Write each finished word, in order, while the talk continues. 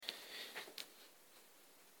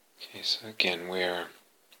Okay, so again we're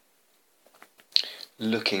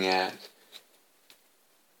looking at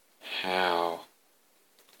how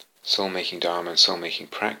soul-making Dharma and soul-making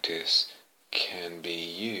practice can be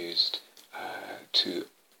used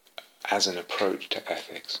as an approach to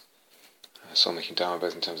ethics. Soul-making Dharma,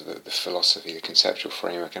 both in terms of the philosophy, the conceptual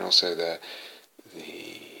framework, and also the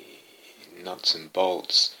nuts and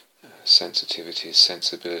bolts, sensitivities,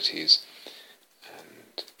 sensibilities,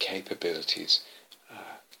 and capabilities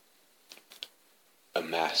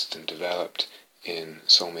amassed and developed in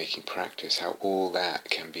soul-making practice, how all that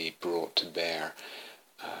can be brought to bear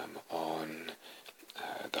on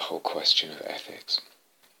the whole question of ethics.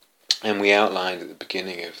 And we outlined at the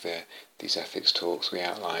beginning of these ethics talks, we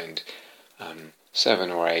outlined 7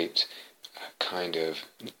 or 8 kind of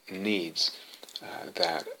needs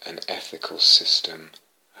that an ethical system,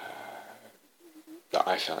 that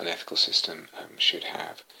I felt an ethical system should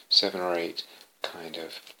have. 7 or 8 kind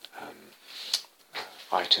of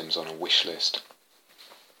items on a wish list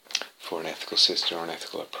for an ethical system or an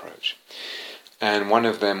ethical approach. And one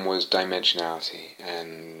of them was dimensionality,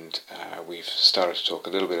 and we've started to talk a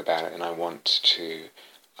little bit about it, and I want to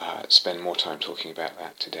spend more time talking about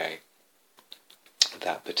that today.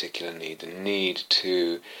 That particular need, the need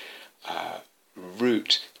to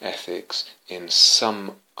root ethics in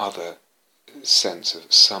some other sense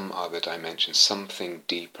of some other dimension, something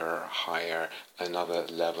deeper, higher, another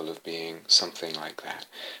level of being, something like that.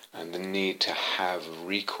 And the need to have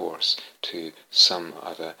recourse to some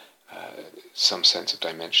other, some sense of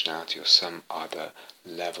dimensionality or some other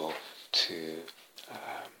level to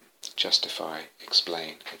justify,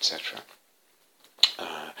 explain, etc.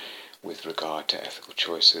 With regard to ethical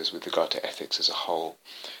choices, with regard to ethics as a whole.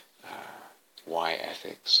 Why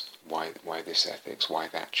ethics? Why this ethics? Why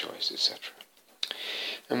that choice, etc.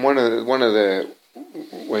 And one of the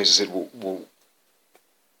ways I said,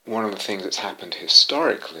 one of the things that's happened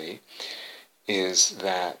historically is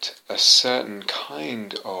that a certain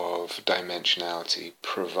kind of dimensionality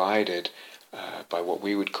provided by what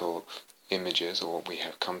we would call images, or what we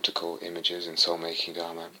have come to call images in soul-making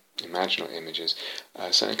Dharma, imaginal images,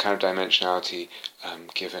 a certain kind of dimensionality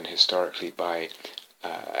given historically by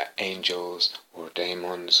angels or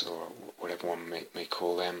daemons, or whatever one may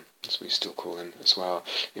call them, as we still call them as well,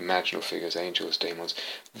 imaginal figures, angels, daemons,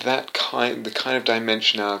 the kind of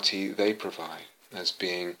dimensionality they provide as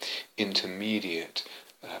being intermediate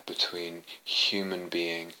between human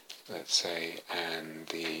being, let's say, and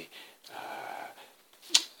the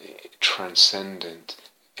transcendent,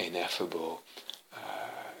 ineffable,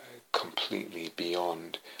 completely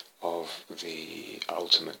beyond of the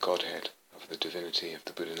ultimate Godhead, of the divinity, of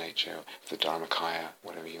the Buddha nature, of the Dharmakaya,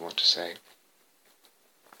 whatever you want to say.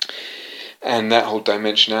 And that whole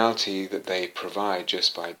dimensionality that they provide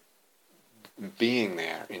just by being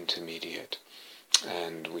there, intermediate.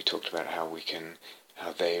 And we talked about how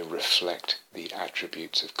they reflect the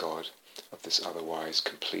attributes of God, of this otherwise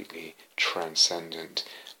completely transcendent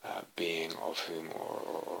being, of whom,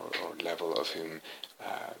 or level of whom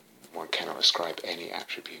one cannot ascribe any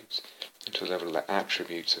attributes. And to a level of the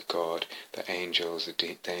attributes of God, the angels,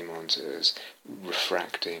 the daemons, as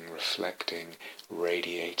refracting, reflecting,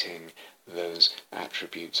 radiating those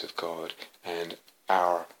attributes of God, and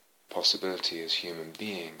our possibility as human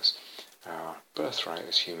beings, our birthright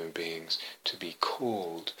as human beings, to be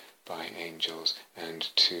called by angels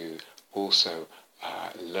and to also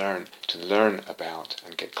learn about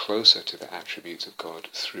and get closer to the attributes of God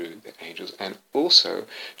through the angels, and also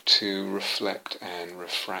to reflect and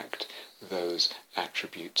refract those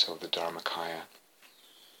attributes of the Dharmakaya.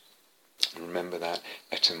 Remember that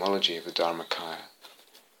etymology of the Dharmakaya.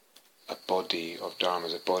 A body of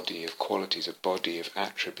dharmas, a body of qualities, a body of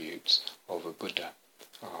attributes of a Buddha,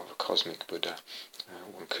 of a cosmic Buddha,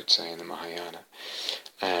 one could say in the Mahayana,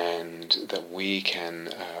 and that we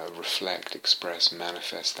can reflect, express,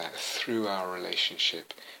 manifest that through our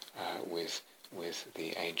relationship with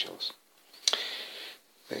the angels,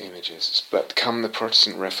 the images. But come the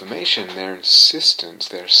Protestant Reformation, their insistence,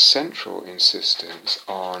 their central insistence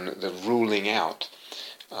on the ruling out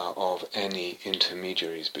of any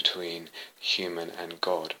intermediaries between human and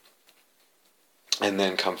God. And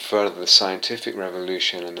then come further the scientific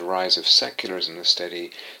revolution and the rise of secularism, the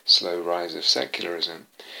steady, slow rise of secularism,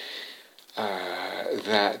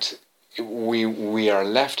 that we are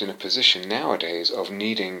left in a position nowadays of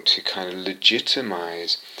needing to kind of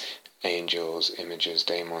legitimize angels, images,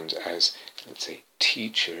 daemons as, let's say,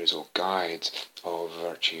 teachers or guides of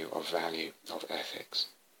virtue, of value, of ethics.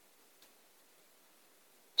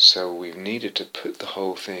 So we've needed to put the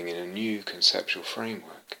whole thing in a new conceptual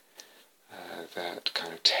framework. that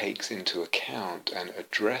kind of takes into account and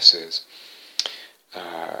addresses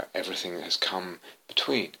everything that has come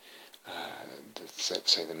between,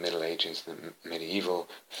 let's say the Middle Ages, the medieval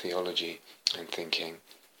theology and thinking,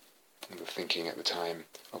 the thinking at the time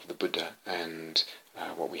of the Buddha, and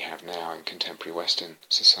what we have now in contemporary Western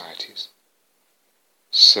societies,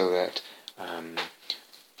 so that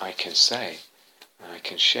I can say, I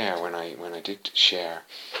can share, when I did share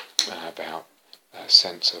about a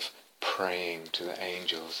sense of praying to the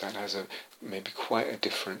angels, that has maybe quite a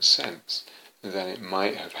different sense than it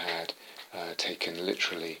might have had taken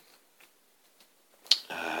literally,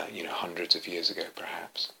 hundreds of years ago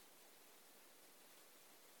perhaps.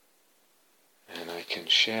 And I can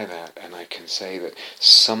share that, and I can say that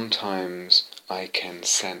sometimes I can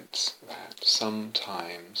sense that.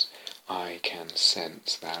 Sometimes I can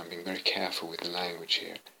sense that. I'm being very careful with the language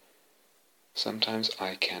here. Sometimes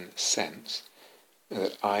I can sense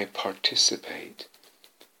that I participate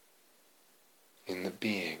in the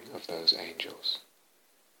being of those angels,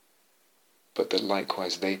 but that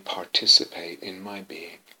likewise they participate in my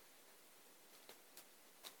being.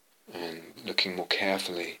 And looking more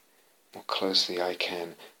carefully, more closely, I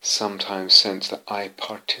can sometimes sense that I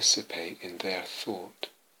participate in their thought,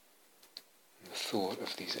 in the thought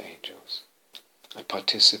of these angels. I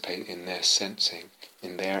participate in their sensing,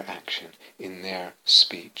 in their action, in their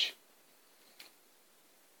speech.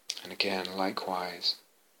 And again, likewise,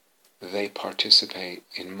 they participate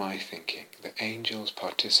in my thinking. The angels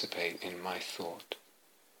participate in my thought.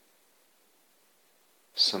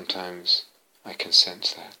 Sometimes I can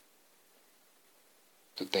sense that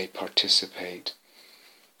they participate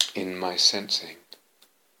in my sensing,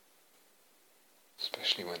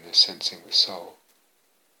 especially when they're sensing the soul.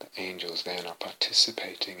 The angels then are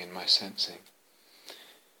participating in my sensing,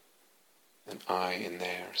 and I in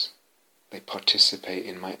theirs. They participate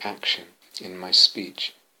in my action, in my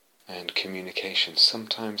speech and communication.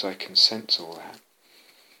 Sometimes I can sense all that.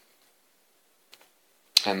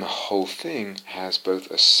 And the whole thing has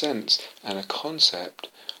both a sense and a concept,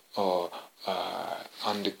 or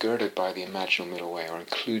undergirded by the imaginal middle way, or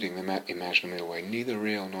including the imaginal middle way, neither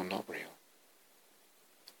real nor not real.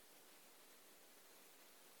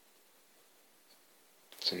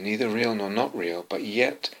 So neither real nor not real, but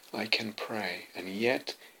yet I can pray, and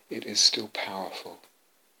yet it is still powerful.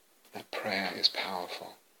 That prayer is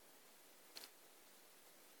powerful.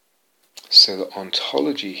 So the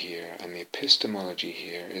ontology here and the epistemology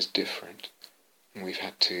here is different. And we've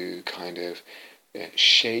had to kind of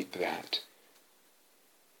shape that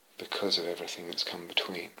because of everything that's come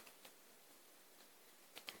between.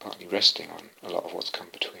 Partly resting on a lot of what's come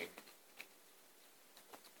between.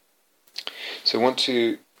 So I want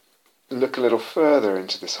to look a little further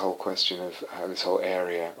into this whole question of this whole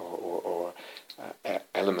area or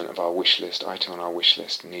element of our wish list, item on our wish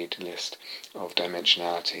list, need list of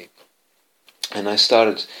dimensionality. And I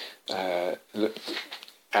started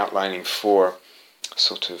outlining 4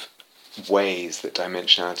 sort of ways that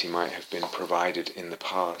dimensionality might have been provided in the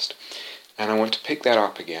past. And I want to pick that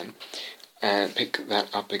up again. And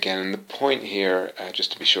the point here,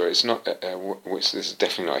 just to be sure, it's not, this is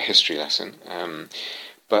definitely not a history lesson,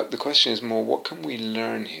 but the question is more, what can we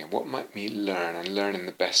learn here? What might we learn, and learn in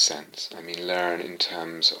the best sense? I mean, learn in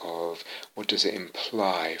terms of, what does it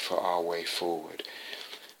imply for our way forward?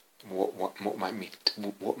 What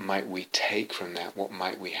might we take from that? What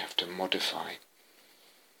might we have to modify?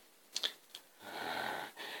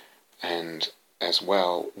 And as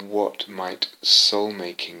well, what might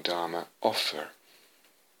Soulmaking Dharma offer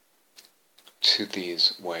to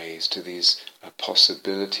these ways, to these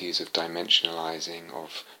possibilities of dimensionalizing,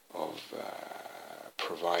 of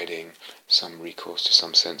providing some recourse to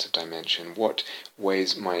some sense of dimension? What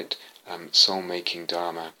ways might Soulmaking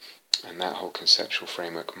Dharma and that whole conceptual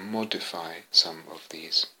framework modify some of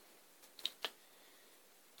these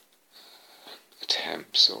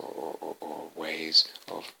attempts or ways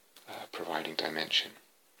of providing dimensionality?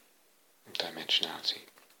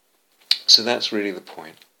 So that's really the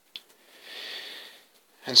point.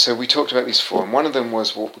 And so we talked about these 4, and one of them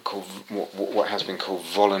was what has been called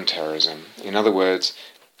voluntarism. In other words,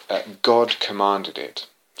 God commanded it.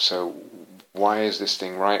 So why is this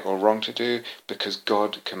thing right or wrong to do? Because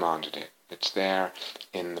God commanded it. It's there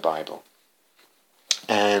in the Bible.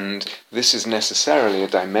 And this is necessarily a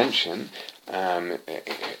dimension.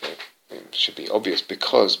 It should be obvious,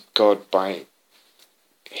 because God, by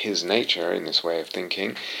his nature, in this way of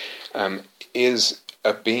thinking, is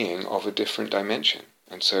a being of a different dimension.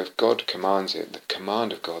 And so if God commands it, the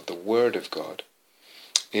command of God, the word of God,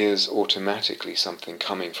 is automatically something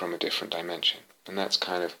coming from a different dimension. And that's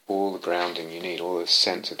kind of all the grounding you need, all the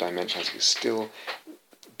sense of dimensionality. Still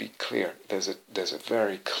be clear, there's a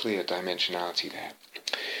very clear dimensionality there.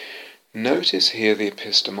 Notice here the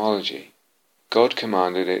epistemology. God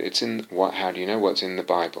commanded it, it's in what? How do you know what's in the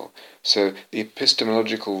Bible? So the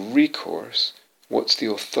epistemological recourse, what's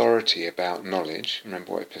the authority about knowledge?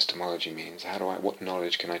 Remember what epistemology means. What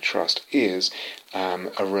knowledge can I trust? Is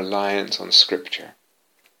a reliance on Scripture.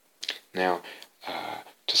 Now,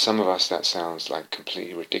 to some of us that sounds like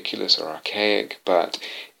completely ridiculous or archaic, but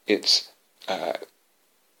it's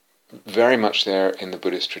very much there in the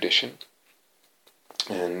Buddhist tradition.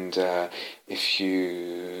 And there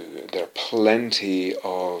are plenty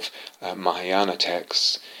of Mahayana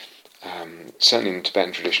texts, certainly in the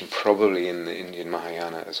Tibetan tradition, probably in the Indian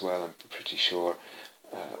Mahayana as well, I'm pretty sure.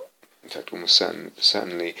 In fact, almost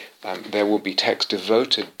certainly, there will be texts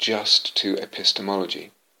devoted just to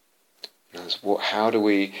epistemology. How do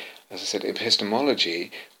we, as I said,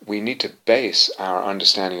 epistemology, we need to base our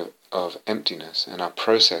understanding of emptiness and our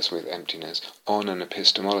process with emptiness on an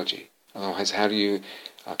epistemology. Otherwise, how do you,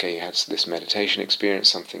 you had this meditation experience,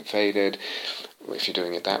 something faded, if you're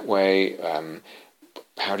doing it that way,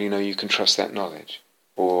 how do you know you can trust that knowledge?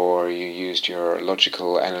 Or you used your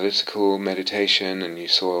logical, analytical meditation and you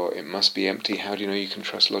saw it must be empty, how do you know you can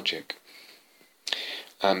trust logic?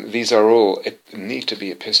 These are all need to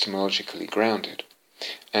be epistemologically grounded.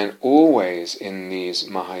 And always in these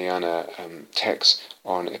Mahayana texts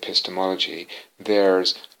on epistemology,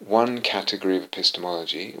 there's one category of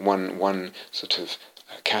epistemology, one sort of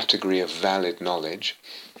category of valid knowledge,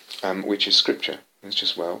 which is Scripture. It's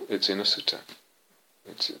just, it's in a sutta.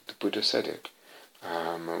 The Buddha said it.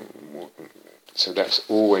 So that's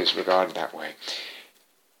always regarded that way.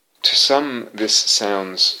 To some, this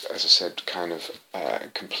sounds, as I said, kind of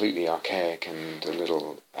completely archaic and a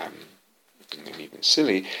little maybe even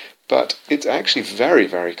silly, but it's actually very,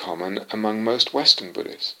 very common among most Western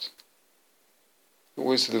Buddhists.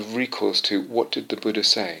 Always the recourse to what did the Buddha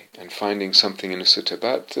say, and finding something in a sutta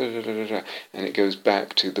about and it goes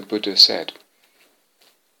back to the Buddha said.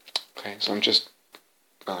 Okay, so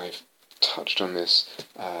I've touched on this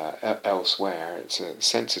elsewhere. It's a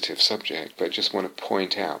sensitive subject, but I just want to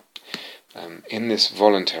point out in this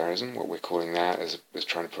voluntarism, what we're calling that as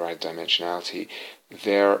trying to provide dimensionality,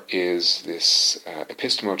 there is this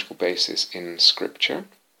epistemological basis in Scripture,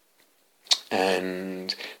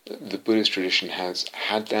 and the Buddhist tradition has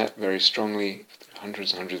had that very strongly,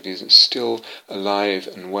 hundreds and hundreds of years. It's still alive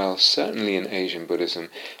and well, certainly in Asian Buddhism,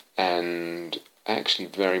 and actually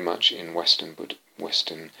very much in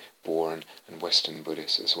Western-born and Western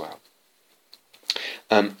Buddhists as well.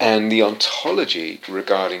 And the ontology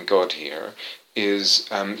regarding God here is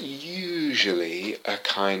usually a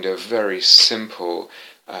kind of very simple,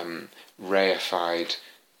 reified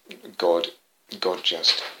God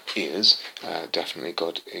just is. Definitely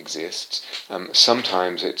God exists.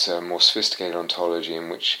 Sometimes it's a more sophisticated ontology in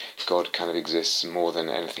which God kind of exists more than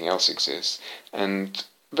anything else exists. And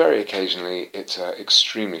very occasionally it's an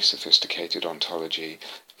extremely sophisticated ontology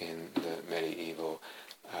in the medieval,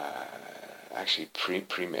 actually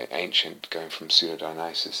pre-ancient, going from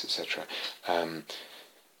Pseudo-Dionysus, etc., and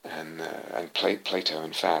Plato,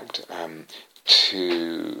 in fact,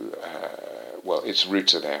 to its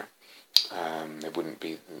roots are there. It wouldn't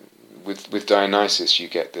be with Dionysus. You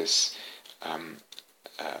get this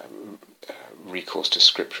recourse to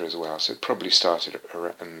Scripture as well. So it probably started,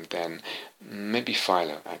 and then maybe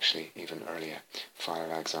Philo, actually, even earlier. Philo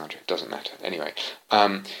of Alexandria. Doesn't matter. Anyway,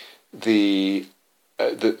 the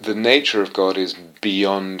nature of God is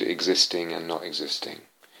beyond existing and not existing,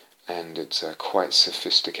 and it's a quite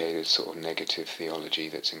sophisticated sort of negative theology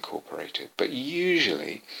that's incorporated. But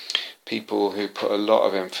usually people who put a lot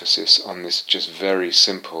of emphasis on this just very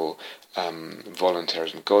simple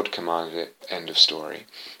voluntarism, God commanded it, end of story,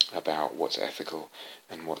 about what's ethical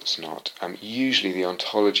and what's not. Usually the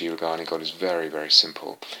ontology regarding God is very, very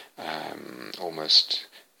simple, almost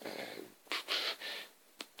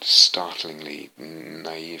startlingly,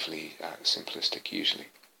 naively simplistic usually.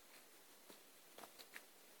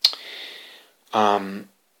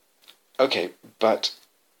 Okay, but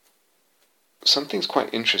something's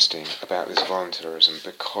quite interesting about this voluntarism,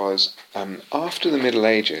 because after the Middle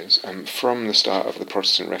Ages, from the start of the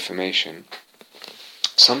Protestant Reformation,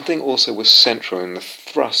 something also was central in the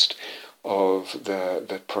thrust of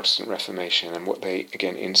the Protestant Reformation and what they,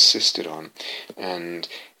 again, insisted on. And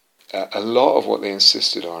a lot of what they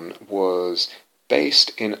insisted on was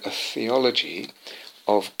based in a theology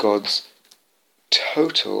of God's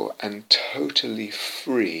total and totally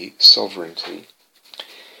free sovereignty.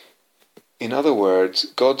 In other words,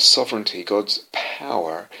 God's sovereignty, God's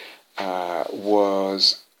power,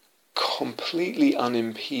 was completely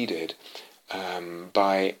unimpeded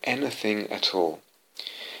by anything at all.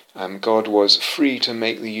 God was free to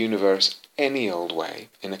make the universe any old way,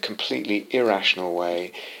 in a completely irrational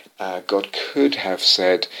way. God could have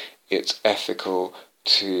said it's ethical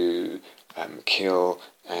to kill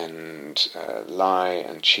and lie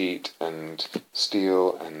and cheat and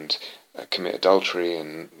steal and commit adultery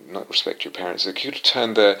and not respect your parents. He could have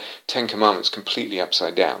turned the Ten Commandments completely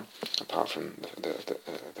upside down, apart from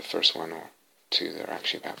the first one or two that are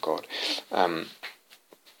actually about God.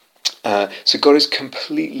 So God is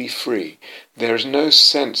completely free. There is no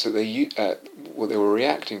sense that what they were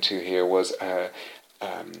reacting to here was a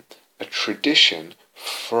tradition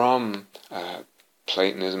from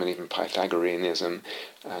Platonism and even Pythagoreanism,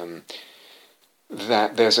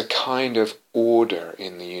 that there's a kind of order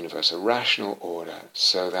in the universe, a rational order,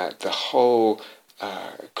 so that the whole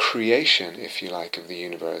creation, if you like, of the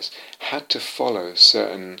universe had to follow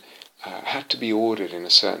had to be ordered in a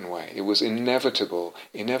certain way. It was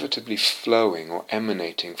inevitably flowing or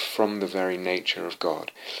emanating from the very nature of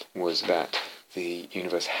God, was that the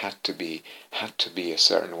universe had to be a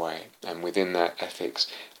certain way, and within that ethics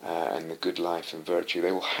and the good life and virtue,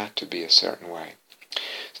 they all had to be a certain way.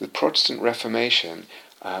 So the Protestant Reformation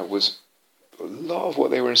was, a lot of what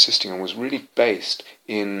they were insisting on was really based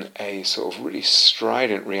in a sort of really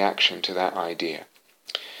strident reaction to that idea.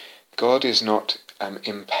 God is not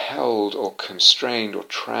impelled or constrained or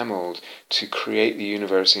trammelled to create the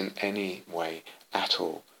universe in any way at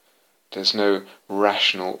all. There's no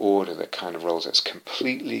rational order that kind of rolls. It's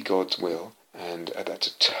completely God's will, and that's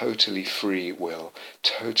a totally free will,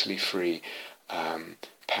 totally free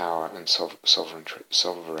power and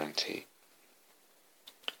sovereignty.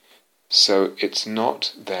 So it's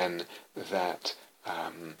not then that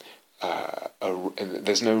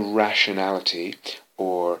there's no rationality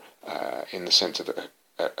or in the sense of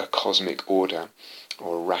a cosmic order,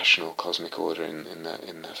 or rational cosmic order in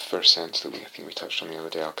the first sense that I think we touched on the other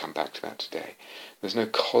day. I'll come back to that today. There's no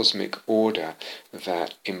cosmic order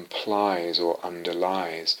that implies or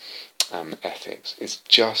underlies ethics. It's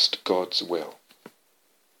just God's will,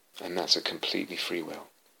 and that's a completely free will.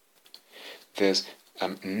 There's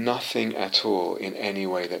nothing at all in any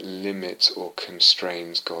way that limits or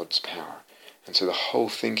constrains God's power. And so the whole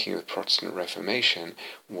thinking of the Protestant Reformation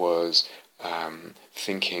was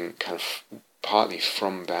thinking kind of partly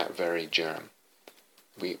from that very germ.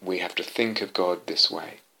 We have to think of God this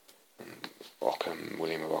way. Ockham,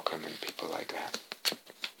 William of Ockham and people like that.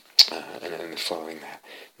 And following that.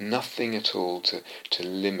 Nothing at all to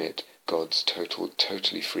limit God's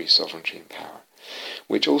totally free sovereignty and power.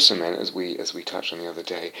 Which also meant, as we touched on the other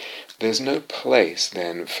day, there's no place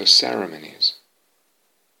then for ceremonies.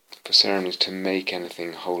 For ceremonies to make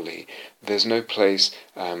anything holy. There's no place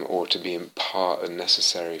or to be in part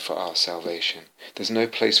necessary for our salvation. There's no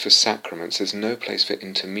place for sacraments. There's no place for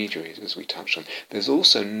intermediaries, as we touched on. There's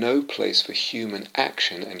also no place for human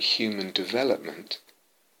action and human development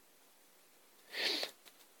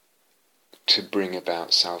to bring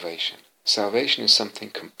about salvation. Salvation is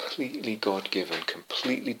something completely God-given,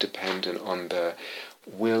 completely dependent on the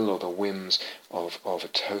will or the whims of a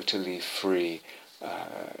totally free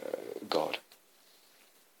God.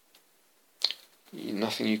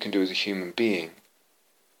 Nothing you can do as a human being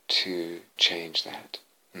to change that.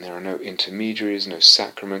 And there are no intermediaries, no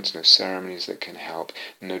sacraments, no ceremonies that can help,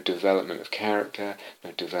 no development of character,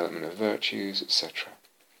 no development of virtues, etc.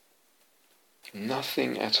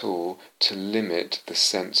 Nothing at all to limit the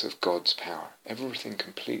sense of God's power. Everything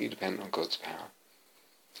completely dependent on God's power.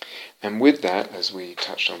 And with that, as we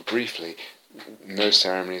touched on briefly, no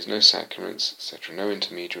ceremonies, no sacraments, etc., no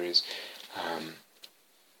intermediaries,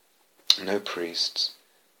 no priests,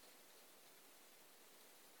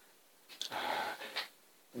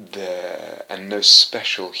 and no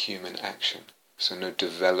special human action. So no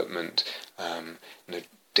development, no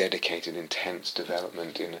dedicated, intense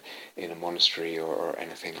development in a monastery or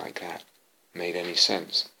anything like that made any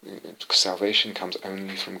sense. Salvation comes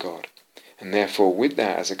only from God. And therefore, with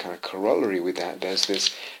that, as a kind of corollary with that, there's this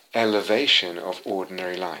elevation of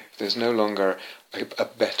ordinary life. There's no longer a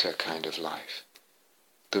better kind of life.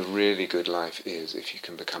 The really good life is if you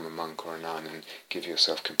can become a monk or a nun and give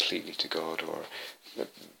yourself completely to God, or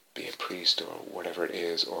be a priest, or whatever it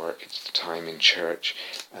is, or it's the time in church,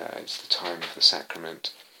 it's the time of the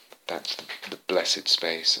sacrament. That's the blessed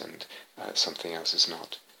space, and something else is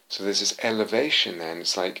not. So there's this elevation then.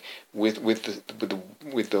 It's like with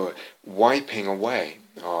the wiping away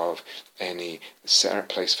of any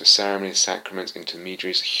place for ceremonies, sacraments,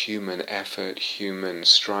 intermediaries, human effort, human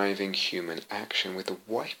striving, human action, with the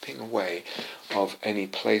wiping away of any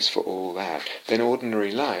place for all that, then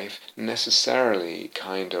ordinary life necessarily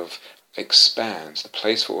kind of expands. The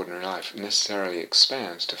place for ordinary life necessarily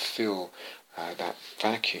expands to fill that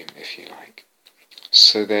vacuum, if you like.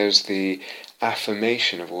 So there's the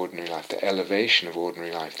affirmation of ordinary life, the elevation of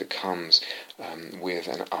ordinary life that comes with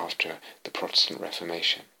and after the Protestant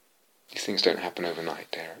Reformation. These things don't happen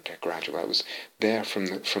overnight; they're gradual. It was there from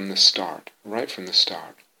the start, right from the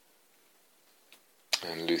start.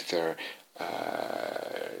 And Luther,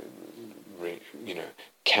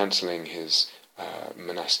 cancelling his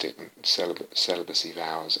monastic celibacy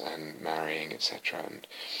vows and marrying, etc., and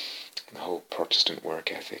the whole Protestant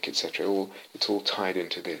work ethic, etc. It's all tied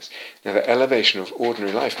into this. Now, the elevation of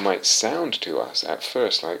ordinary life might sound to us at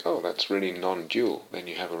first like, oh, that's really non-dual. Then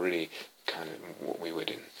you have a really kind of what we would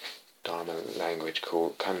in Dharma language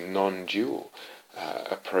call kind of non-dual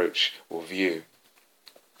approach or view.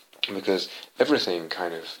 Because everything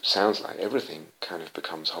kind of sounds like everything kind of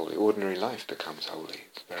becomes holy. Ordinary life becomes holy.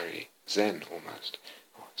 It's very Zen almost,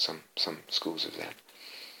 or some schools of Zen.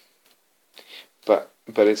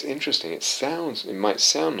 But it's interesting. It might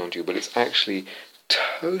sound non-dual, but it's actually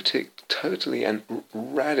totally and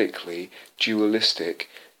radically dualistic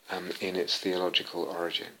in its theological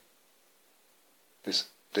origin. There's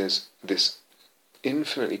this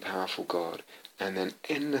infinitely powerful God, and then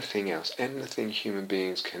anything human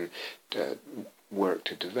beings can work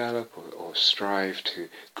to develop or strive to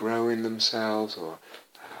grow in themselves, or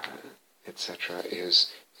etc.,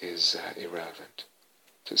 is irrelevant.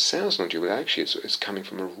 So it sounds non-dual, but actually it's coming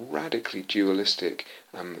from a radically dualistic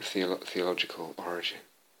theological origin.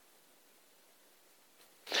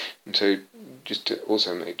 And so, just to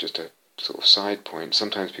also make just a sort of side point,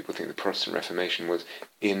 sometimes people think the Protestant Reformation was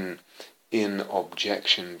in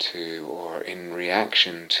objection to or in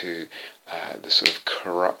reaction to the sort of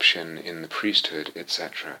corruption in the priesthood,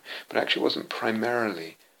 etc. But actually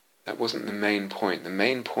that wasn't the main point. The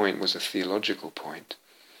main point was a theological point.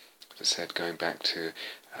 As I said, going back to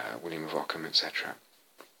William of Ockham, etc.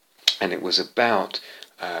 And it was about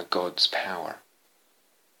God's power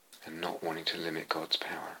and not wanting to limit God's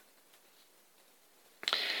power.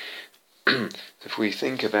 If we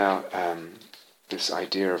think about this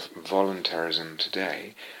idea of voluntarism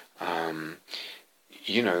today,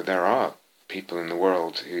 there are people in the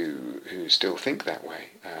world who still think that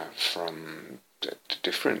way from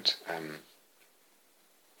different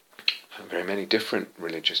very many different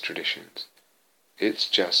religious traditions. It's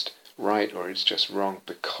just right or it's just wrong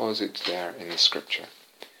because it's there in the scripture.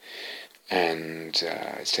 And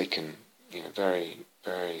it's taken very,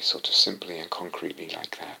 very sort of simply and concretely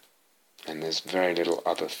like that. And there's very little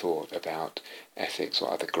other thought about ethics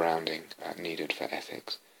or other grounding needed for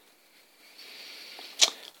ethics.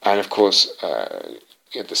 And of course,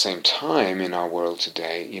 at the same time in our world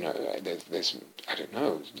today, there's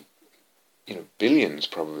billions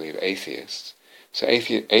probably of atheists. So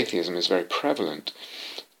atheism is very prevalent.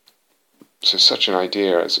 So such an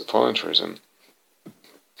idea as voluntarism,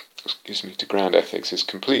 to ground ethics is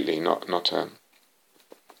completely not a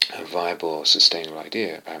viable or sustainable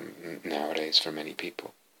idea nowadays for many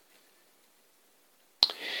people.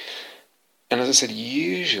 And as I said,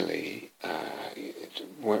 usually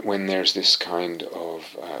when there's this kind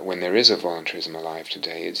of, when there is a voluntarism alive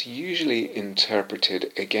today, it's usually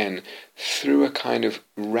interpreted again through a kind of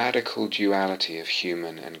radical duality of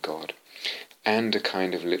human and God, and a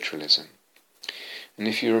kind of literalism. And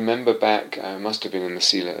if you remember back, it must have been in the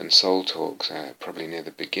Sila and Soul talks, probably near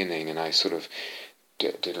the beginning, and I sort of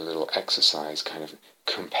did a little exercise kind of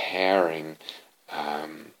comparing,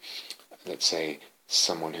 let's say,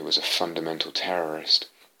 someone who was a fundamental terrorist,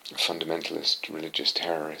 a fundamentalist religious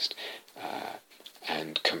terrorist,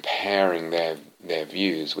 and comparing their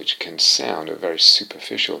views, which can sound, at very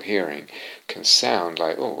superficial hearing, can sound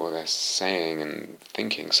like, oh, well, they're saying and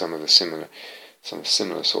thinking some of the similar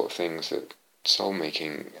sort of things that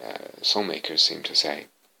soulmakers seem to say,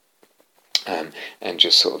 and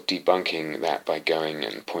just sort of debunking that by going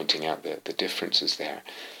and pointing out the differences there.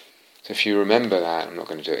 So if you remember that, I'm not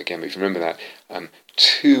going to do it again, but if you remember that,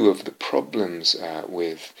 two of the problems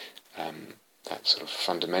with that sort of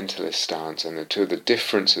fundamentalist stance and the two of the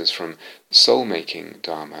differences from Soulmaking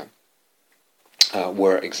Dharma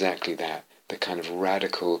were exactly that, the kind of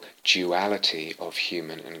radical duality of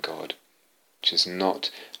human and God, which is not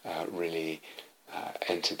really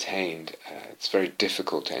entertained. It's very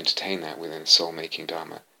difficult to entertain that within a Soulmaking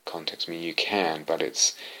Dharma context. I mean, you can, but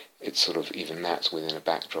it's sort of, even that's within a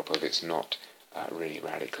backdrop of it's not really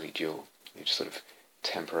radically dual. You just sort of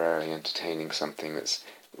temporarily entertaining something that's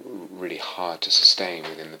really hard to sustain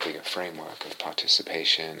within the bigger framework of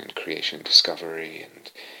participation and creation, discovery,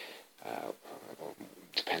 and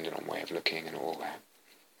dependent on way of looking and all that.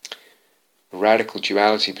 Radical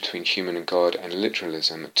duality between human and God and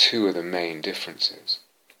literalism are two of the main differences.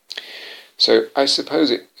 So I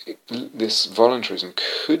suppose this voluntarism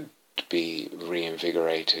could be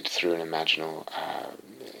reinvigorated through an imaginal,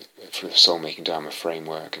 through the Soulmaking Dharma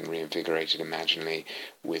framework, and reinvigorated imaginally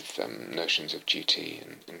with notions of duty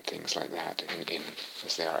and things like that,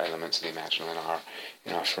 as they are elements of the imaginal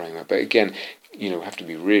in our framework. But again, we have to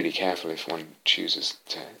be really careful if one chooses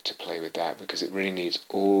to play with that, because it really needs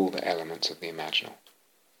all the elements of the imaginal.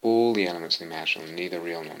 All the elements of the imaginal, neither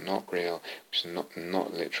real nor not real, which is not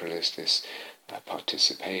literalist, this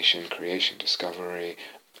participation, creation, discovery,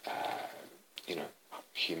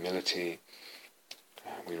 humility.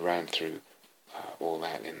 We ran through all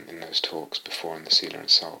that in those talks before on the Sila and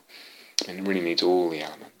Soul. And it really needs all the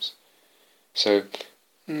elements. So,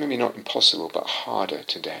 maybe not impossible, but harder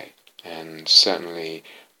today. And certainly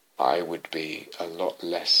I would be a lot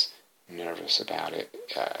less nervous about it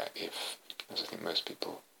if, as I think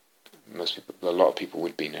a lot of people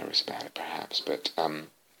would be nervous about it perhaps, but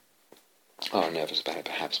are nervous about it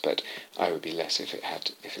perhaps, but I would be less if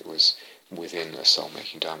it was within a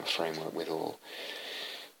Soulmaking Dharma framework with all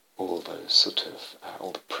those sort of,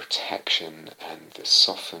 all the protection and the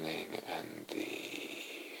softening and the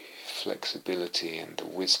flexibility and the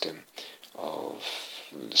wisdom of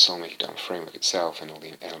the Soulmaking Dharma framework itself and all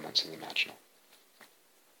the elements in the imaginal.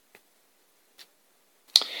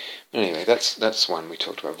 Anyway, that's one we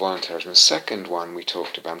talked about, voluntarism. The second one we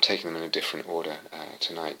talked about, I'm taking them in a different order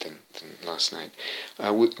tonight than last night,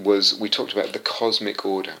 we talked about the cosmic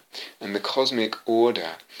order. And the cosmic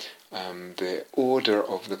order, the order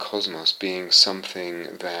of the cosmos being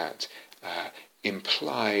something that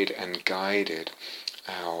implied and guided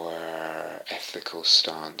our ethical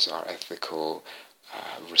stance, our ethical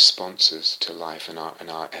responses to life, and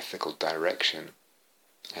our ethical direction,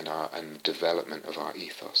 and development of our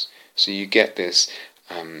ethos. So you get this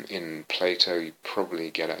in Plato. You probably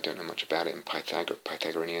get it. I don't know much about it in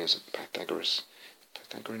Pythagoreanism,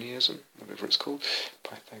 whatever it's called,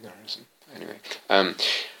 Pythagoreanism. Anyway,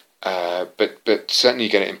 but certainly you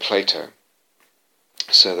get it in Plato.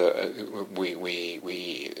 So that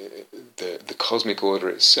the cosmic order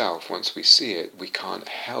itself, once we see it, we can't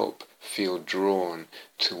help feel drawn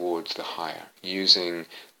towards the higher, using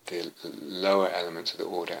the lower elements of the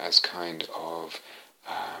order as kind of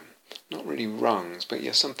not really rungs, but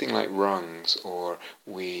something like rungs, or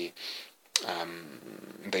they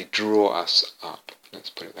draw us up. Let's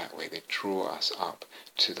put it that way. They draw us up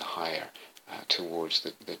to the higher, towards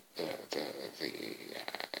the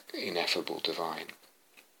ineffable divine.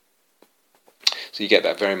 So you get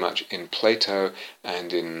that very much in Plato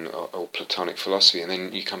and in or Platonic philosophy, and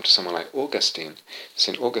then you come to someone like Augustine,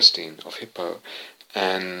 St. Augustine of Hippo,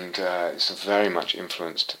 and it's very much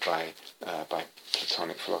influenced by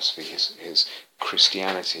Platonic philosophy. His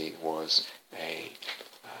Christianity was a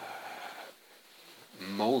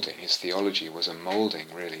moulding. His theology was a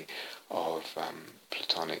moulding, really, of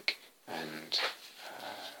Platonic and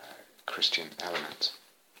Christian elements.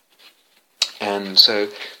 And so,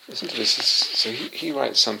 listen to this. So he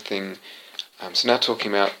writes something. So now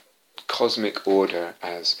talking about cosmic order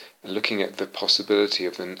as looking at the possibility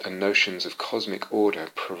of the notions of cosmic order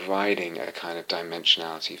providing a kind of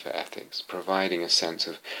dimensionality for ethics, providing a sense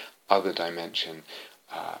of other dimensions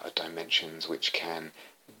which can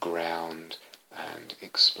ground and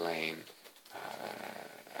explain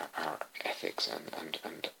our ethics and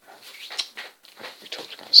we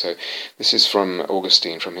talked about. So this is from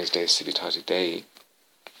Augustine, from his De Civitate Dei.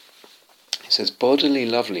 He says, bodily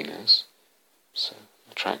loveliness, so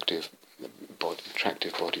attractive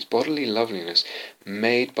bodies, bodily loveliness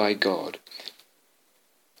made by God.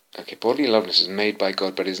 Okay, bodily loveliness is made by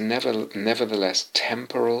God, but is nevertheless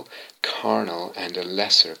temporal, carnal, and a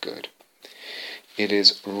lesser good. It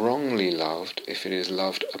is wrongly loved if it is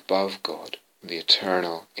loved above God, the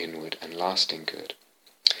eternal, inward, and lasting good.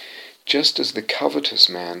 Just as the covetous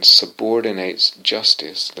man subordinates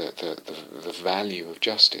justice, the value of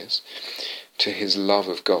justice, to his love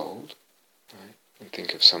of gold, right? And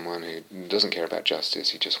think of someone who doesn't care about justice,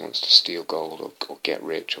 he just wants to steal gold or get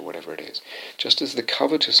rich or whatever it is. Just as the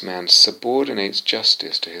covetous man subordinates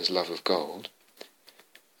justice to his love of gold,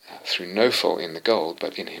 through no fault in the gold,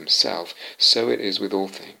 but in himself, so it is with all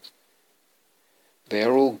things. They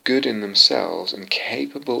are all good in themselves and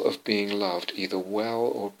capable of being loved either well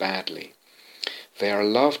or badly. They are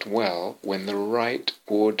loved well when the right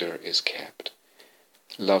order is kept,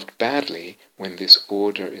 loved badly when this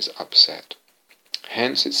order is upset.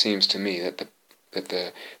 Hence it seems to me that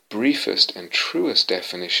the briefest and truest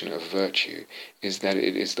definition of virtue is that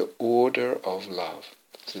it is the order of love.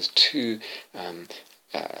 So there's two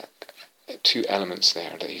elements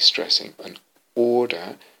there that he's stressing: an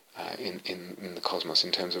order in the cosmos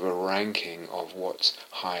in terms of a ranking of what's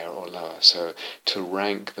higher or lower. So to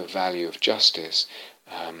rank the value of justice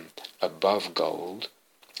above gold,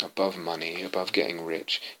 above money, above getting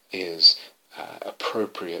rich, is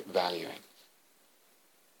appropriate valuing.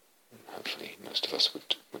 Hopefully most of us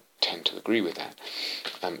would tend to agree with that.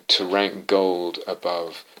 To rank gold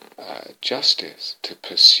above justice, to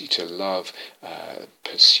pursue, to love,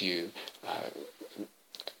 pursue,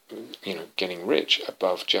 getting rich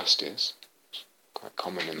above justice, quite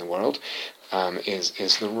common in the world,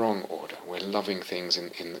 is the wrong order. We're loving things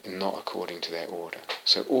in not according to their order.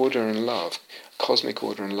 So order and love, cosmic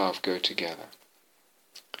order and love, go together.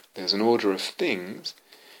 There's an order of things,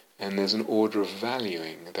 and there's an order of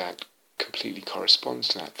valuing that completely corresponds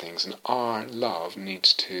to that things, and our love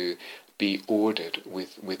needs to be ordered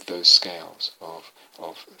with those scales of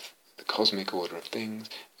the cosmic order of things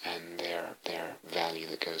and their value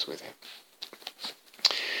that goes with it.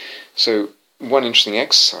 So one interesting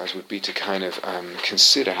exercise would be to kind of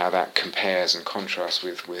consider how that compares and contrasts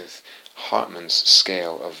with Hartman's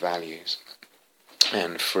scale of values.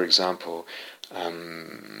 And for example,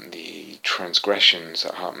 the transgressions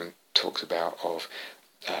that Hartman talks about of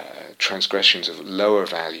transgressions of lower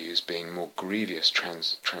values being more grievous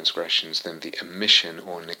transgressions than the omission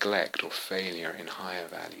or neglect or failure in higher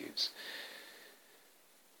values.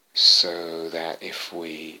 So that if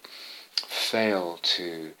we fail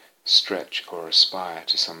to stretch or aspire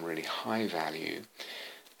to some really high value,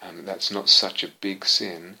 that's not such a big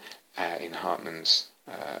sin in Hartman's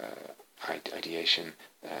ideation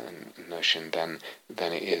and notion than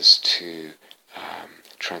it is to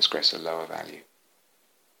transgress a lower value,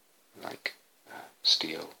 like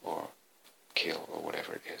steal or kill or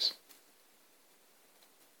whatever it is.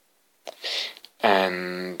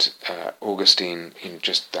 And Augustine, in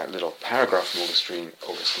just that little paragraph from Augustine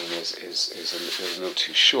is a little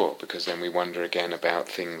too short, because then we wonder again about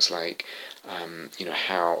things like,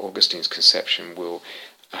 how Augustine's conception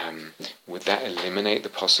would that eliminate the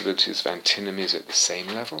possibilities of antinomies at the same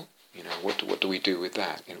level? What do we do with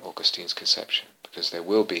that in Augustine's conception? Because there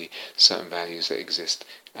will be certain values that exist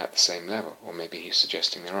at the same level, or maybe he's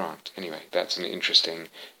suggesting there aren't. Anyway, that's an interesting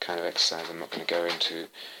kind of exercise. I'm not going to go into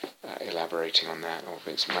elaborating on that, or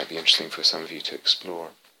it might be interesting for some of you to explore.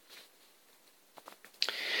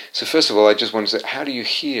 So first of all, I just wanted to say, how do you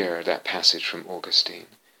hear that passage from Augustine?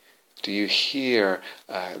 Do you hear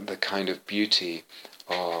the kind of beauty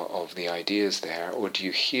of the ideas there, or do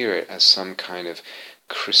you hear it as some kind of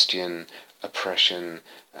Christian oppression,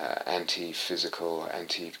 anti-physical,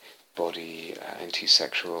 anti-body,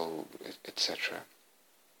 anti-sexual, etc.?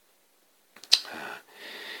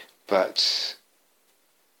 But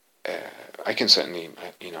I can certainly,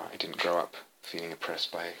 I didn't grow up feeling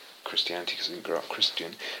oppressed by Christianity because I didn't grow up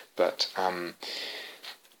Christian, but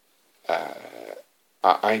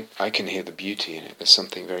I can hear the beauty in it. There's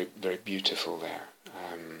something very, very beautiful there.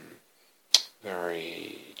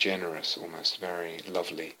 Very generous, almost very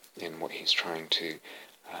lovely in what he's trying to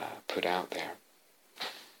put out there.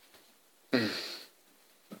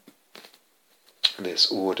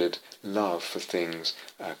 This ordered love for things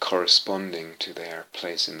corresponding to their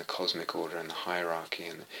place in the cosmic order and the hierarchy,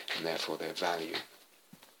 and therefore their value.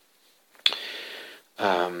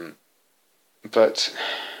 But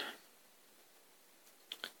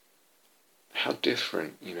how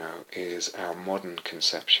different, is our modern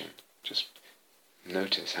conception? Just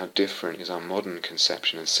notice how different is our modern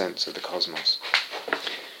conception and sense of the cosmos.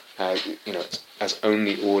 As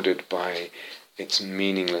only ordered by its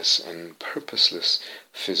meaningless and purposeless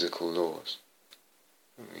physical laws.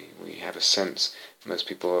 We have a sense, most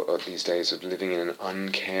people are these days, of living in an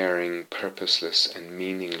uncaring, purposeless and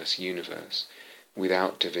meaningless universe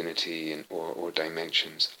without divinity or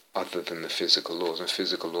dimensions other than the physical laws. And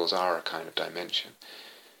physical laws are a kind of dimension.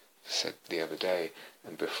 I said the other day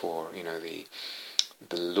and before,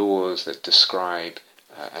 the laws that describe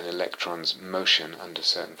an electron's motion under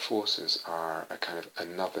certain forces are a kind of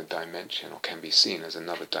another dimension, or can be seen as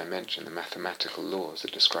another dimension. The mathematical laws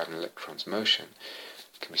that describe an electron's motion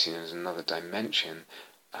can be seen as another dimension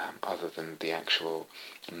other than the actual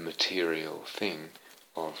material thing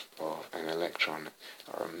of an electron,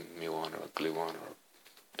 or a muon, or a gluon, or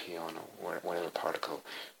a pion, or whatever particle,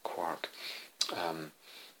 quark.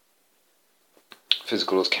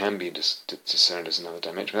 physical laws can be discerned as another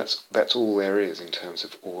dimension. That's all there is in terms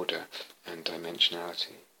of order and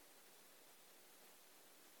dimensionality.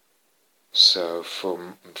 So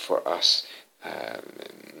for us,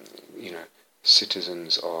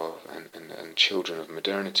 citizens of and children of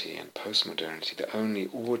modernity and postmodernity, the only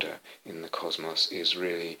order in the cosmos is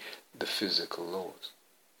really the physical laws.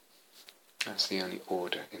 That's the only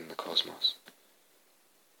order in the cosmos.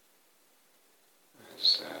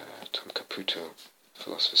 As Tom Caputo,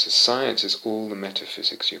 philosopher, says, science is all the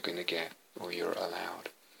metaphysics you're going to get, or you're allowed.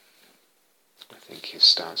 I think his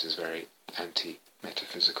stance is very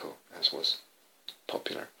anti-metaphysical, as was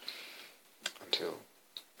popular until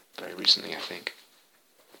very recently, I think.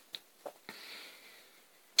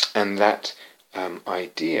 And that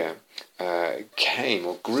idea came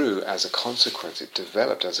or grew as a consequence, it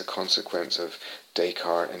developed as a consequence of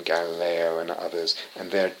Descartes and Galileo and others, and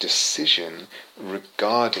their decision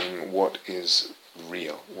regarding what is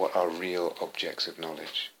real, what are real objects of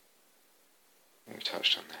knowledge. We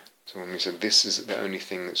touched on that. So when we said this is the only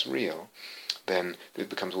thing that's real, then it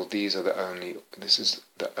becomes, well, this is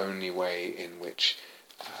the only way in which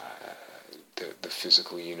the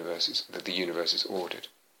physical universe is, that the universe is ordered.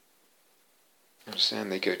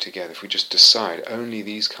 Understand, they go together. If we just decide only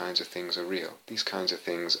these kinds of things are real, these kinds of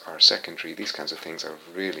things are secondary, these kinds of things are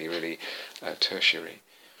really, really tertiary.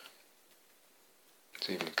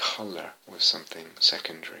 So even colour was something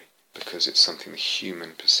secondary, because it's something the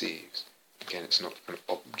human perceives. Again, it's not an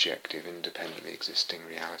objective, independently existing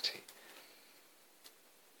reality,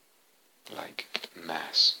 like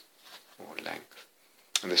mass or length.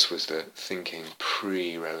 And this was the thinking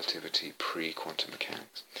pre-relativity, pre-quantum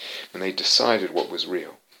mechanics. When they decided what was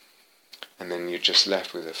real, and then you're just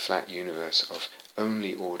left with a flat universe of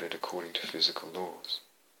only ordered according to physical laws.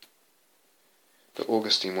 But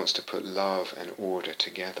Augustine wants to put love and order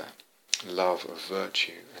together, love of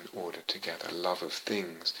virtue and order together, love of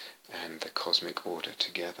things and the cosmic order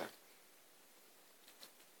together.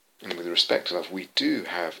 And with respect to love, we do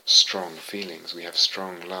have strong feelings, we have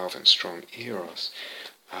strong love and strong eros,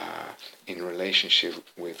 in relationship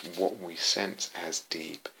with what we sense as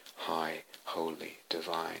deep, high, holy,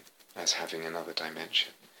 divine, as having another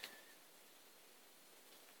dimension.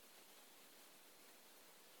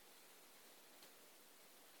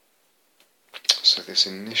 So this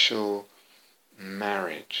initial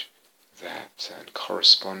marriage and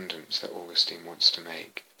correspondence that Augustine wants to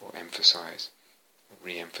make, or emphasize, or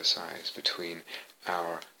re-emphasize, between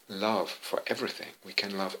our love for everything. We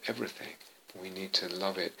can love everything. We need to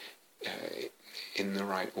love it in the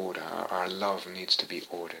right order. Our love needs to be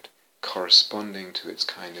ordered, corresponding to its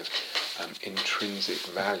kind of intrinsic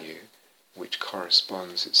value, which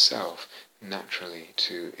corresponds itself naturally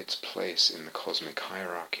to its place in the cosmic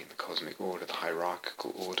hierarchy, in the cosmic order, the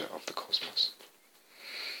hierarchical order of the cosmos.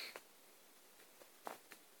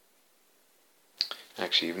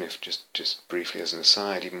 Actually, even if just briefly as an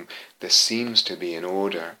aside, even there seems to be an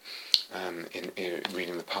order in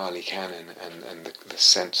reading the Pali Canon and the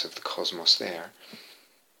sense of the cosmos there.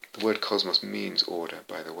 The word cosmos means order,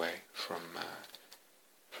 by the way, from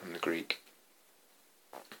the Greek.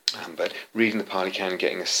 But reading the Pali Canon,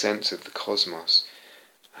 getting a sense of the cosmos,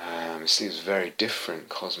 seems a very different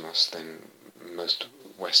cosmos than most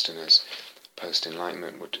Westerners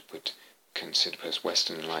post-Enlightenment would consider.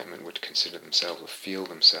 Post-Western Enlightenment would consider themselves, or feel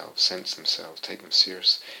themselves, sense themselves, take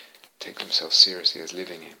themselves seriously as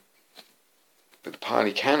living in. But the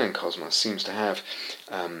Pali Canon cosmos seems to have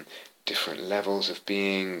different levels of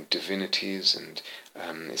being, divinities, and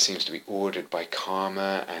it seems to be ordered by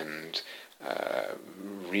karma and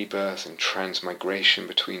rebirth and transmigration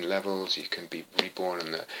between levels. You can be reborn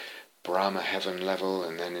in the Brahma heaven level,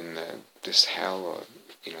 and then in this hell, or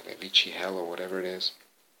the Vici hell, or whatever it is.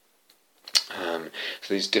 So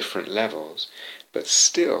these different levels, but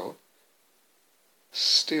still,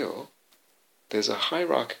 there's a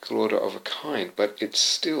hierarchical order of a kind, but it's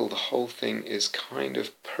still, the whole thing is kind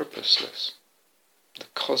of purposeless. The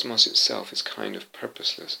cosmos itself is kind of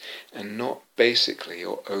purposeless, and not basically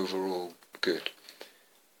or overall good.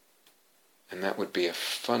 And that would be a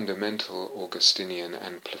fundamental Augustinian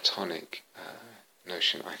and Platonic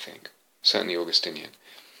notion, I think. Certainly Augustinian.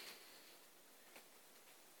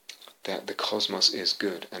 That the cosmos is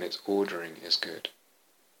good, and its ordering is good.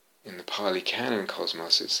 In the Pali Canon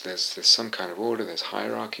cosmos, there's some kind of order, there's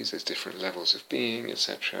hierarchies, there's different levels of being,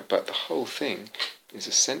 etc. But the whole thing is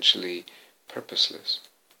essentially purposeless,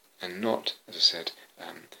 and not, as I said,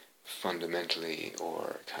 fundamentally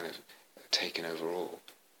or kind of taken overall,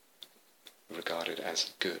 regarded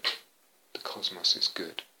as good. The cosmos is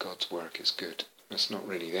good, God's work is good. It's not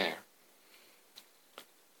really there.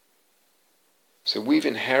 So we've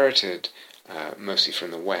inherited, mostly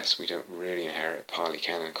from the West, we don't really inherit Pali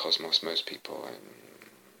Canon cosmos, most people,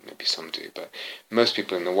 maybe some do, but most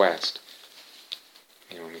people in the West,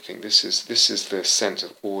 when we think this is the sense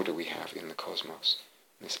of order we have in the cosmos,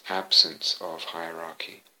 this absence of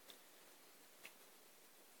hierarchy.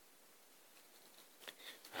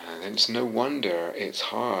 Then it's no wonder it's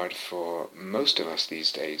hard for most of us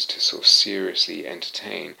these days to sort of seriously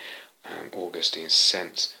entertain Augustine's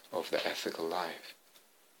sense of the ethical life.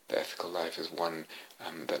 The ethical life is one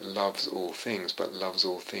that loves all things, but loves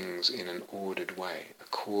all things in an ordered way,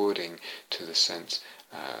 according to the sense,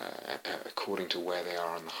 according to where they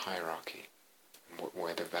are on the hierarchy,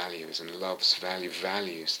 where the value is, and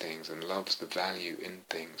values things, and loves the value in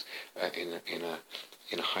things in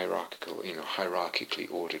a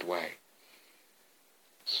hierarchically ordered way.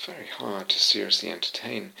 It's very hard to seriously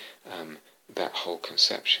entertain that whole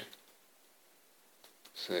conception.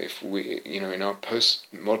 So if we, in our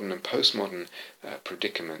postmodern and postmodern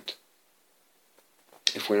predicament,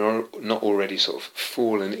 if we're not already sort of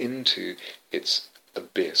fallen into its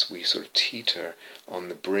abyss, we sort of teeter on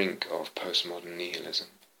the brink of postmodern nihilism,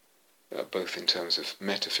 both in terms of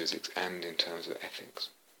metaphysics and in terms of ethics.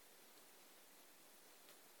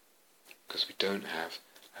 Because we don't have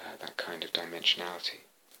that kind of dimensionality.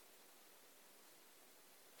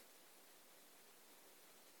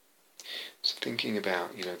 So thinking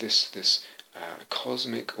about this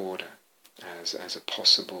cosmic order as a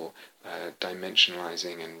possible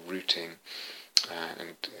dimensionalizing and rooting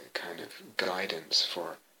and kind of guidance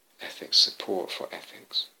for ethics, support for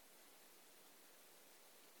ethics.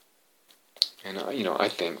 And I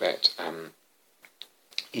think that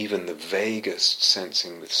even the vaguest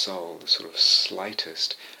sensing with soul, the sort of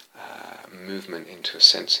slightest movement into a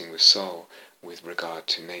sensing with soul with regard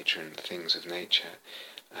to nature and the things of nature,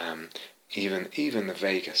 even the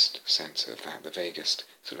vaguest sense of that, the vaguest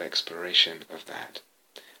sort of exploration of that,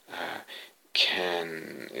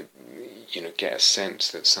 can get a sense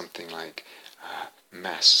that something like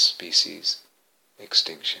mass species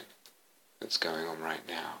extinction that's going on right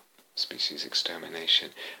now, species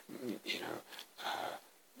extermination,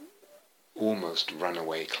 almost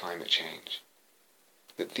runaway climate change,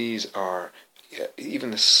 that these are,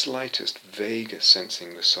 even the slightest, vaguest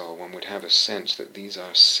sensing the soul, one would have a sense that these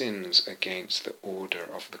are sins against the order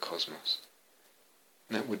of the cosmos.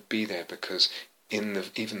 And that would be there because in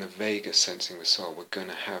even the vaguest sensing the soul, we're going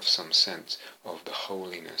to have some sense of the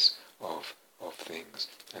holiness of things,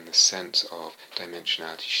 and the sense of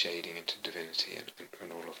dimensionality shading into divinity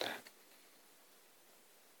and all of that.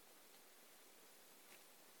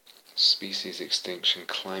 Species extinction,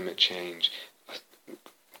 climate change,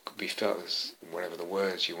 be felt as, whatever the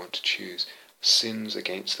words you want to choose, sins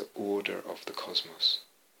against the order of the cosmos.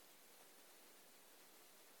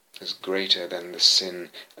 Is greater than the sin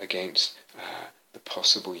against the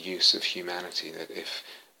possible use of humanity, that if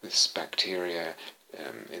this bacteria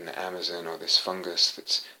in the Amazon, or this fungus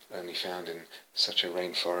that's only found in such a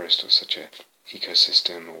rainforest or such a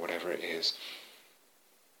ecosystem or whatever it is,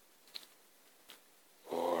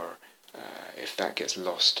 or if that gets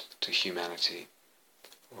lost to humanity,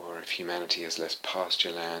 or if humanity has less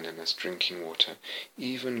pasture land and less drinking water,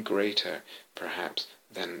 even greater perhaps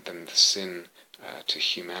than the sin to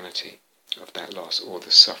humanity of that loss, or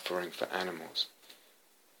the suffering for animals.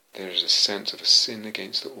 There is a sense of a sin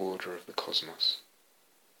against the order of the cosmos,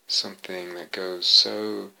 something that goes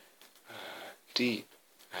so deep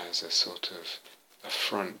as a sort of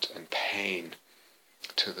affront and pain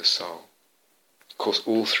to the soul. Of course,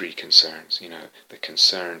 all three concerns, the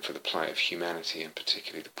concern for the plight of humanity, and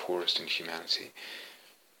particularly the poorest in humanity,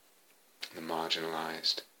 the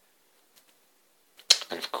marginalized,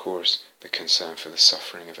 and of course the concern for the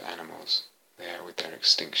suffering of animals there with their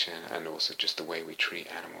extinction, and also just the way we treat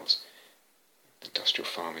animals, industrial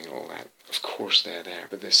farming and all that. Of course they're there,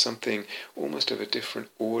 but there's something almost of a different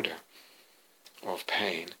order of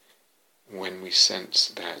pain when we sense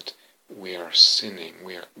that we are sinning,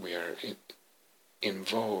 we are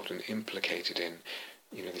involved and implicated in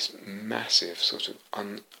this massive sort of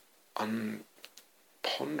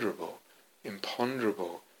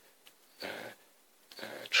imponderable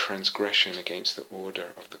transgression against the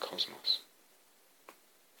order of the cosmos.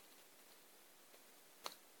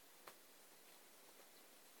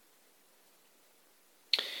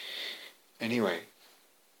 Anyway,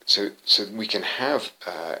 so we can have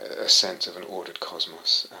a sense of an ordered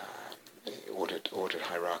cosmos, ordered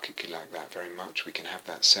hierarchically like that very much. We can have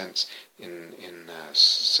that sense in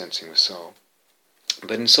sensing the soul.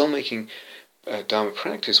 But in soul-making Dharma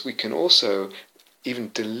practice, we can also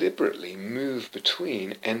even deliberately move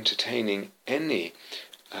between entertaining any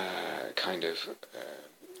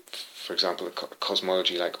for example, a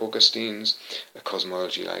cosmology like Augustine's, a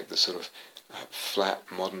cosmology like the sort of flat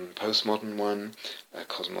modern, postmodern one, a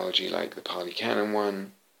cosmology like the Pali Canon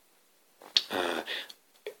one.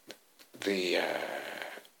 The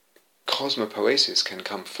cosmopoesis can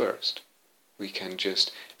come first. We can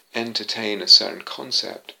just entertain a certain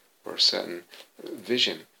concept or a certain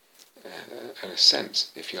vision and a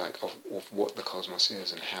sense, if you like, of what the cosmos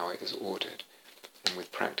is and how it is ordered. And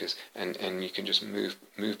with practice, and you can just move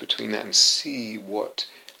between that and see what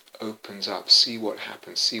opens up, see what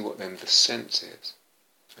happens, see what then the sense is.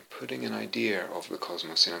 I'm putting an idea of the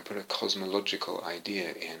cosmos in, I'm putting a cosmological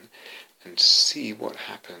idea in, and see what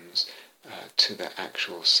happens to the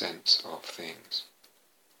actual sense of things.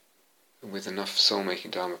 With enough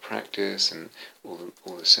soul-making Dharma practice and all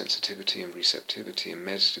the sensitivity and receptivity and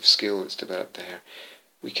meditative skill that's developed there,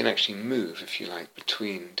 we can actually move, if you like,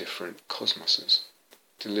 between different cosmoses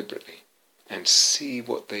deliberately and see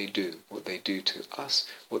what they do to us,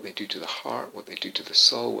 what they do to the heart, what they do to the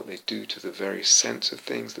soul, what they do to the very sense of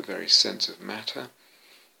things, the very sense of matter,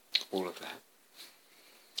 all of that.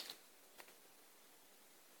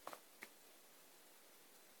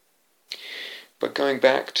 But going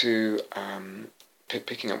back to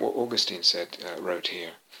picking up what Augustine wrote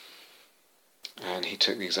here, and he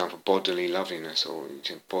took the example of bodily loveliness, or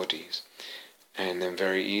bodies, and then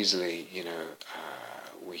very easily,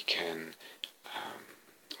 we can,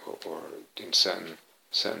 or in certain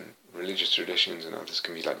religious traditions and others,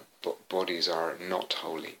 can be like bodies are not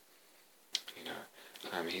holy.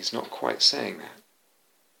 He's not quite saying that.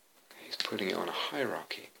 He's putting it on a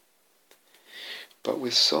hierarchy. But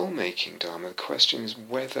with soul-making Dharma, the question is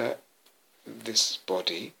whether this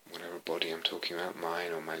body, whatever body I'm talking about,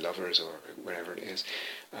 mine or my lover's or whatever it is,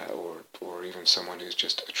 or even someone who's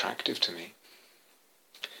just attractive to me,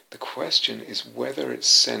 the question is whether it's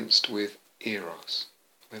sensed with eros,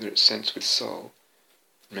 whether it's sensed with soul.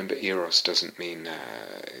 Remember, eros doesn't mean,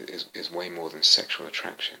 is way more than sexual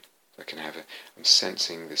attraction. I'm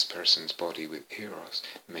sensing this person's body with eros.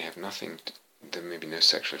 It may have nothing, there may be no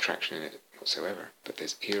sexual attraction in it whatsoever, but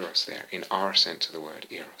there's eros there, in our sense of the word,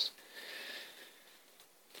 eros.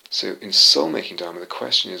 So in soul-making Dharma, the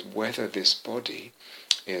question is whether this body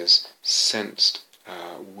is sensed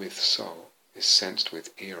with soul, is sensed with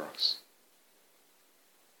eros.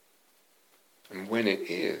 And when it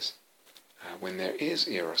is, when there is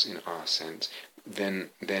eros in our sense, then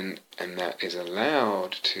and that is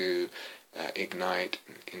allowed to ignite,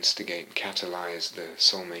 instigate, and catalyze the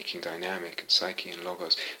soul-making dynamic and psyche and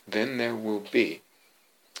logos, then there will be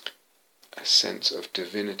a sense of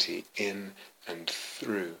divinity in and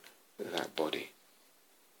through that body.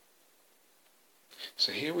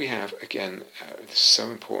 So here we have, again, it's so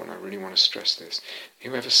important, I really want to stress this,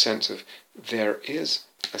 here we have a sense of, there is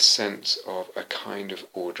a sense of a kind of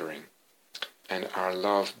ordering, and our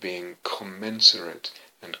love being commensurate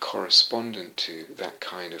and correspondent to that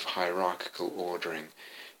kind of hierarchical ordering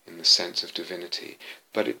in the sense of divinity.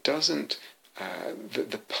 But it doesn't,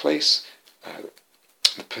 the place,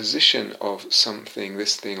 the position of something,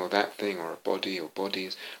 this thing or that thing, or a body or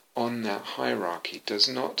bodies, on that hierarchy does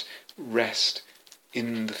not rest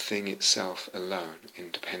in the thing itself alone,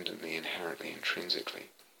 independently, inherently,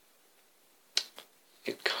 intrinsically.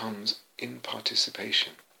 It comes in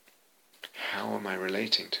participation. How am I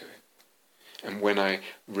relating to it? And when I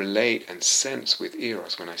relate and sense with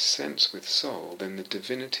eros, when I sense with soul, then the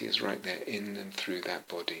divinity is right there in and through that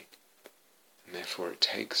body. And therefore it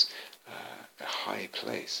takes a high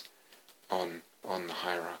place on the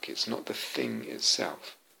hierarchy. It's not the thing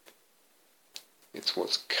itself. It's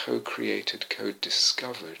what's co-created,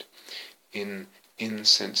 co-discovered in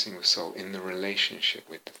sensing with soul, in the relationship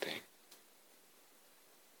with the thing.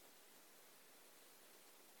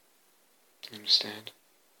 You understand?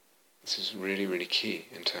 This is really, really key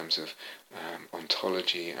in terms of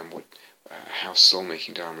ontology and how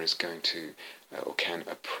soul-making Dharma is going to or can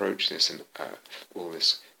approach this and all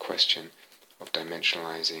this question of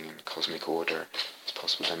dimensionalizing and cosmic order, as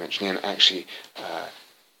possible dimensioning, and actually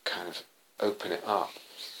kind of open it up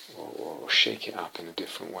or shake it up in a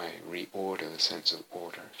different way, reorder the sense of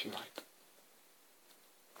order, if you like.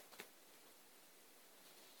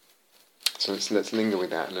 So let's linger with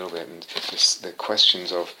that a little bit, and the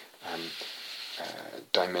questions of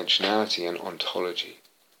dimensionality and ontology,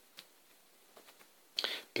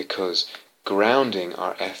 because grounding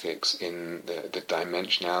our ethics in the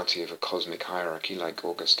dimensionality of a cosmic hierarchy, like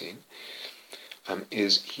Augustine,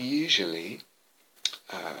 is usually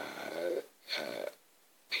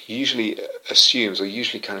assumes, or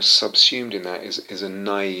usually kind of subsumed in that is a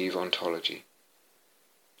naive ontology,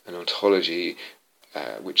 an ontology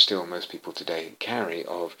which still most people today carry,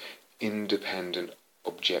 of independent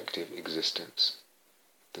objective existence.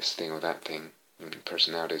 This thing or that thing.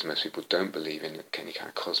 Person nowadays, most people don't believe in any kind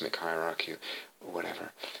of cosmic hierarchy or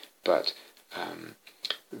whatever. But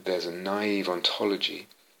there's a naive ontology,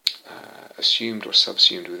 assumed or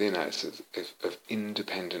subsumed within that, of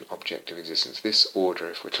independent objective existence. This order,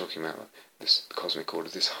 if we're talking about this cosmic order,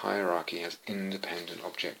 this hierarchy has independent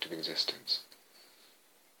objective existence.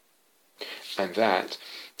 And that,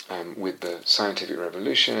 with the scientific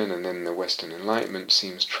revolution and then the Western Enlightenment,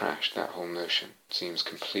 seems trashed. That whole notion seems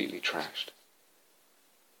completely trashed.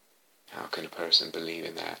 How can a person believe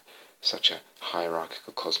in that, such a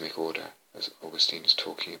hierarchical cosmic order, as Augustine is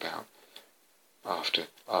talking about, after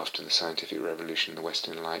the scientific revolution, the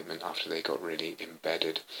Western Enlightenment, after they got really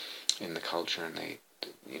embedded in the culture and they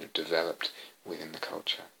developed within the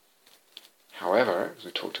culture. However, as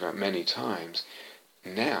we talked about many times,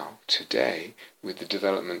 now, today, with the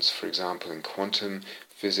developments, for example, in quantum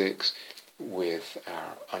physics, with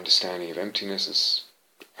our understanding of emptiness, as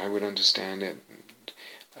I would understand it,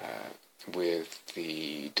 with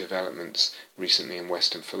the developments recently in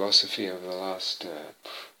Western philosophy over the last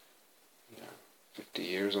 50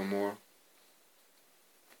 years or more,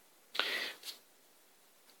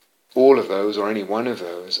 all of those, or any one of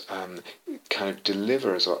those, kind of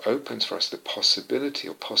delivers or opens for us the possibility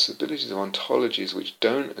or possibilities of ontologies which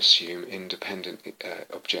don't assume independent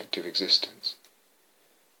objective existence,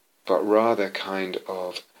 but rather kind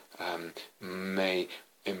of may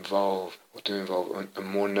involve or do involve a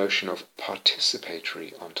more notion of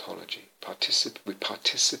participatory ontology. We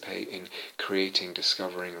participate in creating,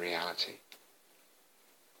 discovering reality.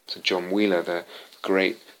 So John Wheeler, the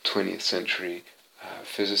great 20th century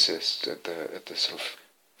physicist at the sort of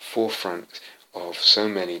forefront of so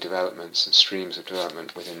many developments and streams of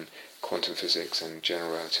development within quantum physics and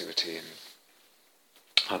general relativity and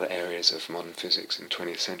other areas of modern physics in the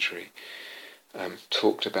 20th century,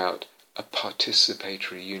 talked about a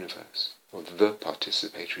participatory universe, or the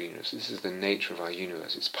participatory universe. This is the nature of our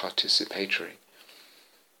universe. It's participatory.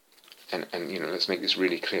 And let's make this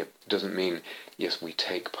really clear. It doesn't mean, yes, we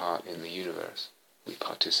take part in the universe. We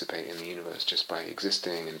participate in the universe just by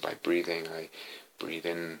existing and by breathing. I breathe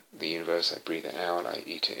in the universe, I breathe it out, I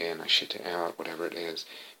eat it in, I shit it out, whatever it is.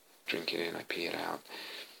 Drink it in, I pee it out.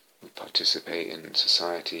 We participate in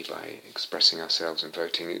society by expressing ourselves and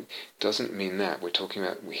voting. It doesn't mean that. We're talking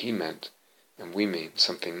about, he meant, and we mean,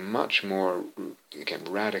 something much more, again,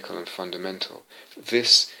 radical and fundamental.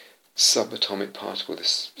 This subatomic particle,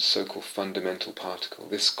 this so-called fundamental particle,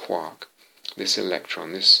 this quark, this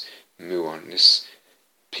electron, this muon, this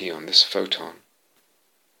pion, this photon,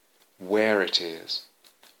 where it is,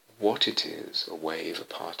 what it is, a wave, a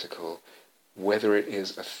particle, whether it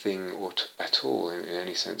is a thing or at all in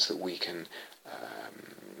any sense that we can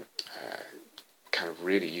kind of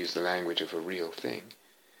really use the language of a real thing,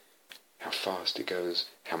 how fast it goes,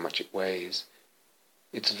 how much it weighs,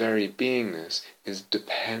 its very beingness is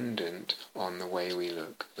dependent on the way we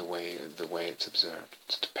look, the way it's observed.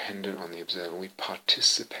 It's dependent on the observer. We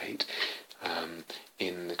participate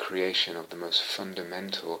in the creation of the most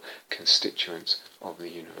fundamental constituents of the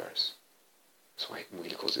universe. That's why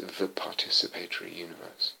Wheeler calls it the participatory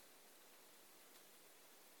universe.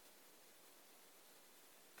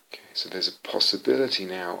 Okay, so there's a possibility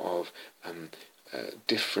now of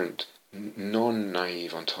different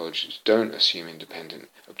non-naive ontologies don't assume independent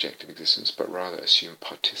objective existence, but rather assume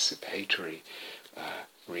participatory.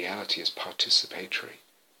 Reality is participatory.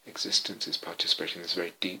 Existence is participatory in this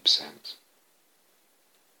very deep sense.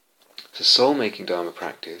 So soul-making Dharma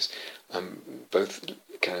practice both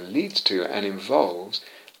kind of leads to and involves,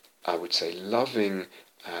 I would say, loving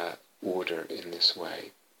order in this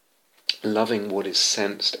way. Loving what is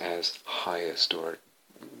sensed as highest or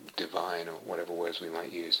divine, or whatever words we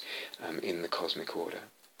might use, in the cosmic order.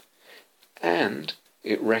 And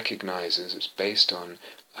it recognizes, it's based on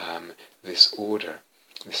this order,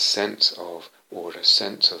 this sense of order,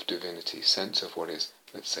 sense of divinity, sense of what is,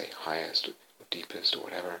 let's say, highest or deepest or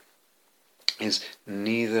whatever, is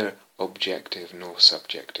neither objective nor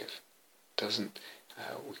subjective.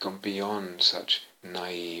 We've gone beyond such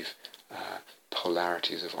naive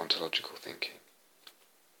polarities of ontological thinking.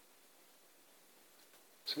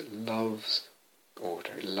 So it loves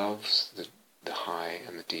order, it loves the high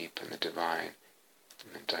and the deep and the divine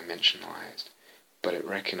and the dimensionalized, but it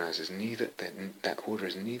recognizes that order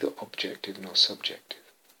is neither objective nor subjective,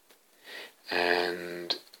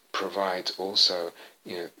 and provides also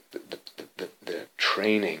the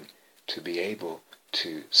training to be able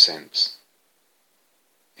to sense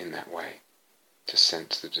in that way, to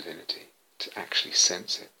sense the divinity, to actually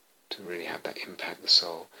sense it, to really have that impact the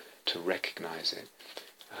soul, to recognize it,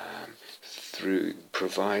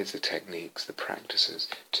 provides the techniques, the practices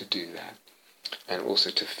to do that, and also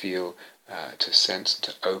to feel, to sense,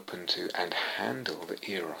 to open to, and handle the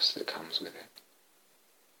eros that comes with it.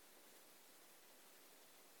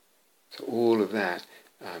 So all of that,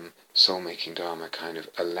 Soulmaking Dharma kind of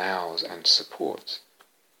allows and supports,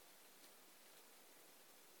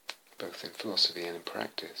 both in philosophy and in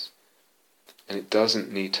practice. And it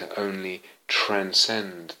doesn't need to only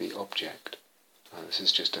transcend the object. This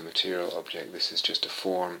is just a material object, this is just a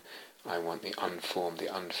form, I want the unformed, the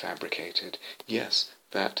unfabricated. Yes,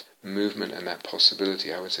 that movement and that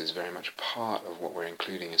possibility, I would say, is very much part of what we're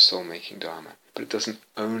including in Soulmaking Dharma. But it doesn't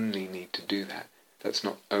only need to do that. That's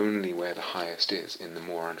not only where the highest is, in the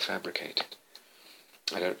more unfabricated.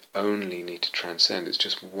 I don't only need to transcend, it's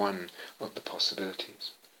just one of the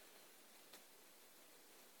possibilities.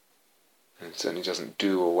 And it certainly doesn't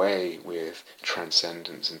do away with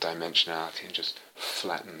transcendence and dimensionality and just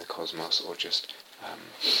flatten the cosmos, or just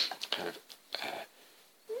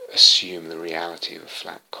assume the reality of a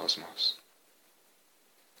flat cosmos.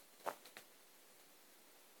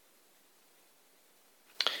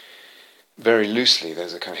 Very loosely,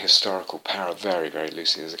 there's a kind of historical parallel, very, very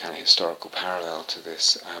loosely, there's a kind of historical parallel to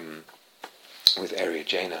this with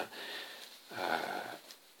Eriugena.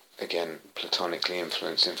 Again, platonically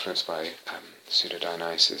influenced by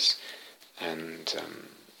Pseudo-Dionysus, and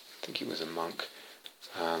I think he was a monk,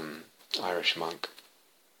 Irish monk,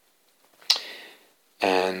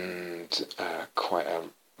 and quite a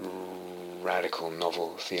radical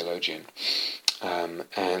novel theologian.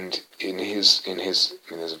 And in his, I mean,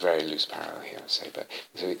 there's a very loose parallel here, I'd say, but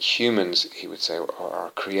so humans, he would say,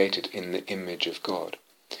 are created in the image of God,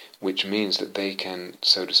 which means that they can,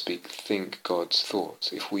 so to speak, think God's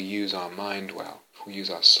thoughts. If we use our mind well, if we use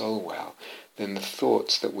our soul well, then the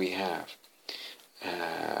thoughts that we have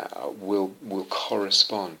will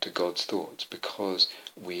correspond to God's thoughts, because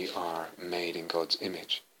we are made in God's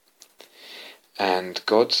image. And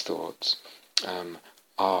God's thoughts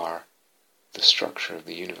are the structure of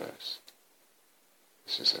the universe.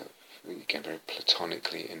 This is again, very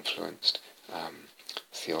platonically influenced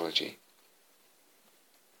theology.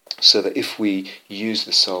 So that if we use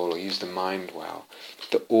the soul or use the mind well,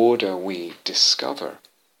 the order we discover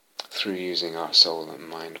through using our soul and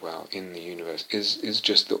mind well in the universe is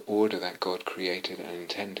just the order that God created and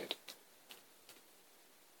intended.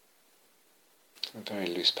 A very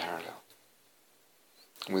loose parallel.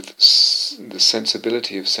 With the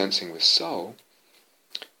sensibility of sensing with soul,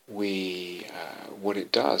 what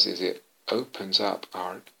it does is it opens up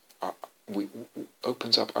our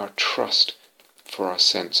trust for our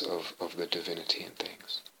sense of the divinity in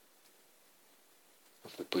things,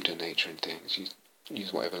 of the Buddha nature in things.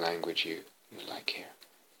 Use whatever language you like here.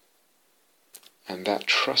 And that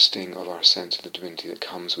trusting of our sense of the divinity that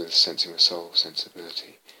comes with sensing with soul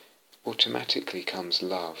sensibility, automatically comes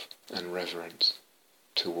love and reverence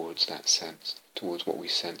towards that sense, towards what we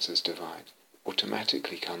sense as divine.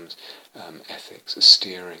 Automatically comes ethics, a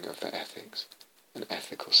steering of the ethics, an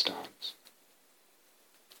ethical stance,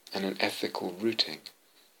 and an ethical rooting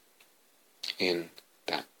in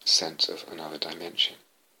that sense of another dimension.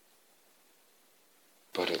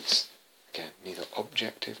 But it's, again, neither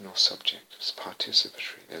objective nor subjective. It's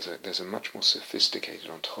participatory. There's a much more sophisticated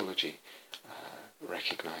ontology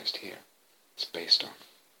recognized here. It's based on.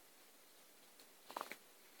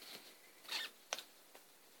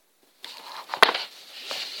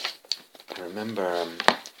 I remember,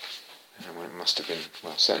 it must have been,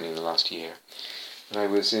 well, certainly in the last year, that I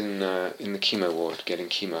was in the chemo ward, getting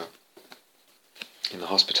chemo in the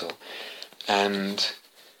hospital, and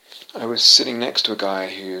I was sitting next to a guy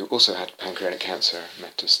who also had pancreatic cancer,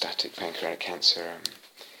 metastatic pancreatic cancer,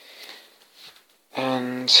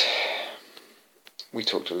 and we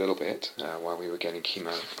talked a little bit while we were getting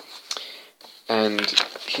chemo, and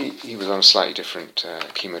he was on a slightly different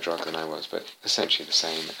chemo drug than I was, but essentially the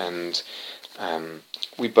same, and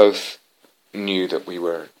we both knew that we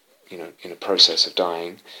were, in a process of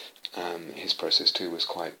dying. His process too was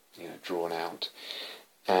quite, drawn out.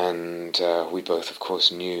 And we both, of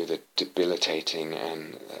course, knew the debilitating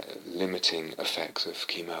and limiting effects of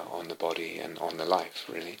chemo on the body and on the life,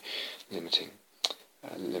 really, limiting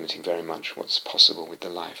very much what's possible with the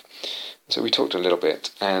life. So we talked a little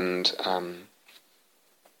bit, and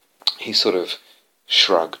he sort of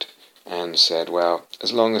shrugged and said, well,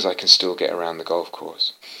 as long as I can still get around the golf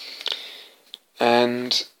course.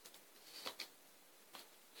 And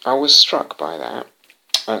I was struck by that.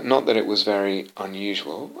 Not that it was very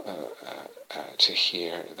unusual to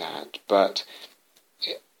hear that, but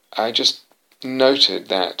I just noted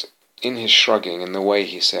that in his shrugging and the way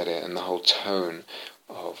he said it and the whole tone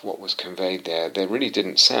of what was conveyed there really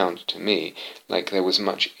didn't sound to me like there was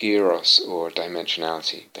much eros or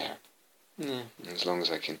dimensionality there. Yeah, as long as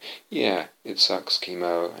I can, it sucks,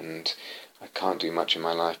 chemo, and I can't do much in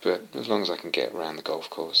my life, but as long as I can get around the golf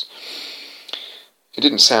course. It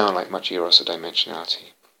didn't sound like much eros or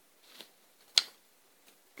dimensionality.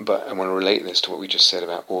 But I want to relate this to what we just said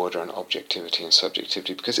about order and objectivity and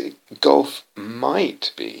subjectivity, because golf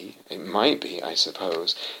might be, I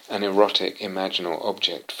suppose, an erotic, imaginal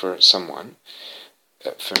object for someone.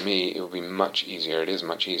 For me, it would be much easier, it is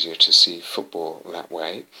much easier to see football that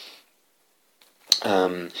way.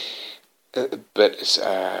 But it's,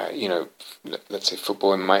 let's say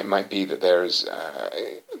football might be that there is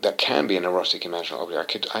that can be an erotic imaginal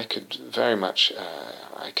object. I could very much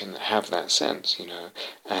I can have that sense,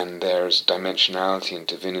 and there's dimensionality and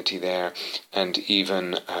divinity there, and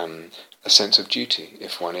even a sense of duty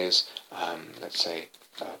if one is, let's say,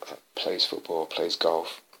 plays football, plays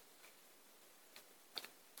golf.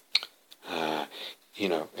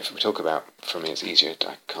 If we talk about, for me it's easier,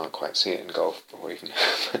 I can't quite see it in golf, or even,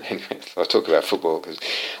 but anyway, I'll talk about football, because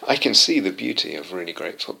I can see the beauty of really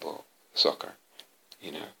great football, soccer,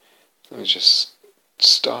 It's just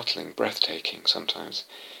startling, breathtaking sometimes,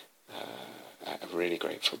 a really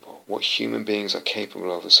great football. What human beings are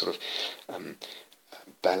capable of, a sort of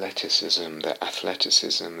balleticism, the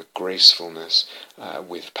athleticism, the gracefulness,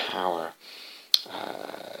 with power,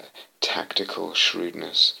 tactical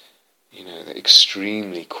shrewdness, the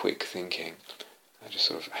extremely quick thinking. Just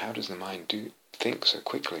sort of, how does the mind think so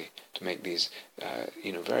quickly to make these,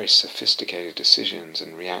 very sophisticated decisions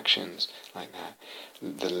and reactions like that?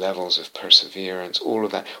 The levels of perseverance, all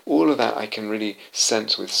of that I can really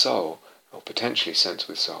sense with soul, or potentially sense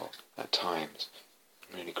with soul at times.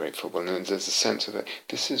 Really great football. And there's a sense of it.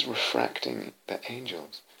 This is refracting the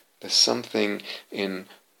angels. There's something in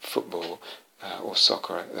football or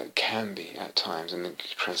soccer that can be at times, and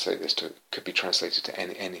could be translated to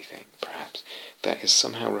anything perhaps, that is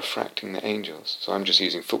somehow refracting the angels. So I'm just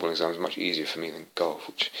using football examples, much easier for me than golf,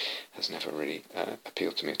 which has never really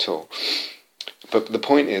appealed to me at all. But the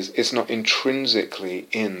point is, it's not intrinsically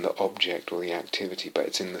in the object or the activity, but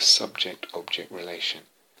it's in the subject-object relation,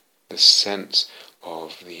 the sense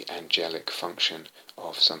of the angelic function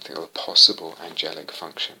of something, or the possible angelic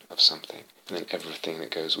function of something, and then everything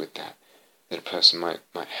that goes with that a person might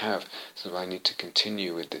have. So I need to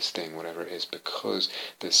continue with this thing, whatever it is, because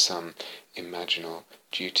there's some imaginal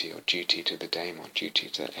duty, or duty to the daemon, duty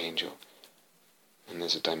to the angel, and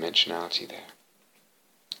there's a dimensionality there.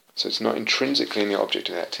 So it's not intrinsically in the object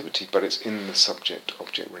of the activity, but it's in the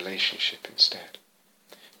subject-object relationship instead.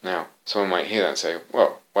 Now, someone might hear that and say,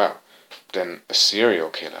 well, then a serial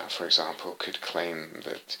killer, for example, could claim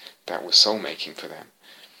that was soul-making for them.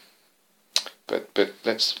 But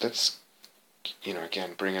let's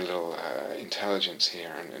again, bring a little intelligence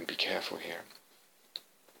here and be careful here.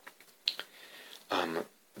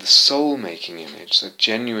 The soul-making image, so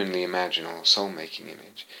genuinely imaginal soul-making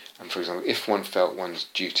image, for example, if one felt one's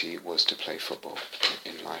duty was to play football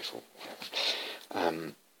in life or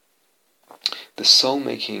whatever, the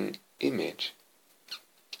soul-making image,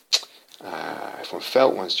 if one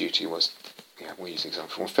felt one's duty was, we'll use the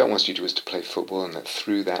example, if one felt one's duty was to play football, and that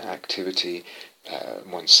through that activity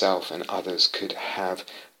oneself and others could have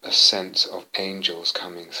a sense of angels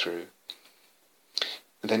coming through,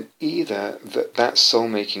 then either that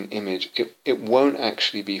soul-making image, it won't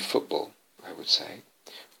actually be football, I would say,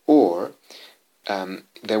 or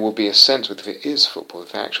there will be a sense, if it is football,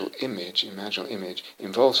 if the actual image, imaginal image,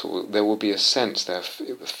 involves football, there will be a sense there,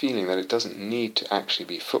 a feeling that it doesn't need to actually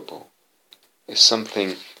be football. It's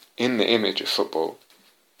something in the image of football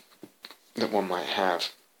that one might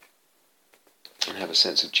have, and have a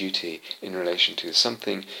sense of duty in relation to.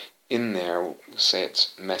 Something in there, say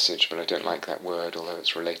it's message, but I don't like that word, although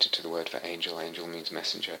it's related to the word for angel. Angel means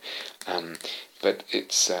messenger. But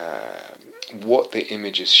it's what the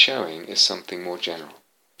image is showing is something more general.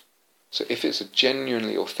 So if it's a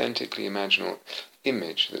genuinely, authentically imaginal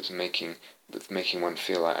image that's making one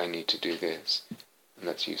feel like I need to do this, and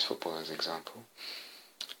let's use football as an example,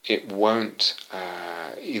 it won't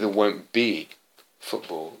be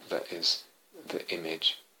football that is the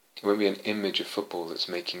image. It won't be an image of football that's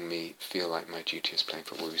making me feel like my duty is playing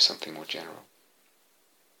football. It will be something more general.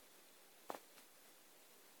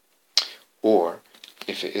 Or,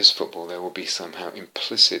 if it is football, there will be somehow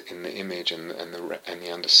implicit in the image and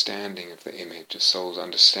the understanding of the image, the soul's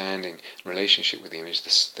understanding, relationship with the image.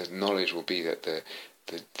 The knowledge will be that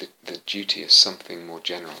the duty is something more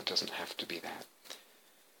general. It doesn't have to be that.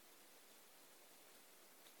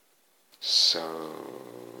 So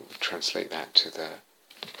translate that to the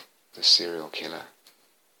serial killer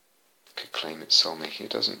could claim it's soul-making.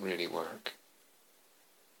 It doesn't really work.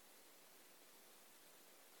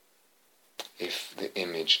 If the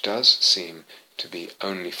image does seem to be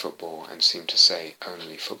only football and seem to say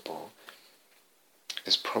only football,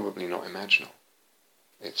 it's probably not imaginal.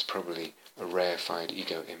 It's probably a rarefied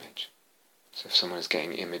ego image. So if someone is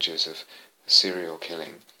getting images of serial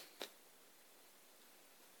killing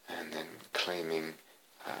and then claiming,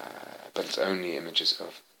 but it's only images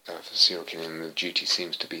of serial killing and the duty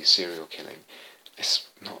seems to be serial killing, it's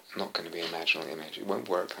not going to be an imaginal image. It won't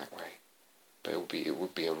work that way. But it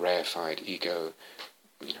would be a rarefied ego,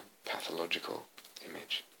 pathological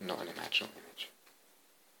image, not an imaginal image.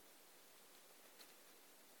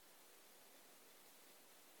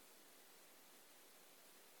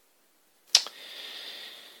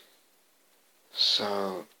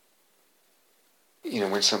 So,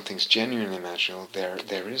 when something's genuinely imaginal,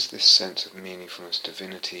 there is this sense of meaningfulness,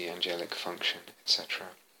 divinity, angelic function, etc.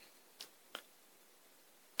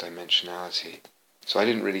 Dimensionality. So I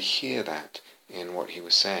didn't really hear that in what he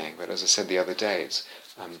was saying, but as I said the other day, it's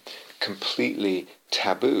completely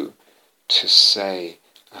taboo to say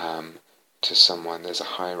to someone there's a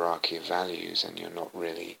hierarchy of values and you're not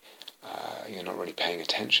really paying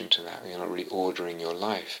attention to that. You're not really ordering your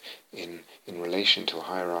life in relation to a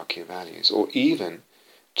hierarchy of values, or even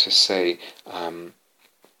to say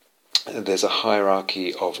there's a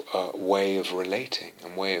hierarchy of a way of relating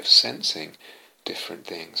and way of sensing different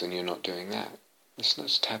things, and you're not doing that.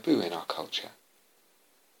 It's taboo in our culture.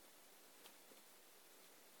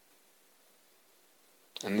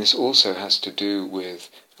 And this also has to do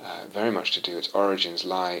with, very much to do, its origins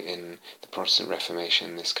lie in the Protestant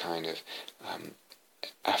Reformation, this kind of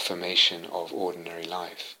affirmation of ordinary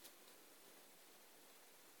life.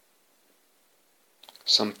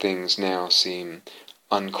 Some things now seem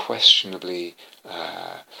unquestionably,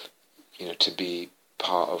 to be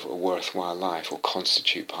part of a worthwhile life, or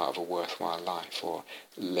constitute part of a worthwhile life, or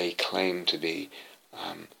lay claim to be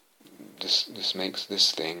this makes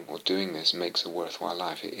this thing, or doing this makes a worthwhile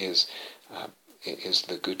life. It is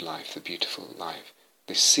the good life, the beautiful life.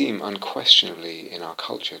 They seem unquestionably in our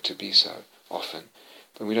culture to be so often,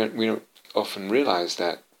 but we don't often realize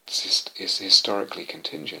that it's historically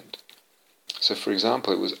contingent. So, for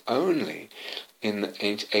example, it was only in the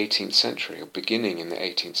 18th century, or beginning in the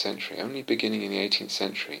 18th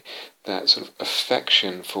century, that sort of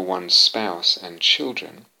affection for one's spouse and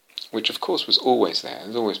children, which of course was always there.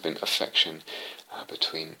 There's always been affection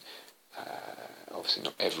between, obviously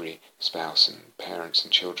not every spouse and parents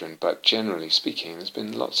and children, but generally speaking, there's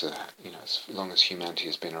been lots of that. As long as humanity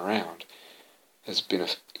has been around, there's been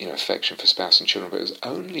affection for spouse and children. But it was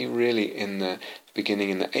only really in the beginning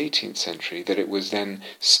in the 18th century that it was then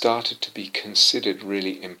started to be considered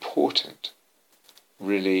really important,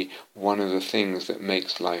 really one of the things that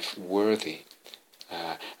makes life worthy,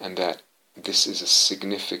 and that this is a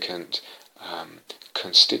significant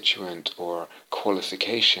constituent or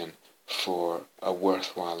qualification for a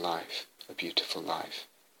worthwhile life, a beautiful life.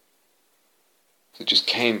 So it just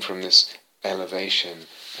came from this elevation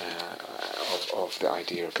of the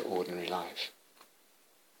idea of the ordinary life.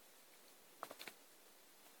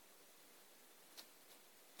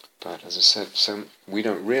 But as I said, so we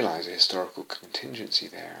don't realize a historical contingency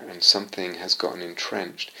there, and something has gotten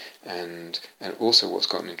entrenched, and also what's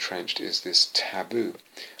gotten entrenched is this taboo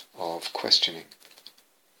of questioning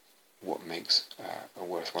what makes a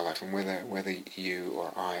worthwhile life, and whether you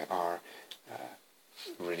or I are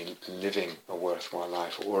really living a worthwhile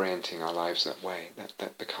life, or orienting our lives that way.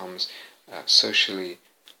 That becomes socially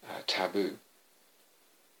taboo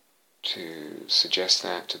to suggest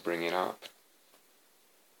that, to bring it up,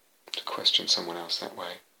 to question someone else that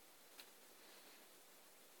way.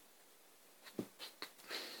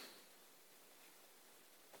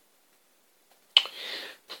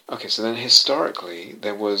 Okay, so then historically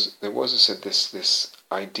there was I said this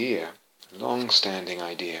idea, long-standing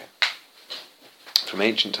idea, from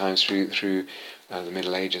ancient times through the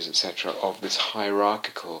Middle Ages, etc., of this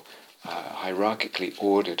hierarchically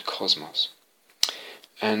ordered cosmos.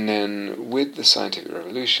 And then with the scientific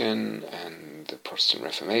revolution and the Protestant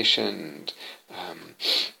Reformation,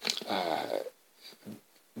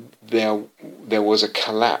 there was a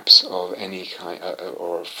collapse of any kind,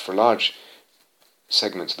 or for large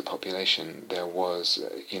segments of the population, there was,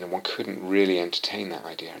 one couldn't really entertain that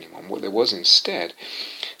idea anymore. What there was instead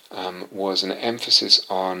was an emphasis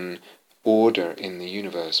on order in the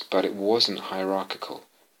universe, but it wasn't hierarchical,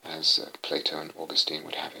 as Plato and Augustine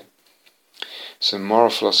would have it. So moral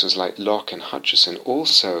philosophers like Locke and Hutcheson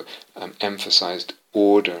also emphasized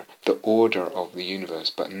order, the order of the universe,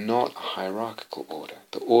 but not a hierarchical order.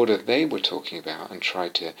 The order they were talking about and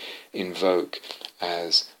tried to invoke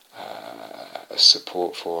as a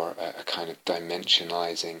support for a kind of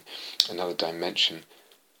dimensionalizing another dimension,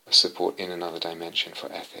 a support in another dimension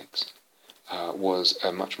for ethics, was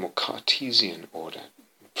a much more Cartesian order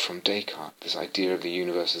from Descartes, this idea of the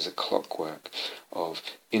universe as a clockwork of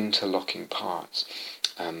interlocking parts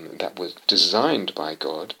that was designed by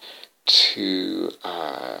God to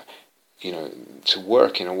to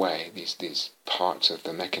work in a way, these parts of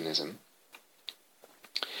the mechanism,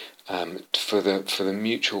 for the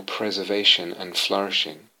mutual preservation and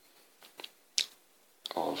flourishing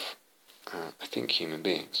of I think human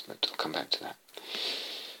beings, but I'll come back to that.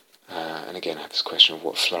 And again, I have this question of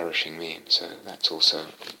what flourishing means, so that's also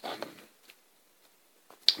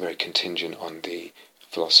very contingent on the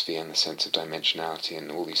philosophy and the sense of dimensionality, and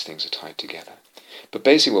all these things are tied together. But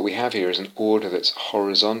basically what we have here is an order that's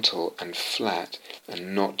horizontal and flat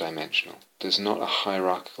and not dimensional. There's not a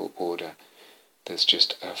hierarchical order, there's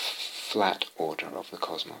just a flat order of the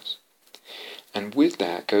cosmos. And with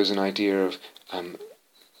that goes an idea of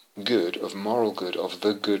good, of moral good, of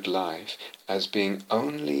the good life, as being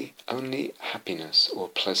only happiness or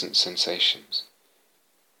pleasant sensations.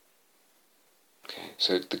 Okay,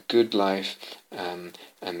 so the good life and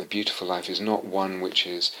the beautiful life is not one which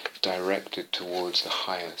is directed towards the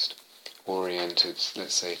highest, oriented,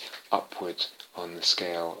 let's say, upwards on the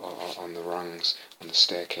scale, or on the rungs, on the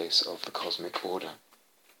staircase of the cosmic order,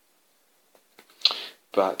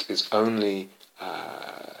 but is only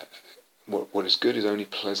what is good is only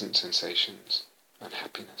pleasant sensations and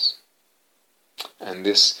happiness. And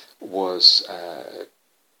this was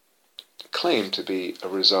claimed to be a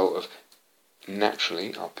result of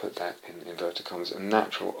naturally, I'll put that in inverted commas, a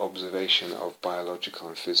natural observation of biological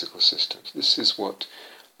and physical systems. This is what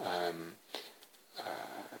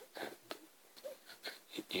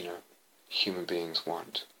human beings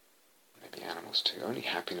want, maybe animals too, only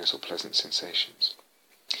happiness or pleasant sensations.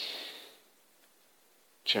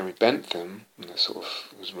 Jeremy Bentham,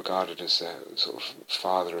 was regarded as the sort of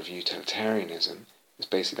father of utilitarianism, is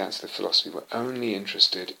basically that's the philosophy. We're only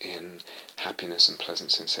interested in happiness and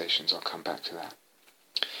pleasant sensations. I'll come back to that.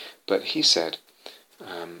 But he said,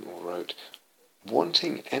 or wrote,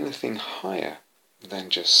 wanting anything higher than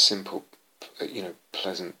just simple,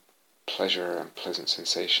 pleasant pleasure and pleasant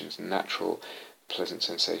sensations, natural pleasant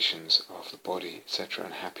sensations of the body, etc.,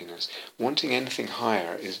 and happiness. Wanting anything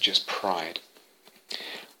higher is just pride.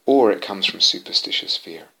 Or it comes from superstitious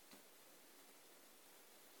fear.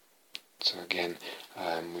 So again,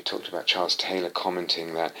 we talked about Charles Taylor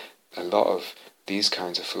commenting that a lot of these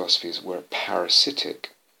kinds of philosophies were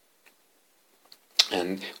parasitic.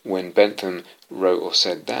 And when Bentham wrote or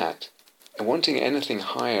said that, wanting anything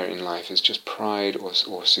higher in life is just pride or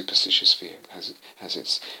superstitious fear, as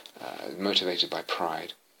it's motivated by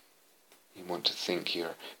pride. You want to think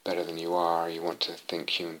you're better than you are, you want to think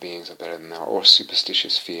human beings are better than they are, or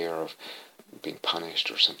superstitious fear of being punished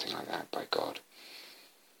or something like that by God.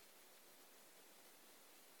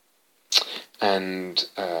 And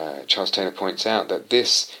Charles Taylor points out that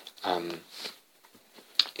this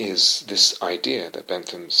is this idea that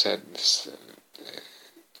Bentham said, this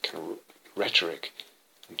kind of rhetoric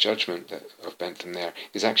and judgment of Bentham there,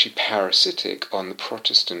 is actually parasitic on the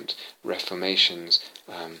Protestant Reformation's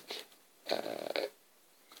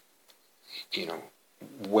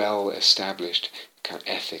well-established kind of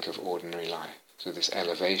ethic of ordinary life. So this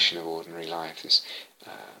elevation of ordinary life, this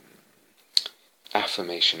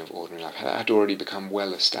affirmation of ordinary life, had already become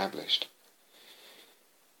well-established,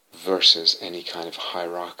 versus any kind of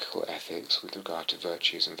hierarchical ethics with regard to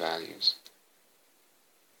virtues and values.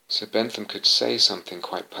 So Bentham could say something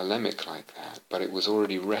quite polemic like that, but it was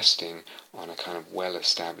already resting on a kind of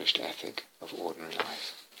well-established ethic of ordinary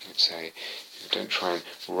life. He would say, don't try and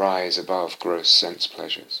rise above gross sense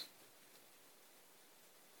pleasures.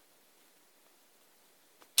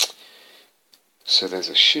 So there's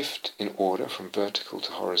a shift in order from vertical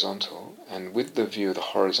to horizontal, and with the view of the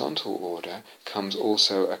horizontal order comes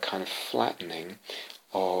also a kind of flattening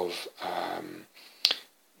of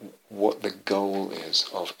what the goal is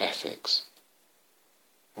of ethics,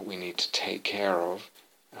 what we need to take care of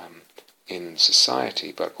in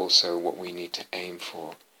society, but also what we need to aim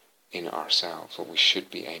for in ourselves, what we should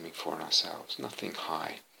be aiming for in ourselves. Nothing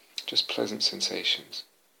high, just pleasant sensations,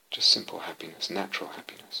 just simple happiness, natural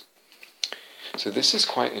happiness. So this is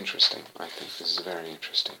quite interesting, I think. This is very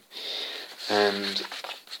interesting. And,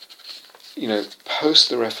 post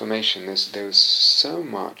the Reformation, there was so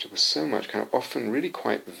much kind of often really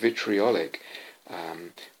quite vitriolic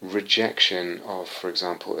rejection of, for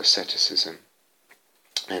example, asceticism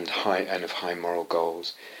and of high moral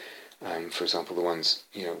goals. For example, the ones,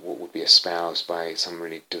 what would be espoused by some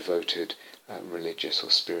really devoted religious or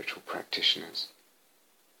spiritual practitioners.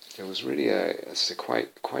 There was really a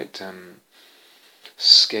quite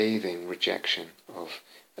scathing rejection of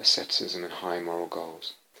asceticism and high moral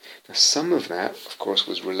goals. Now, some of that, of course,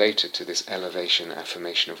 was related to this elevation,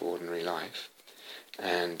 affirmation of ordinary life,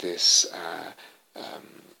 and this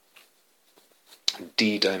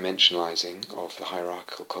de-dimensionalizing of the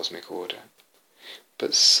hierarchical cosmic order.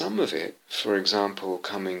 But some of it, for example,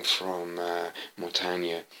 coming from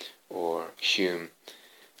Montaigne or Hume,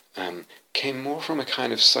 came more from a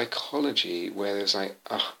kind of psychology where there's like,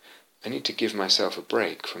 I need to give myself a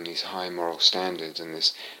break from these high moral standards and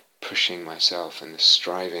this pushing myself and this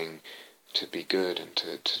striving to be good and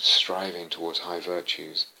to striving towards high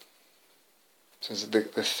virtues. So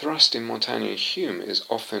the thrust in Montaigne and Hume is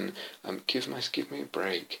often, give me a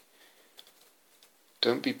break.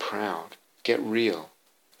 Don't be proud. Get real.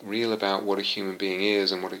 Real about what a human being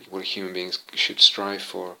is and what a human being should strive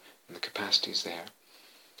for and the capacities there.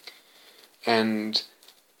 And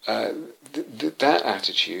that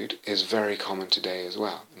attitude is very common today as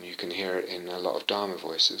well. And you can hear it in a lot of Dharma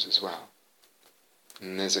voices as well.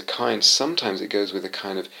 And there's sometimes it goes with a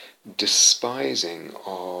kind of despising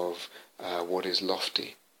of what is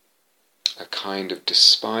lofty, a kind of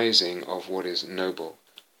despising of what is noble.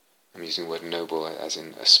 I'm using the word noble as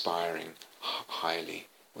in aspiring highly,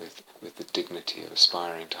 with the dignity of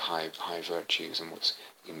aspiring to high virtues and what's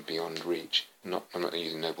beyond reach. I'm not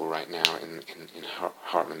using noble right now in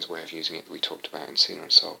Hartman's way of using it that we talked about in Sina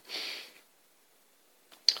and Soul.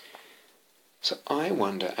 So I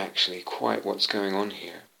wonder actually quite what's going on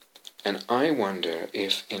here. And I wonder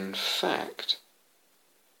if in fact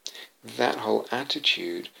that whole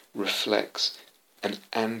attitude reflects an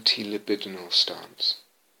anti-libidinal stance.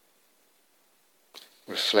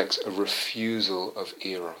 Reflects a refusal of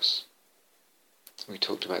eros. We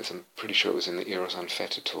talked about this, I'm pretty sure it was in the Eros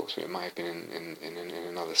Unfettered talks, but it might have been in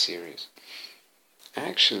another series.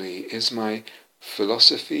 Actually, is my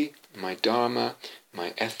philosophy, my dharma,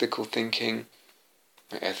 my ethical thinking,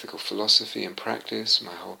 my ethical philosophy and practice,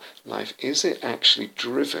 my whole life, is it actually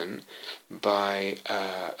driven by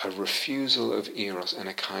a refusal of eros and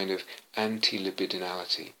a kind of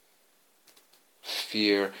anti-libidinality?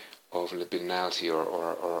 Fear of libidinality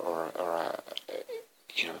or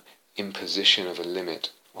imposition of a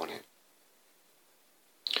limit on it?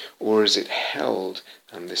 Or is it held,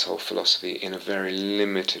 this whole philosophy, in a very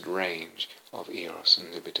limited range of eros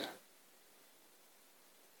and libido?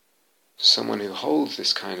 Someone who holds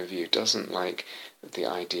this kind of view doesn't like the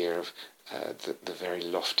idea of the very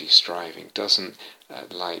lofty striving, doesn't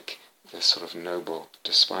like the sort of noble,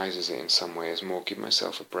 despises it in some way as more give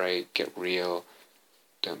myself a break, get real,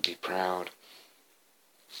 don't be proud.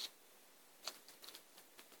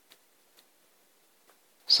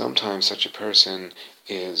 Sometimes such a person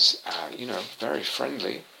is, very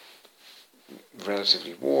friendly,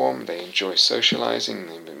 relatively warm, they enjoy socializing,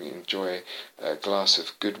 they enjoy a glass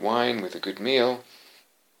of good wine with a good meal.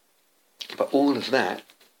 But all of that,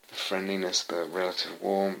 the friendliness, the relative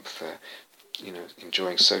warmth, the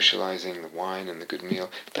enjoying socializing, the wine and the good meal,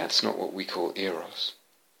 that's not what we call eros.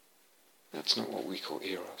 That's not what we call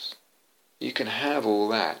eros. You can have all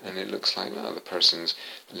that and it looks like, the person's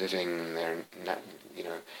living, they're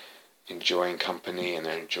enjoying company and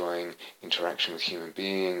they're enjoying interaction with human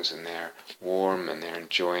beings and they're warm and they're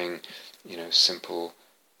enjoying, simple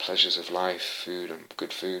pleasures of life, food,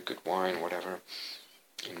 good wine, whatever,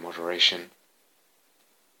 in moderation.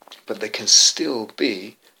 But they can still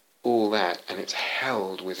be all that and it's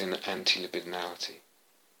held within anti-libidinality.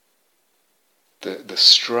 The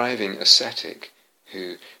striving ascetic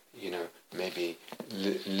who, maybe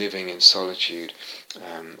living in solitude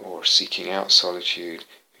or seeking out solitude,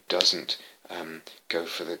 who doesn't go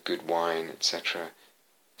for the good wine, etc.,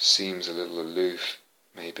 seems a little aloof,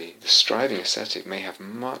 maybe. The striving ascetic may have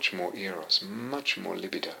much more eros, much more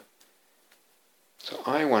libido. So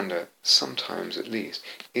I wonder, sometimes at least,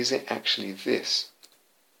 is it actually this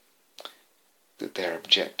that they're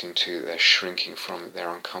objecting to, they're shrinking from, that they're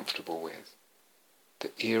uncomfortable with?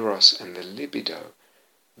 The eros and the libido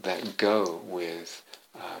that go with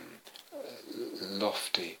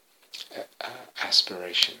lofty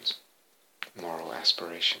aspirations, moral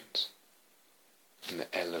aspirations, and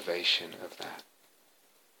the elevation of that,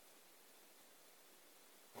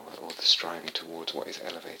 or the striving towards what is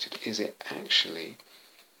elevated. Is it actually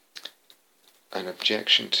an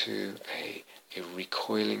objection to, a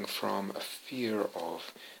recoiling from, a fear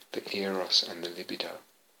of the eros and the libido?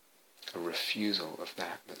 a refusal of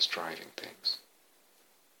that that's driving things.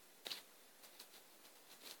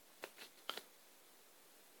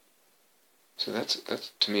 So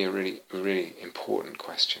that's to me a really important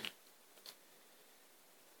question.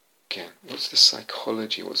 Again, what's the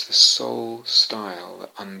psychology, what's the soul style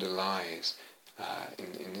that underlies,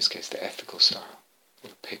 in this case, the ethical style, or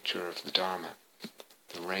the picture of the Dharma,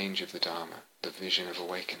 the range of the Dharma, the vision of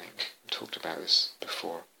awakening? We talked about this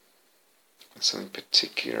before. There's something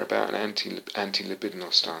particular about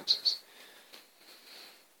anti-libidinal stances.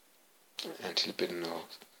 Anti-libidinal,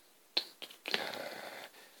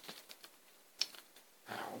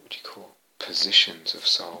 what would you call, positions of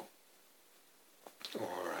soul, or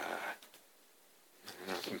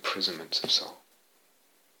imprisonments of soul.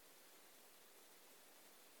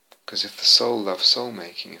 Because if the soul loves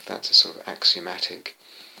soul-making, if that's a sort of axiomatic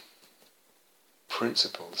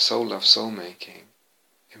principle, the soul loves soul-making,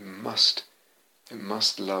 it must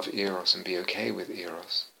love eros and be okay with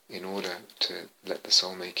eros in order to let the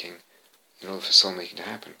soul-making, in order for soul-making to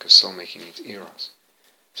happen, because soul-making needs eros.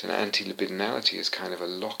 So an anti-libidinality is kind of a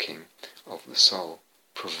locking of the soul,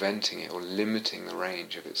 preventing it or limiting the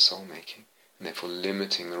range of its soul-making, and therefore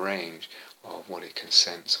limiting the range of what it can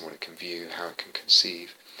sense and what it can view, how it can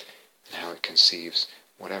conceive, and how it conceives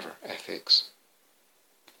whatever, ethics,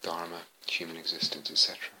 dharma, human existence,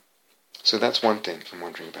 etc. So that's one thing I'm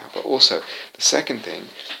wondering about. But also, the second thing,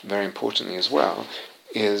 very importantly as well,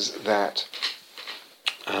 is that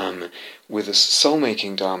with a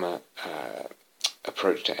soul-making dharma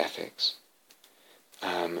approach to ethics,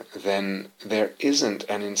 then there isn't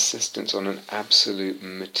an insistence on an absolute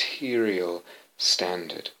material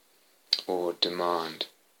standard or demand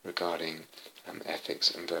regarding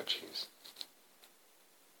ethics and virtues.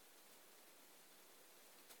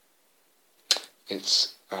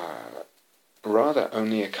 It's rather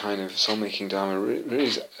only a kind of soul-making dharma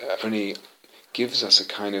really only gives us a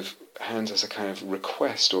kind of, hands us a kind of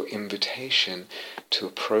request or invitation to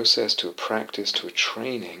a process, to a practice, to a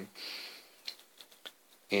training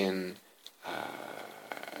in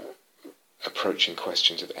approaching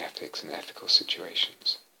questions of ethics and ethical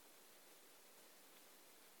situations.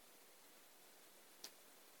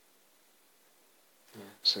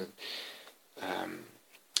 So,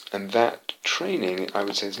 and that training, I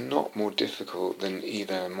would say, is not more difficult than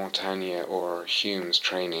either Montaigne or Hume's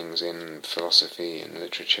trainings in philosophy, in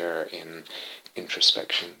literature, in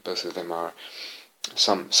introspection. Both of them are,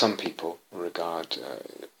 some people regard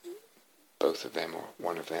both of them or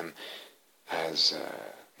one of them as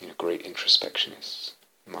great introspectionists,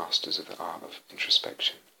 masters of the art of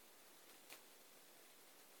introspection.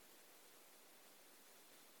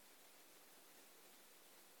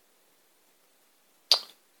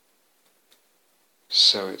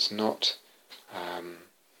 So it's not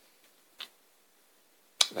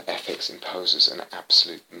that ethics imposes an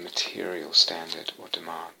absolute material standard or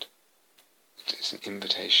demand. It's an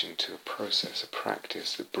invitation to a process, a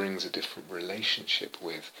practice that brings a different relationship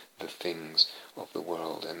with the things of the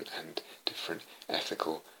world and different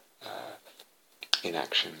ethical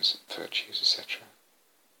inactions, virtues, etc.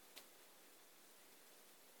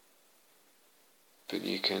 But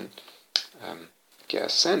you can get a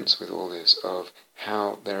sense with all this of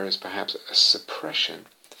how there is perhaps a suppression,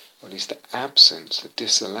 or at least the absence, the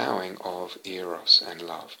disallowing of eros and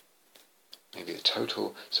love. Maybe the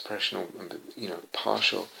total suppression or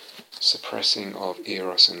partial suppressing of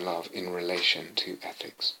eros and love in relation to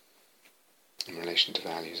ethics, in relation to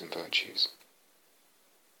values and virtues.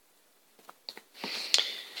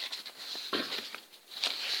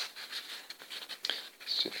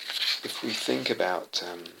 So if we think about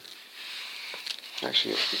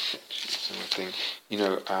Actually, something.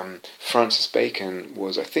 Francis Bacon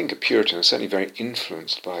was, I think, a Puritan, certainly very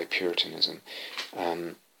influenced by Puritanism,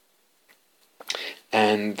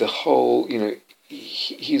 and the whole,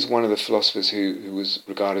 he's one of the philosophers who was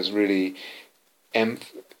regarded as really,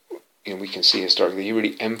 we can see historically, he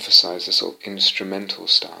really emphasized the sort of instrumental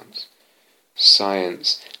stance.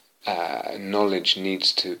 Science, knowledge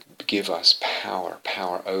needs to give us power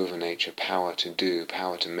over nature, power to do,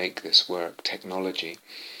 power to make this work, technology.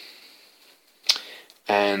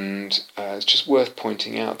 And it's just worth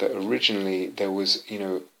pointing out that originally there was,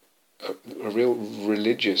 a real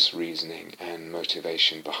religious reasoning and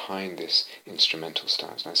motivation behind this instrumental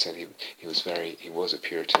stance. And I said he was a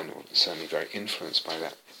Puritan, or certainly very influenced by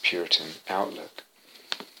that Puritan outlook.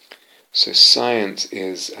 So science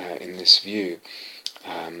is, in this view,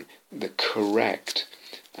 the correct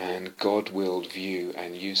and God-willed view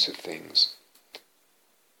and use of things.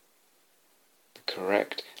 The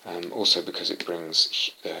correct, also because it brings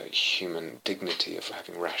human dignity of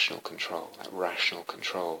having rational control. That rational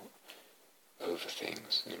control over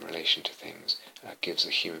things, in relation to things, gives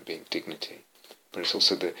a human being dignity. But it's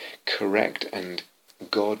also the correct and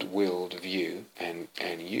God-willed view and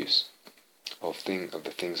use of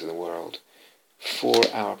the things of the world for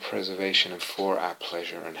our preservation and for our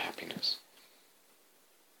pleasure and happiness.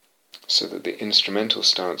 So that the instrumental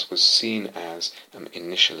stance was seen as,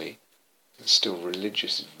 initially, still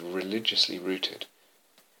religiously rooted.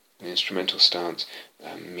 An instrumental stance,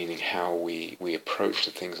 meaning how we approach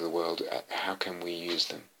the things of the world, how can we use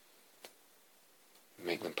them,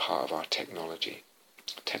 make them part of our technology,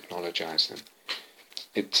 technologize them.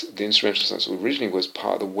 The instrumental stance originally was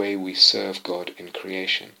part of the way we serve God in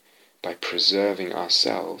creation, by preserving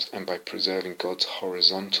ourselves and by preserving God's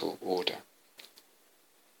horizontal order.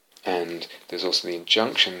 And there's also the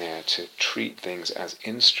injunction there to treat things as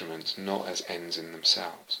instruments, not as ends in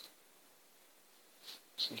themselves.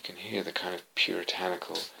 So you can hear the kind of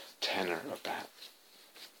puritanical tenor of that.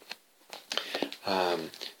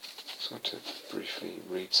 So to briefly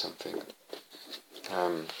read something.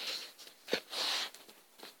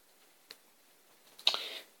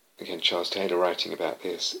 Again, Charles Taylor, writing about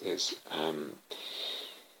this, is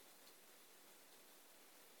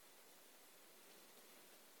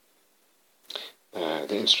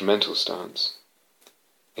the instrumental stance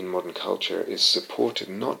in modern culture is supported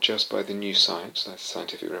not just by the new science, that's the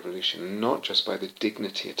scientific revolution, not just by the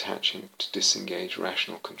dignity attaching to disengaged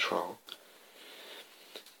rational control.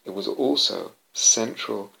 It was also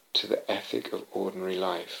central to the ethic of ordinary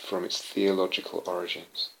life from its theological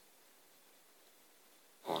origins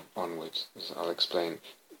onwards. As I'll explain,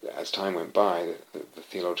 as time went by, the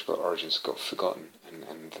theological origins got forgotten,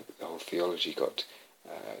 and the whole theology got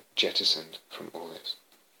jettisoned from all this.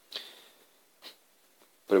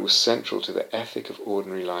 But it was central to the ethic of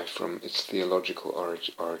ordinary life from its theological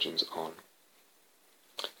origins on.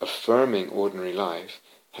 Affirming ordinary life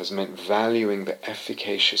has meant valuing the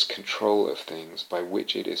efficacious control of things by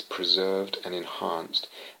which it is preserved and enhanced,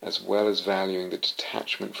 as well as valuing the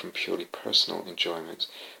detachment from purely personal enjoyments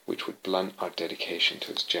which would blunt our dedication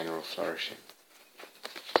to its general flourishing.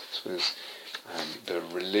 This was the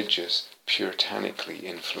religious, puritanically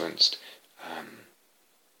influenced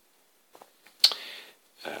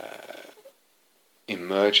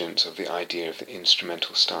emergence of the idea of the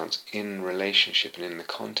instrumental stance in relationship and in the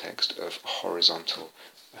context of horizontal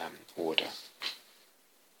order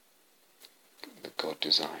that God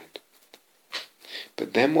designed.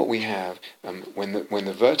 But then what we have, when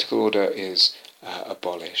the vertical order is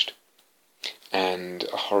abolished and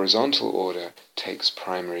a horizontal order takes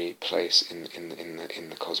primary place in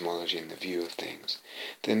the cosmology, in the view of things,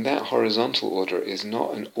 then that horizontal order is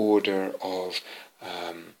not an order of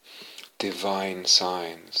divine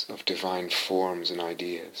signs, of divine forms and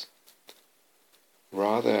ideas.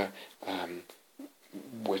 Rather,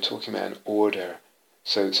 we're talking about an order.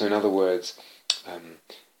 So in other words,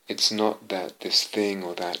 it's not that this thing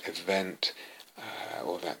or that event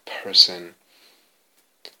or that person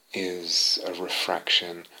is a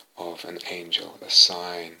refraction of an angel, a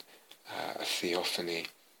sign, a theophany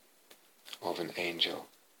of an angel,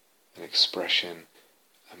 an expression,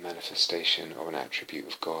 a manifestation of an attribute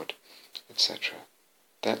of God, etc.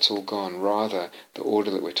 That's all gone. Rather, the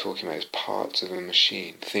order that we're talking about is parts of a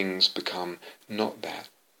machine. Things become not that,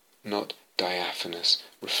 not diaphanous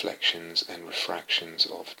reflections and refractions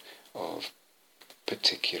of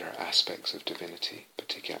particular aspects of divinity,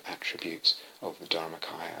 particular attributes of the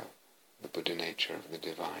Dharmakaya, the Buddha nature of the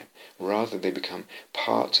divine. Rather, they become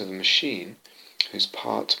parts of a machine whose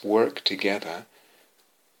parts work together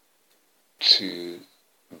to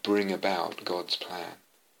bring about God's plan.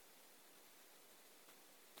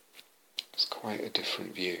 It's quite a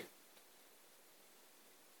different view.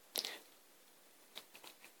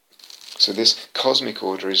 So this cosmic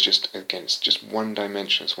order is just, again, it's just one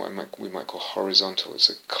dimension. It's what we might call horizontal. It's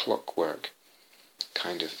a clockwork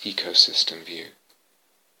kind of ecosystem view.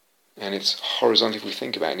 And it's horizontal. If we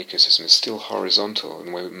think about an ecosystem, it's still horizontal in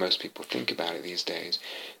the way most people think about it these days.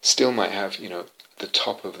 Still might have, the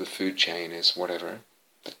top of the food chain is whatever,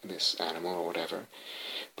 this animal or whatever.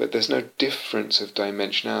 But there's no difference of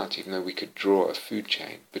dimensionality, even though we could draw a food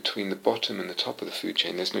chain. Between the bottom and the top of the food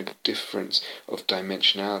chain, there's no difference of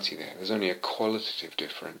dimensionality there. There's only a qualitative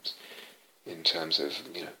difference in terms of,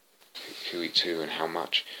 who eats who and how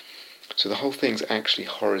much. So the whole thing's actually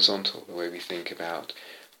horizontal, the way we think about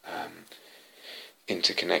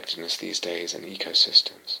interconnectedness these days and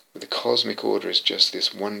ecosystems. But the cosmic order is just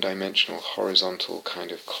this one-dimensional, horizontal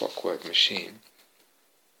kind of clockwork machine.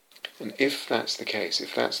 And if that's the case,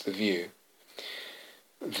 if that's the view,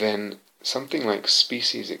 then something like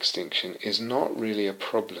species extinction is not really a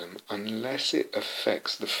problem unless it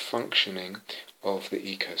affects the functioning of the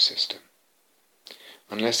ecosystem.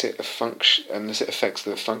 Unless it affects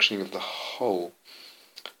the functioning of the whole,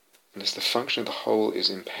 unless the function of the whole is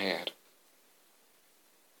impaired,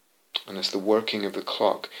 unless the working of the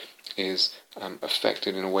clock is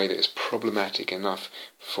affected in a way that is problematic enough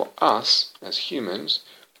for us as humans,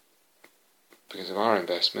 because of our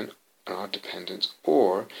investment and our dependence,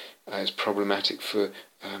 or is problematic for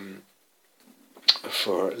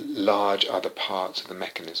large other parts of the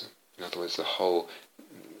mechanism. In other words, the whole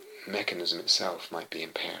mechanism itself might be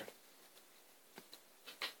impaired.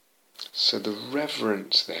 So the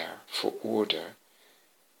reverence there for order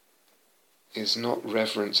is not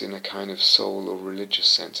reverence in a kind of soul or religious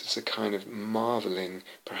sense. It's a kind of marveling,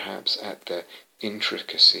 perhaps, at the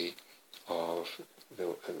intricacy of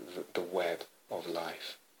the web of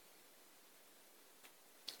life,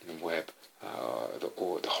 the web,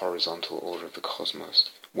 the horizontal order of the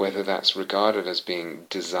cosmos. Whether that's regarded as being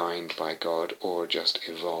designed by God or just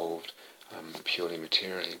evolved purely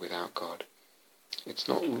materially without God. It's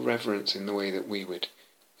not reverence in the way that we would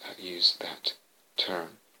use that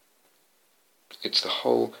term. It's the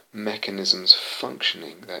whole mechanism's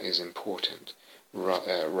functioning that is important,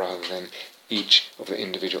 rather than each of the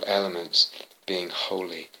individual elements being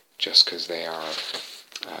holy just because they are,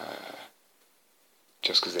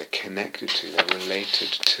 just because they're connected to, they're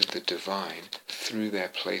related to the divine through their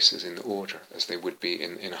places in the order, as they would be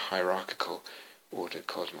in a hierarchical, ordered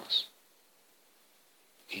cosmos.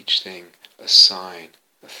 Each thing a sign,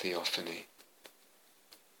 a theophany,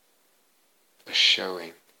 a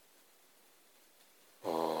showing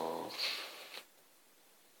of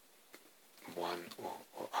one or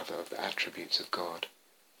other of the attributes of God,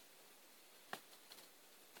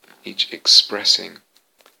 each expressing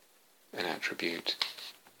an attribute,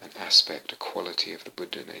 an aspect, a quality of the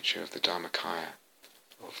Buddha nature, of the Dharmakaya,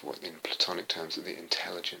 of what in Platonic terms are the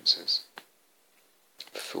intelligences,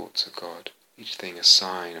 the thoughts of God. Each thing a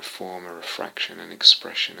sign, a form, a refraction, an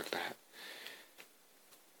expression of that.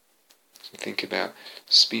 So think about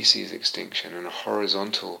species extinction and a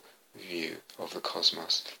horizontal view of the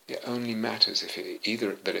cosmos. It only matters if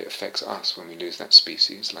either that it affects us when we lose that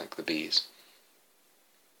species, like the bees.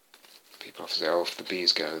 People often say, oh, if the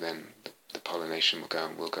bees go, then the pollination will go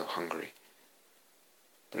and we'll go hungry.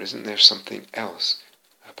 But isn't there something else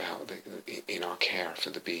about in our care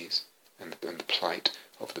for the bees and the plight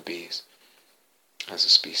of the bees as a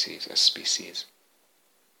species,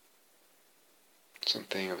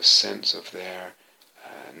 something of a sense of their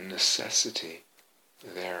necessity,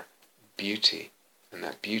 their beauty, and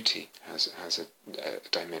that beauty has a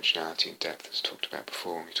dimensionality and depth, as talked about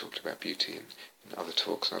before when we talked about beauty in other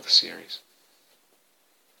talks and other series.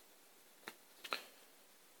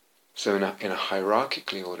 So in a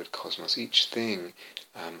hierarchically ordered cosmos, each thing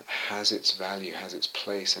has its value, has its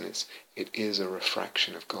place, and it is a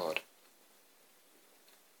refraction of God,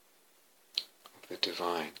 of the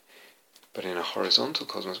divine. But in a horizontal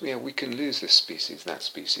cosmos, we can lose this species,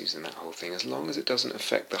 and that whole thing, as long as it doesn't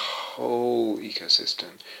affect the whole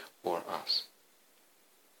ecosystem or us.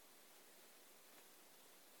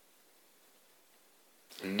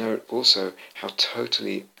 And note also how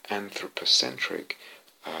totally anthropocentric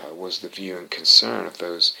was the view and concern of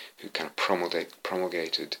those who kind of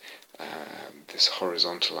promulgated this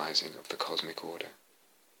horizontalizing of the cosmic order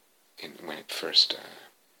when it first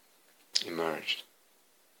emerged,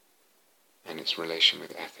 and its relation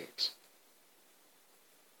with ethics.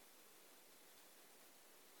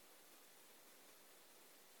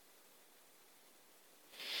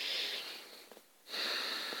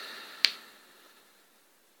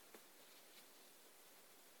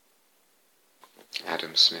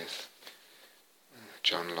 Adam Smith,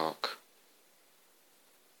 John Locke,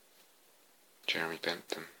 Jeremy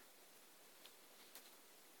Bentham.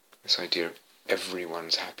 This idea of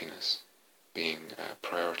everyone's happiness being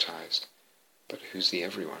prioritized. But who's the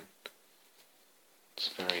everyone? It's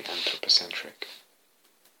very anthropocentric.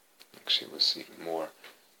 Actually, it was even more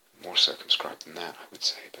circumscribed than that, I would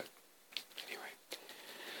say, but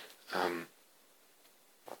anyway.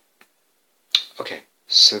 Okay,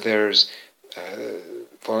 so there's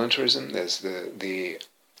voluntarism, there's the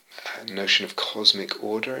notion of cosmic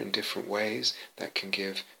order in different ways that can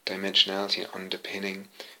give dimensionality and underpinning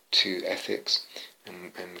to ethics,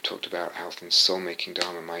 and we talked about how in Soulmaking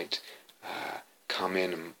Dharma might come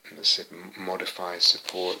in and modify,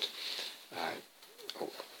 support,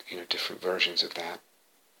 different versions of that.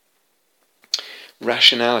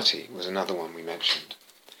 Rationality was another one we mentioned.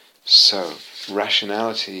 So,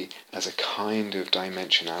 rationality as a kind of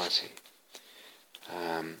dimensionality.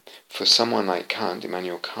 For someone like Kant,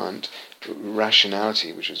 Immanuel Kant,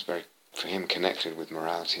 rationality, which was very, for him, connected with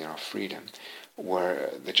morality and our freedom,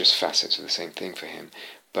 they're just facets of the same thing for him.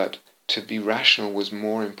 But to be rational was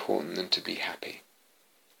more important than to be happy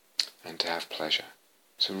and to have pleasure.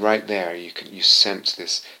 So right there, you sense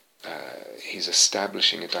this. He's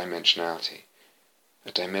establishing a dimensionality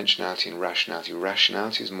in rationality.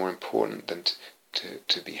 Rationality is more important than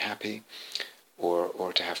to be happy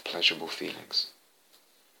or to have pleasurable feelings.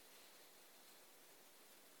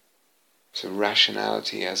 So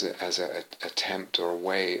rationality as an attempt or a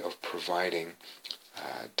way of providing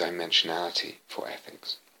dimensionality for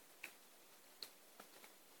ethics.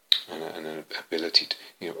 And an ability to,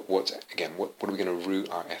 what are we going to root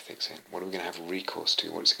our ethics in? What are we going to have recourse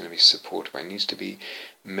to? What is it going to be supported by? It needs to be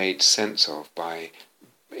made sense of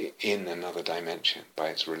in another dimension, by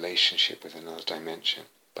its relationship with another dimension,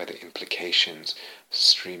 by the implications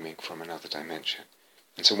streaming from another dimension.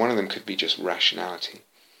 And so one of them could be just rationality,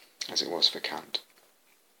 as it was for Kant.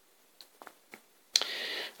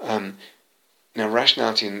 Now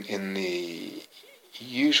rationality in the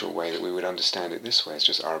usual way that we would understand it this way is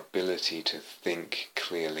just our ability to think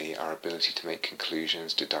clearly, our ability to make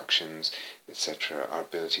conclusions, deductions, etc., our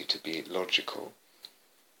ability to be logical.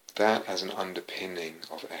 That as an underpinning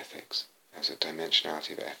of ethics, as a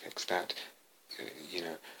dimensionality of ethics, that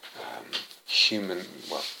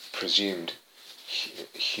presumed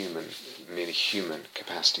human, merely human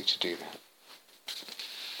capacity to do that.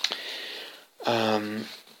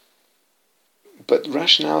 But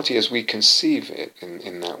rationality, as we conceive it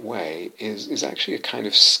in that way, is actually a kind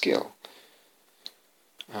of skill.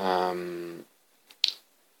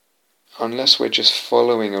 Unless we're just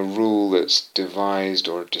following a rule that's devised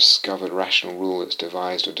or discovered, rational rule that's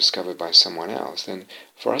devised or discovered by someone else, then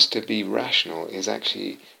for us to be rational is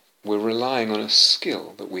actually, we're relying on a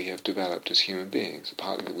skill that we have developed as human beings,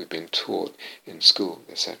 partly that we've been taught in school,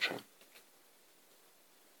 etc.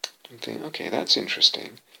 And think, okay, that's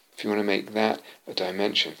interesting. If you want to make that a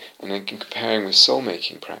dimension, and then comparing with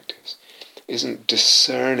soul-making practice, isn't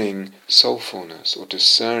discerning soulfulness or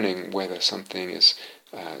discerning whether something is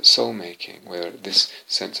soul-making, whether this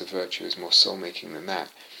sense of virtue is more soul-making than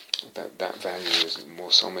that value is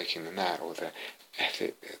more soul-making than that, or the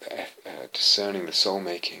discerning the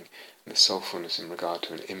soul-making and the soulfulness in regard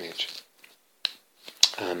to an image,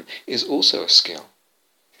 is also a skill.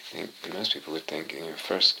 I think most people would think,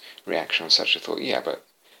 first reaction on such a thought, yeah, but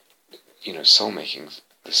soul-making,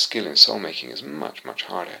 the skill in soul-making is much, much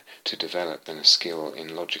harder to develop than a skill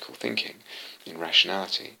in logical thinking, in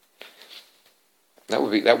rationality.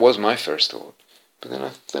 That was my first thought, but then I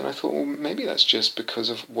thought, well, maybe that's just because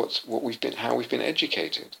of how we've been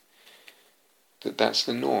educated. That's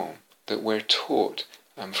the norm, that we're taught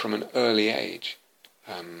from an early age.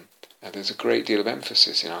 There's a great deal of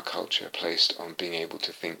emphasis in our culture placed on being able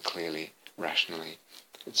to think clearly, rationally,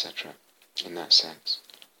 etc. in that sense.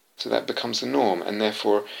 So that becomes the norm, and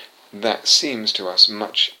therefore that seems to us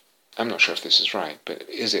much, I'm not sure if this is right, but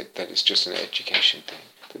is it that it's just an education thing?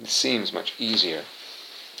 That it seems much easier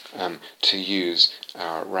to use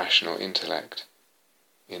our rational intellect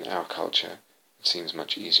in our culture. It seems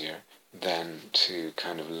much easier than to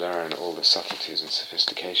kind of learn all the subtleties and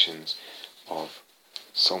sophistications of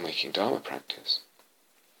soul-making Dharma practice.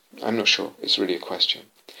 I'm not sure, it's really a question.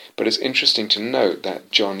 But it's interesting to note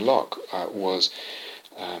that John Locke was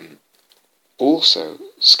also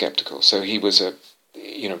skeptical. So he was a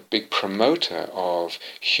big promoter of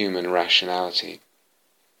human rationality,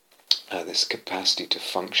 this capacity to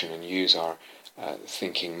function and use our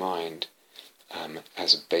thinking mind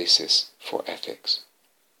as a basis for ethics.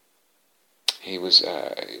 He was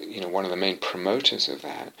one of the main promoters of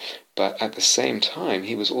that, but at the same time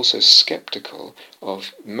he was also skeptical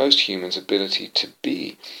of most humans' ability to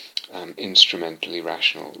be instrumentally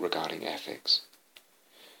rational regarding ethics.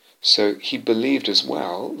 So he believed as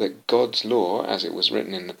well that God's law, as it was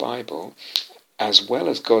written in the Bible, as well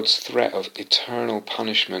as God's threat of eternal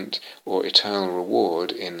punishment or eternal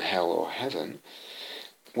reward in hell or heaven,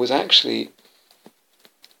 was actually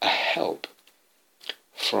a help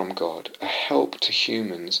from God, a help to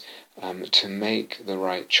humans to make the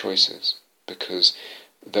right choices. Because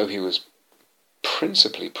though he was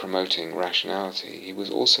principally promoting rationality, he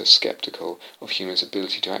was also skeptical of humans'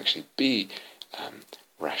 ability to actually be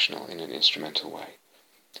rational in an instrumental way.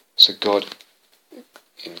 So God,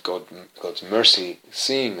 in God's mercy,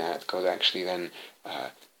 seeing that, God actually then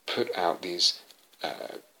put out these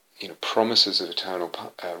promises of eternal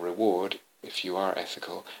reward if you are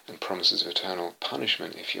ethical, and promises of eternal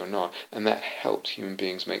punishment if you're not, and that helped human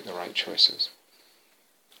beings make the right choices.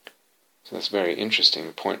 So that's very interesting.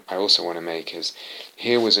 The point I also want to make is,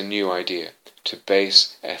 here was a new idea, to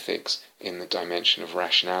base ethics in the dimension of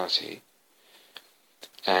rationality,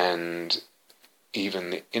 and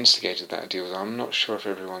even the instigator of that idea was, I'm not sure if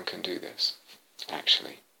everyone can do this,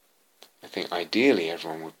 actually. I think ideally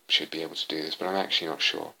everyone should be able to do this, but I'm actually not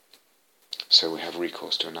sure. So we have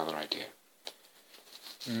recourse to another idea.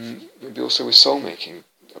 Maybe also with soul-making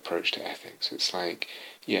approach to ethics. It's like,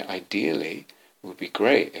 yeah, ideally it would be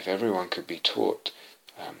great if everyone could be taught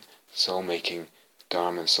soul-making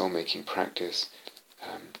Dharma and soul-making practice,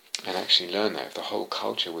 and actually learn that. If the whole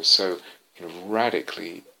culture was so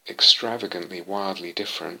radically, extravagantly, wildly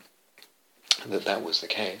different, that was the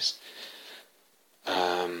case,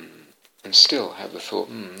 and still have the thought,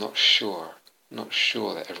 not sure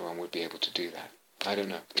that everyone would be able to do that. I don't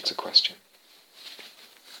know, it's a question.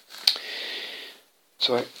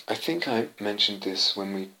 So I think I mentioned this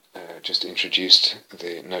when we just introduced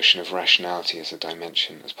the notion of rationality as a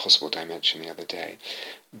dimension, as possible dimension the other day.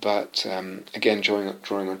 But again,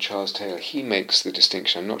 drawing on Charles Taylor, he makes the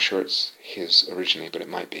distinction, I'm not sure it's his originally, but it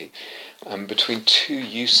might be, between two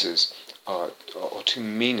uses or two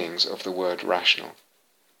meanings of the word rational.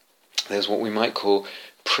 There's what we might call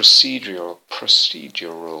procedural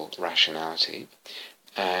rationality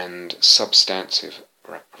and substantive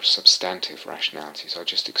rationality. So I'll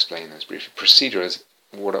just explain those briefly. Procedural is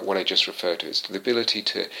what I just referred to, is the ability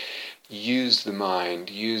to use the mind,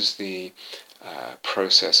 use the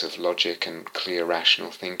process of logic and clear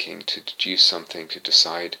rational thinking to deduce something, to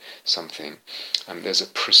decide something. There's a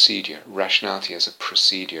procedure. Rationality as a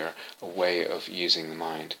procedure, a way of using the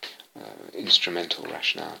mind, instrumental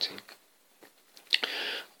rationality.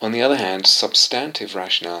 On the other hand, substantive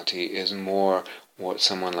rationality is more what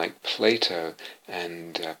someone like Plato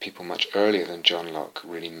and people much earlier than John Locke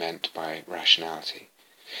really meant by rationality.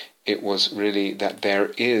 It was really that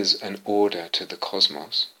there is an order to the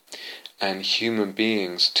cosmos, and human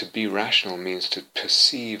beings, to be rational means to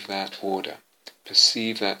perceive that order,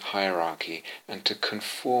 perceive that hierarchy, and to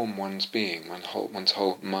conform one's being, one's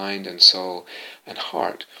whole mind and soul and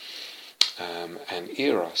heart and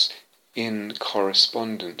eros in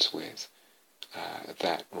correspondence with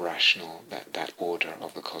that rational, that order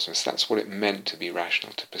of the cosmos. That's what it meant to be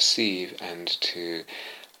rational, to perceive and to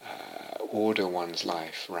order one's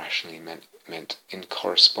life rationally meant in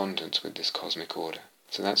correspondence with this cosmic order.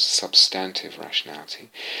 So that's substantive rationality.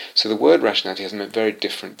 So the word rationality has meant very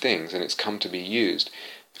different things, and it's come to be used.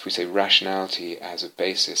 If we say rationality as a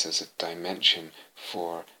basis, as a dimension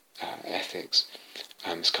for ethics,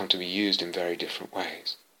 it's come to be used in very different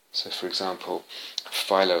ways. So, for example,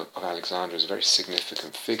 Philo of Alexandria is a very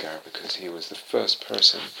significant figure because he was the first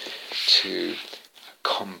person to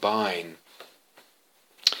combine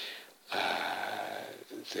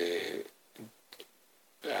the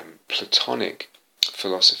Platonic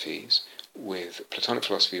philosophy with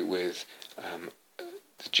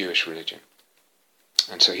the Jewish religion,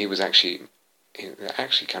 and so he was actually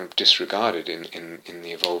kind of disregarded in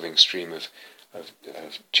the evolving stream of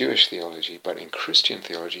Jewish theology, but in Christian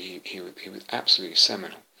theology he was absolutely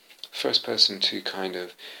seminal. First person to kind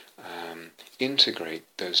of integrate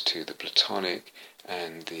those two, the Platonic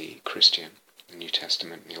and the Christian, the New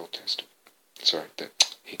Testament and the Old Testament. Sorry,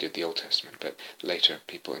 he did the Old Testament, but later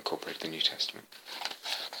people incorporated the New Testament.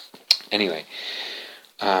 Anyway,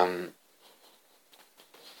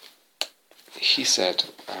 he said,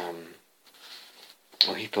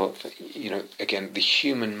 he thought that, again, the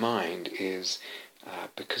human mind is,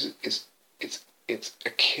 because it's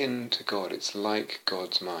akin to God, it's like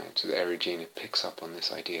God's mind. So the Erigena picks up on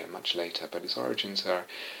this idea much later, but its origins are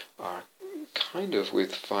kind of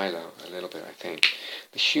with Philo a little bit, I think.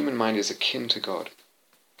 The human mind is akin to God.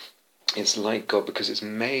 It's like God because it's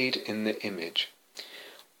made in the image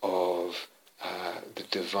of the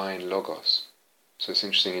divine Logos. So it's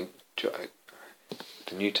interesting, in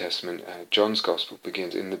the New Testament, John's Gospel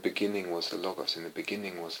begins, in the beginning was the Logos, in the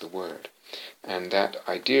beginning was the Word. And that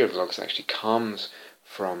idea of Logos actually comes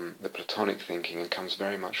from the Platonic thinking and comes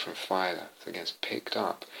very much from Philo. So it gets picked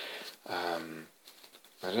up. I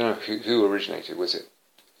don't know who originated. Was it?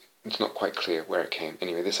 It's not quite clear where it came.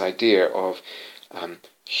 Anyway, this idea of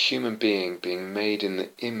human being made in the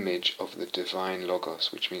image of the divine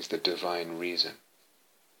Logos, which means the divine reason,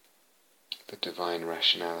 the divine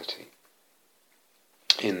rationality.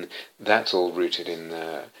 That's all rooted in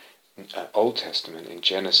the Old Testament, in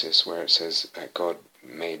Genesis, where it says God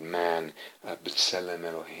made man b'tselem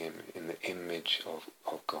Elohim, in the image of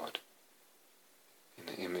God, in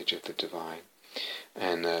the image of the divine.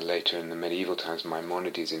 And later in the medieval times,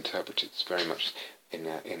 Maimonides interpreted it very much in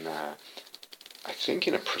a I think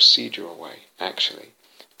in a procedural way, actually.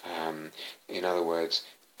 In other words,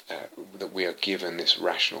 that we are given this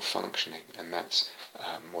rational functioning, and that's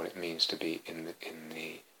what it means to be in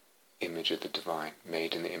the image of the divine,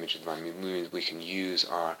 made in the image of the divine. We can use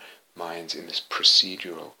our minds in this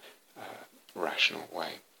procedural, rational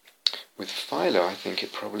way. With Philo, I think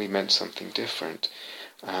it probably meant something different.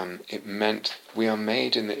 It meant we are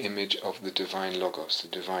made in the image of the divine logos, the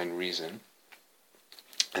divine reason,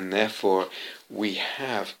 and therefore we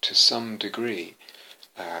have, to some degree,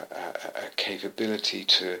 a capability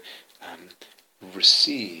to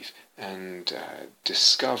receive and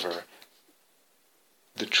discover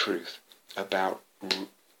the truth about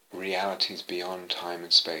realities beyond time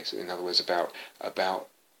and space. In other words, about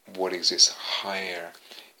what exists higher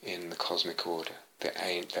in the cosmic order, the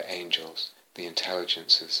angels, the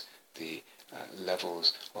intelligences, the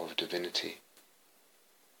levels of divinity.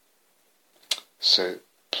 So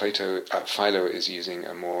Philo is using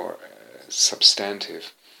a more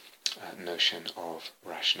substantive notion of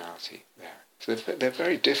rationality there. So they're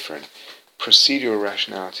very different. Procedural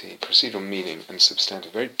rationality, procedural meaning, and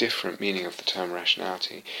substantive, very different meaning of the term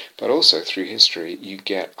rationality. But also through history, you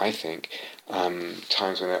get, I think,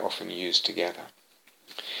 times when they're often used together.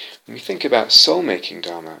 When we think about soulmaking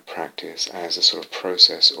Dharma practice as a sort of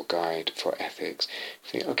process or guide for ethics, we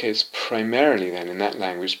think, okay, it's primarily then, in that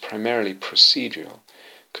language, primarily procedural,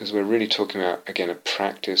 because we're really talking about, again, a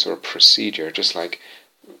practice or a procedure, just like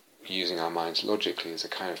using our minds logically is a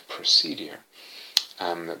kind of procedure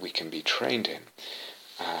that we can be trained in,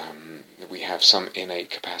 that we have some innate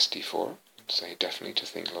capacity for, say definitely to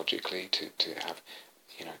think logically, to have,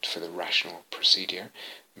 for the rational procedure,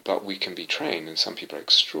 but we can be trained, and some people are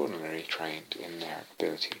extraordinarily trained in their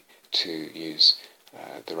ability to use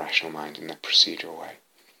the rational mind in that procedural way.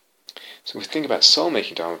 So we think about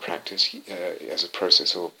soul-making Dharma practice as a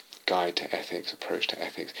process or guide to ethics, approach to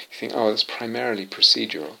ethics. You think, oh, it's primarily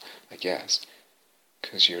procedural, I guess,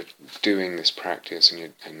 because you're doing this practice and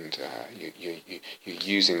you're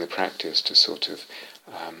using the practice to sort of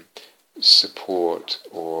support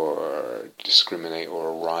or discriminate or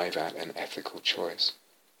arrive at an ethical choice.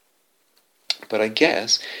 But I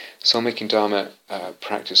guess soul-making Dharma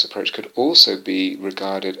practice approach could also be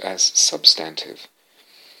regarded as substantive.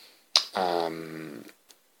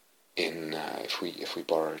 If we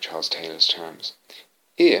borrow Charles Taylor's terms,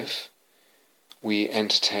 if we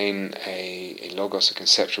entertain a logos, a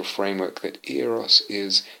conceptual framework that eros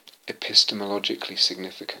is epistemologically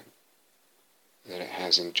significant, that it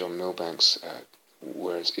has in John Milbank's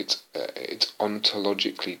words, it's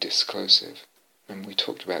ontologically disclosive. And we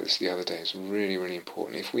talked about this the other day. It's really, really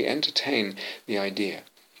important. If we entertain the idea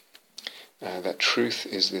that truth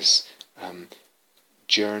is this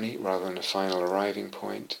journey rather than a final arriving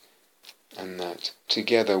point, and that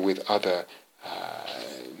together with other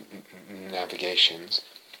navigations,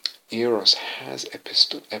 eros has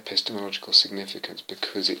epistemological significance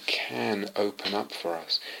because it can open up for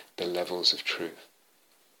us the levels of truth.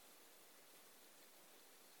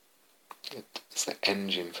 It's the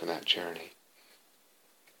engine for that journey.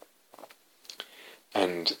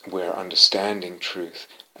 And we're understanding truth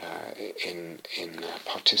in a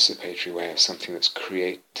participatory way, as something that's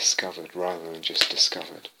discovered rather than just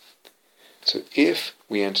discovered. So if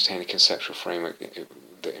we entertain a conceptual framework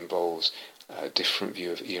that involves a different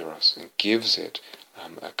view of eros and gives it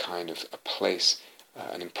a kind of a place,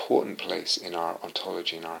 an important place in our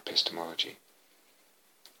ontology, in our epistemology,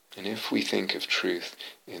 and if we think of truth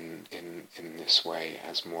in this way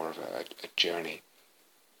as more of a journey,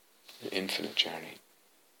 an infinite journey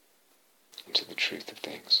into the truth of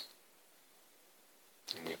things,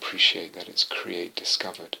 and we appreciate that it's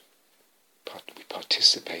discovered, we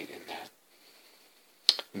participate in that,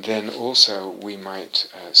 then also we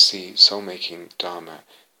might see soul-making Dharma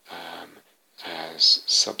as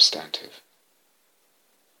substantive,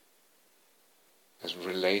 as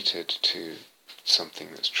related to something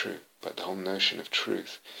that's true. But the whole notion of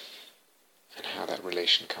truth and how that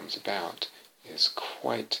relation comes about is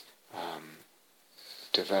quite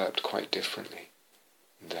developed quite differently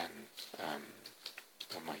than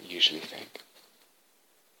one might usually think.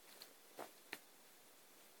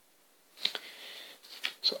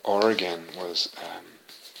 So Origen was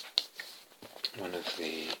one of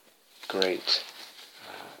the great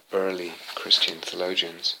early Christian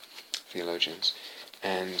theologians,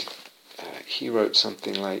 and he wrote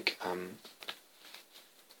something like,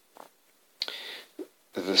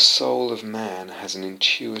 the soul of man has an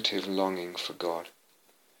intuitive longing for God.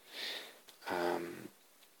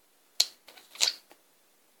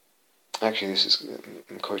 Actually,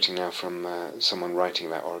 I'm quoting now from someone writing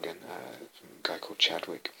about Origen, a guy called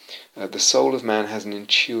Chadwick. The soul of man has an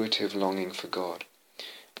intuitive longing for God.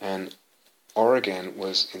 And Origen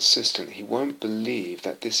was insistent. He won't believe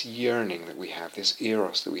that this yearning that we have, this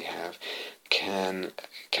eros that we have, can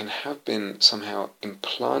have been somehow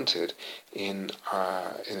implanted in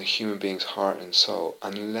a human being's heart and soul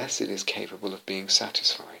unless it is capable of being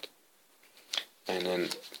satisfied. And an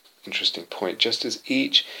interesting point, just as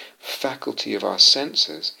each faculty of our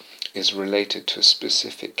senses is related to a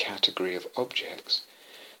specific category of objects,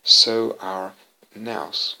 so our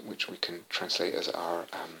nous, which we can translate as our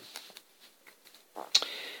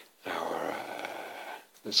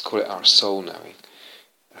let's call it our soul knowing,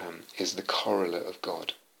 is the correlate of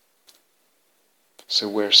God. So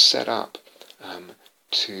we're set up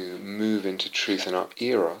to move into truth, and our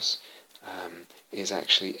eros is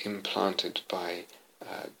actually implanted by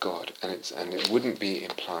God, and it wouldn't be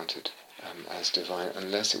implanted as divine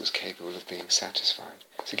unless it was capable of being satisfied.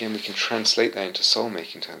 So again, we can translate that into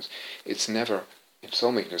soul-making terms. It's never, in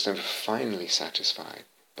soul-making, it's never finally satisfied,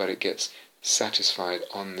 but it gets satisfied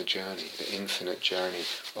on the journey, the infinite journey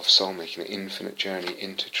of soul-making, the infinite journey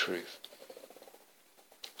into truth.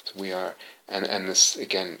 So we are, and this,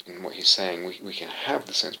 again, in what he's saying, we can have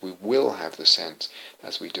the sense, we will have the sense,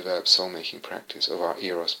 as we develop soul-making practice, of our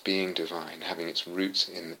eros being divine, having its roots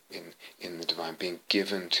in the divine, being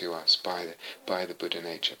given to us by the Buddha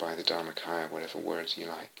nature, by the Dharmakaya, whatever words you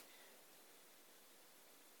like.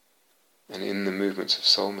 And in the movements of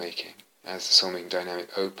soul-making, as the soul-making dynamic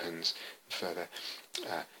opens further,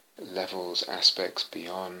 levels, aspects,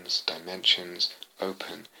 beyonds, dimensions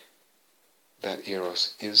open, that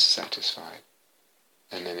eros is satisfied,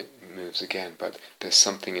 and then it moves again. But there's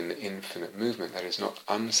something in the infinite movement that is not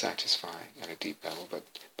unsatisfying at a deep level,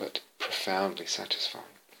 but profoundly satisfying.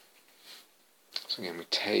 So again, we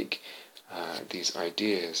take these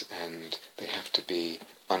ideas, and they have to be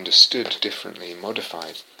understood differently,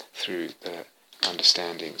 modified through the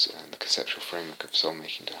understandings and the conceptual framework of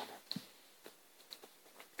Soulmaking Dharma.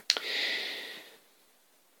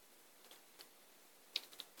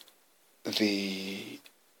 The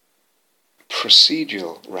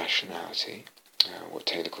procedural rationality, what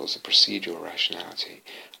Taylor calls the procedural rationality,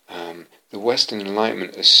 the Western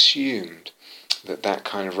Enlightenment assumed that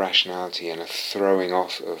kind of rationality and a throwing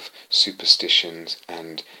off of superstitions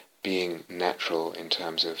and being natural in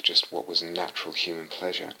terms of just what was natural human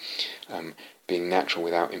pleasure, being natural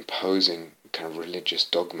without imposing kind of religious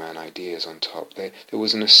dogma and ideas on top. There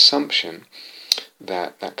was an assumption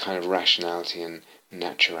that that kind of rationality and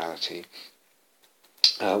naturality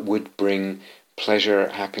would bring pleasure,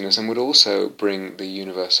 happiness, and would also bring the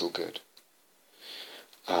universal good.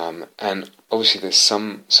 And obviously there's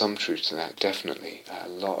some truth to that, definitely. A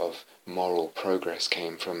lot of moral progress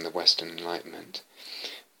came from the Western Enlightenment.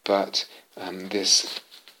 But this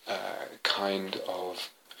kind of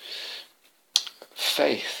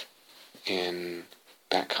faith in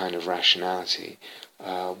that kind of rationality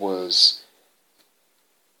was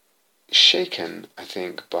shaken, I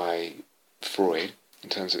think, by Freud, in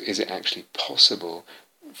terms of, is it actually possible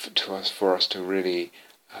for us to really,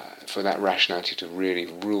 for that rationality to really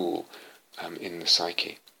rule in the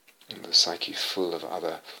psyche? And the psyche full of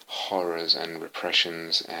other horrors and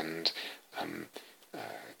repressions and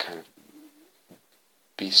kind of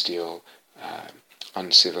bestial,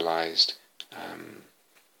 uncivilized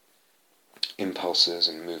impulses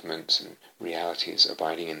and movements and realities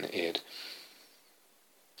abiding in the id.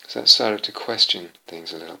 So that started to question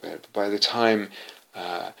things a little bit. But by the time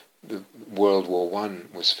the World War I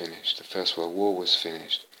was finished, the First World War was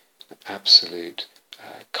finished, absolute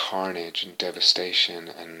carnage and devastation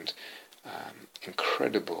and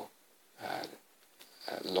incredible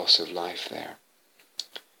loss of life there.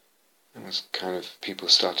 It was kind of, people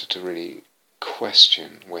started to really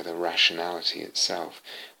question whether rationality itself,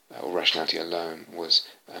 or rationality alone, was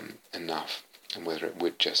enough, and whether it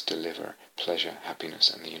would just deliver pleasure, happiness,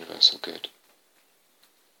 and the universal good.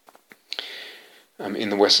 In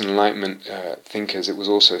the Western Enlightenment thinkers, it was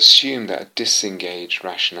also assumed that a disengaged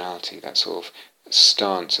rationality, that sort of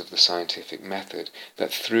stance of the scientific method,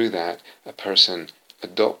 that through that a person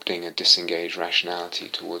adopting a disengaged rationality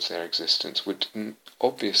towards their existence would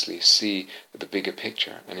obviously see the bigger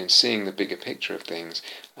picture, and in seeing the bigger picture of things,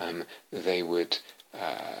 they would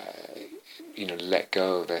let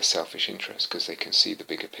go of their selfish interests because they can see the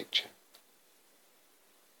bigger picture.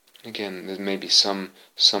 Again, there may be some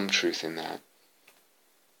truth in that,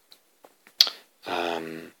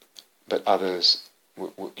 but others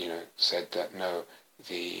said that no,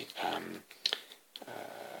 the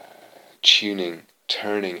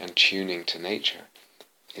turning and tuning to nature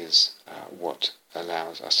is what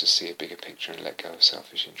allows us to see a bigger picture and let go of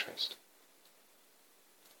selfish interest.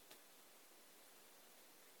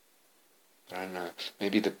 But I don't know,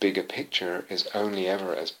 maybe the bigger picture is only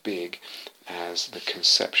ever as big as the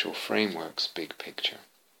conceptual framework's big picture.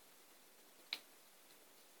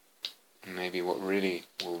 And maybe what really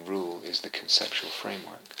will rule is the conceptual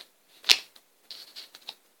framework.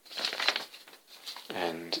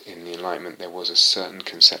 And in the Enlightenment there was a certain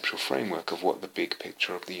conceptual framework of what the big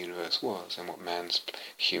picture of the universe was, and what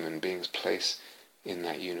human beings' place in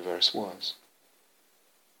that universe was.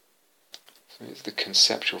 So it's the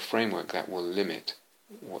conceptual framework that will limit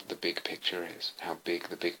what the big picture is. How big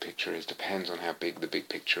the big picture is depends on how big the big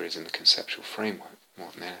picture is in the conceptual framework,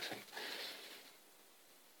 more than anything.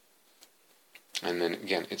 And then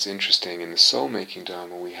again, it's interesting, in the Soulmaking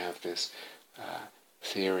Dharma we have this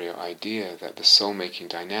theory or idea that the soul-making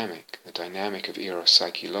dynamic, the dynamic of Eros,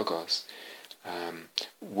 Psyche, Logos,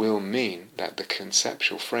 will mean that the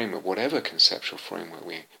conceptual framework, whatever conceptual framework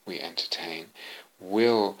we entertain,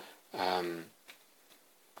 will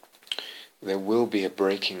there will be a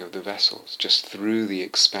breaking of the vessels just through the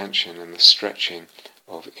expansion and the stretching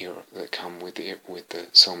of Eros that come with the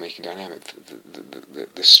soul-making dynamic,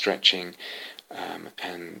 the stretching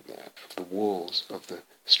and the walls of the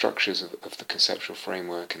structures of the conceptual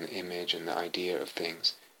framework and the image and the idea of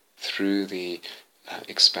things through the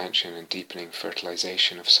expansion and deepening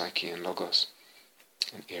fertilization of Psyche and Logos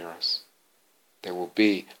and Eros. There will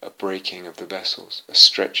be a breaking of the vessels, a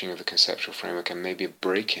stretching of the conceptual framework, and maybe a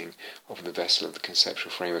breaking of the vessel of the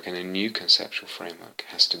conceptual framework, and a new conceptual framework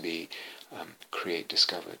has to be created,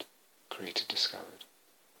 discovered.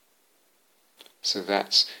 So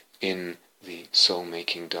that's in the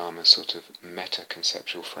Soul-Making Dharma sort of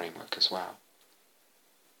meta-conceptual framework as well.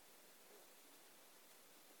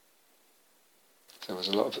 There was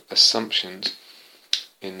a lot of assumptions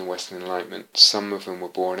in the Western Enlightenment. Some of them were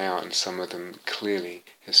borne out, and some of them clearly,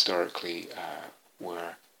 historically,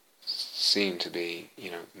 were seen to be,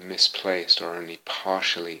 misplaced or only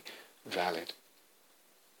partially valid.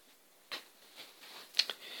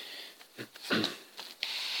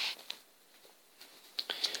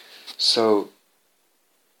 So,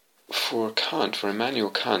 for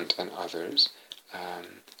Immanuel Kant and others,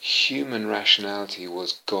 human rationality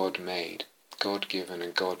was God-made, God-given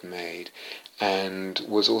and God-made, and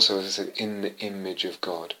was also, as I said, in the image of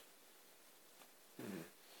God.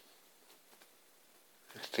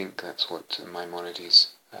 I think that's what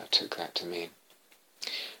Maimonides took that to mean.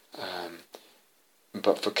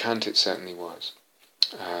 But for Kant it certainly was.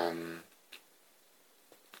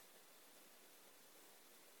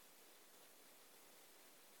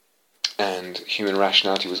 And human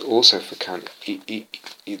rationality was also for Kant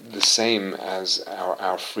the same as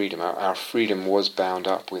our freedom. Our freedom was bound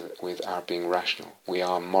up with our being rational. We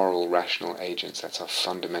are moral, rational agents. That's our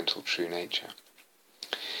fundamental true nature.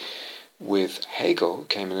 With Hegel,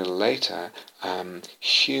 came a little later,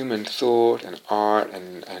 human thought and art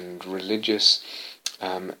and religious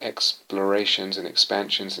explorations and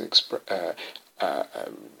expansions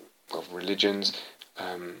of religions,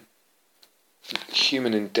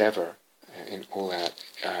 human endeavor in all that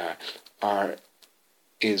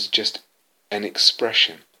is just an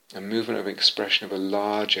expression, a movement of expression of a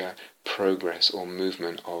larger progress or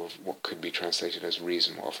movement of what could be translated as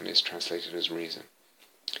reason, what often is translated as reason.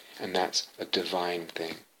 And that's a divine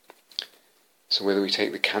thing. So whether we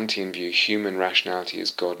take the Kantian view, human rationality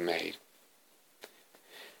is God-made.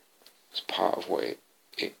 It's part of what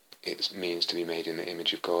it means to be made in the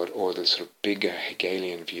image of God, or the sort of bigger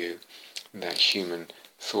Hegelian view that human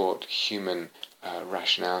thought, human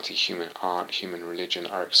rationality, human art, human religion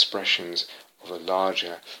are expressions of a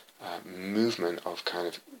larger movement of kind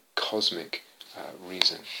of cosmic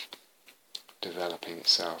reason developing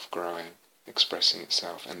itself, growing, expressing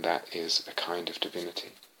itself, and that is a kind of divinity.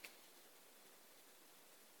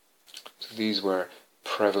 So these were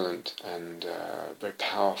prevalent and very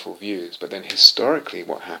powerful views, but then historically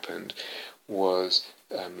what happened was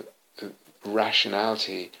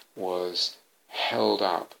rationality was held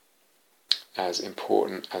up as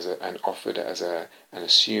important and offered as and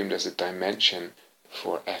assumed as a dimension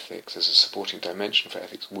for ethics, as a supporting dimension for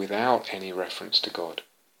ethics, without any reference to God.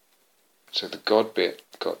 So the God bit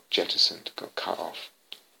got jettisoned, got cut off.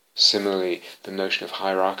 Similarly, the notion of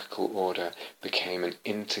hierarchical order became an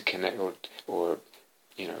interconnected, or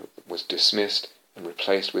was dismissed and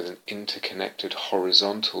replaced with an interconnected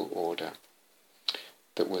horizontal order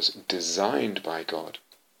that was designed by God,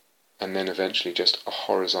 and then eventually just a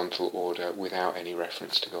horizontal order without any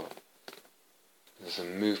reference to God. There's a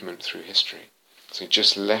movement through history. So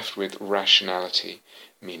just left with rationality,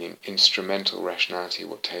 meaning instrumental rationality,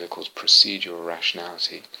 what Taylor calls procedural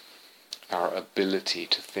rationality, our ability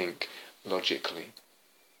to think logically.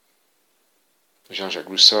 Jean-Jacques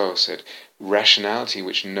Rousseau said, rationality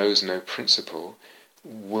which knows no principle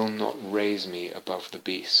will not raise me above the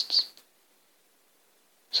beasts.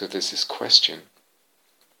 So there's this question,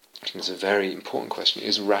 I think it's a very important question,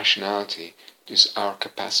 is rationality, is our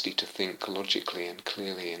capacity to think logically and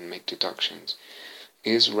clearly and make deductions,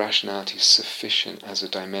 is rationality sufficient as a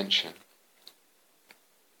dimension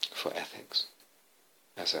for ethics,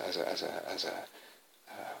 as a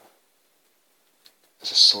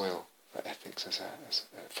soil for ethics,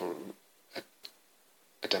 for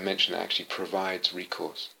a dimension that actually provides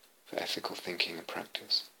recourse for ethical thinking and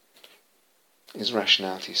practice? Is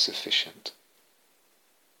rationality sufficient?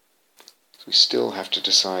 So we still have to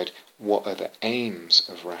decide what are the aims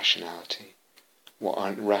of rationality,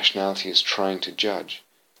 what rationality is trying to judge.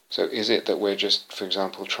 So is it that we're just, for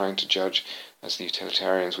example, trying to judge, as the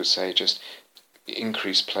utilitarians would say, just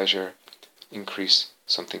increase pleasure, increase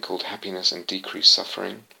something called happiness, and decrease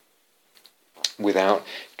suffering, without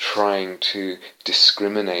trying to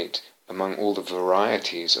discriminate among all the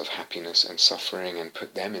varieties of happiness and suffering and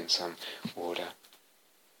put them in some order?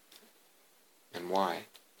 And why?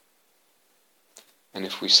 And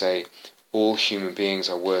if we say all human beings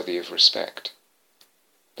are worthy of respect,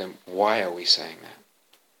 then why are we saying that?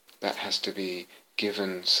 That has to be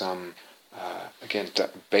given some,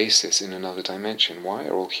 basis in another dimension. Why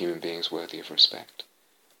are all human beings worthy of respect?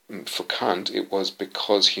 For Kant, it was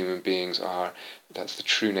because human beings are, that's the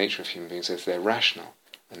true nature of human beings, is they're rational,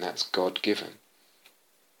 and that's God-given,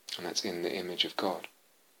 and that's in the image of God.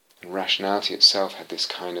 And rationality itself had this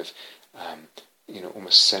kind of,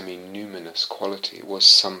 almost semi-numinous quality. It was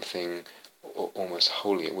something almost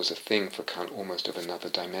holy. It was a thing for Kant almost of another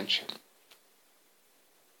dimension.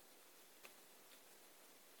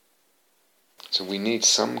 So we need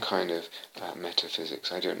some kind of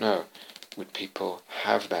metaphysics. I don't know. Would people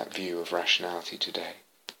have that view of rationality today?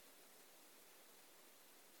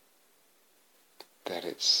 That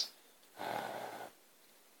it's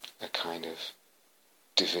a kind of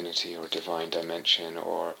divinity or divine dimension,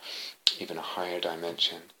 or even a higher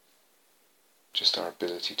dimension, just our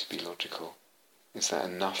ability to be logical. Is that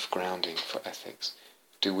enough grounding for ethics?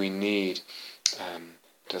 Do we need,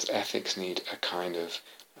 does ethics need a kind of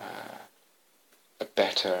a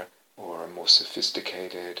better or a more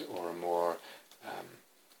sophisticated or a more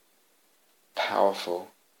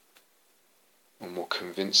powerful or more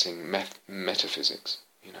convincing metaphysics,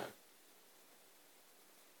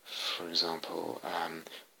 For example,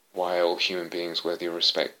 why are all human beings worthy of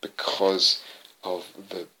respect? Because of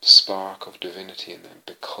the spark of divinity in them,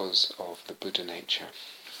 because of the Buddha nature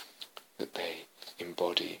that they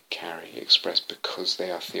embody, carry, express, because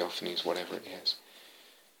they are theophanies, whatever it is.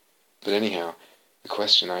 But anyhow, the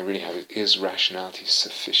question I really have is rationality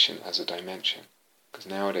sufficient as a dimension? Because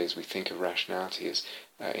nowadays we think of rationality as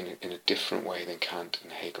in a different way than Kant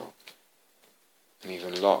and Hegel. And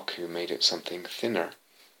even Locke, who made it something thinner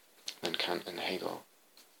than Kant and Hegel,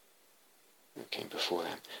 who came before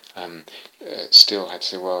them, still had to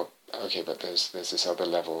say, well, okay, but there's this other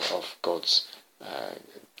level of God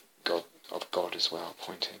as well,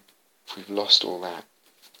 pointing. If we've lost all that,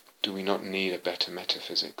 do we not need a better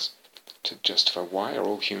metaphysics to justify why are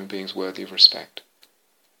all human beings worthy of respect?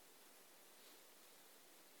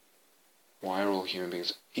 Why are all human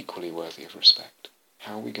beings equally worthy of respect?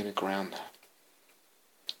 How are we going to ground that?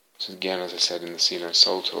 So again, as I said in the Sila and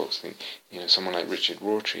Soul Talks, someone like Richard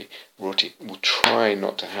Rorty will try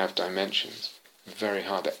not to have dimensions. Very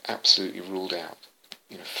hard, they're absolutely ruled out,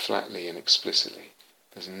 flatly and explicitly.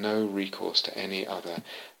 There's no recourse to any other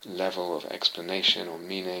level of explanation or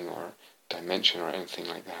meaning or dimension or anything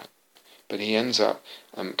like that. But he ends up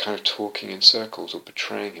kind of talking in circles or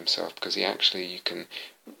betraying himself, because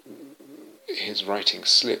his writing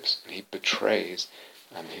slips and he betrays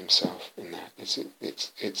himself in that.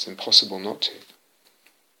 It's impossible not to.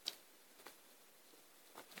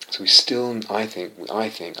 So we still, I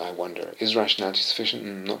wonder, is rationality sufficient?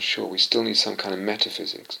 I'm not sure. We still need some kind of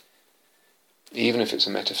metaphysics, even if it's a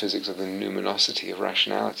metaphysics of the numinosity of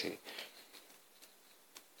rationality,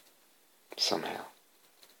 somehow.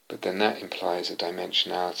 But then that implies a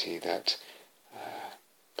dimensionality that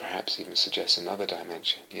perhaps even suggests another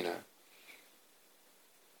dimension,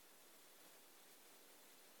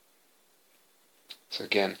 So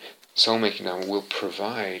again, Soulmaking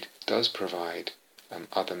Dharma does provide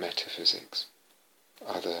other metaphysics,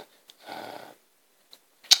 other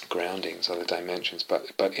groundings, other dimensions,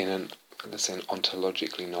 but in an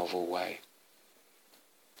ontologically novel way.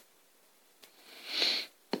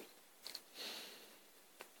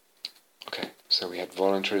 Okay, so we had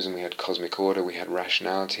voluntarism, we had cosmic order, we had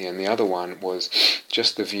rationality, and the other one was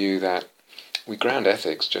just the view that we ground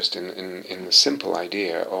ethics just in the simple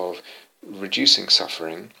idea of reducing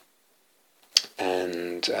suffering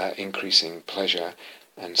and increasing pleasure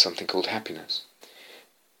and something called happiness.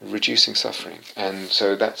 Reducing suffering. And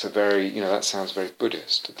so that's a very, that sounds very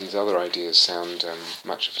Buddhist. These other ideas sound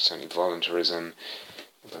much of certainly voluntarism,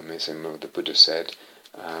 Burmism, what the Buddha said,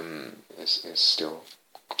 is still,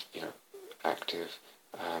 active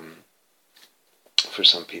for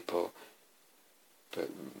some people, but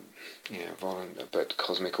but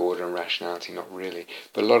cosmic order and rationality, not really.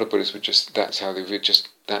 But a lot of Buddhists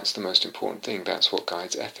that's the most important thing. That's what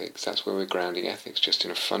guides ethics. That's where we're grounding ethics, just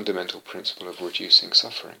in a fundamental principle of reducing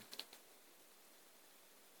suffering.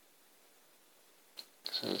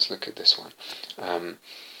 So let's look at this one.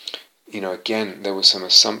 Again, there were some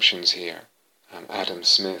assumptions here. Adam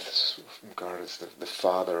Smith, regarded as the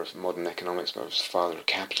father of modern economics, but was the father of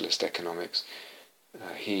capitalist economics,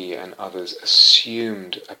 he and others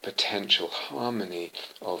assumed a potential harmony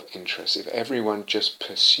of interests. If everyone just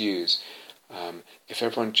pursues, if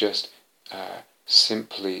everyone just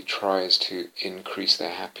simply tries to increase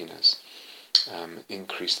their happiness,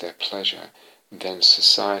 increase their pleasure, then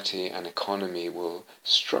society and economy will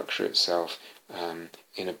structure itself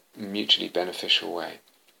in a mutually beneficial way,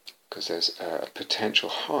 because there's a potential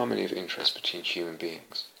harmony of interest between human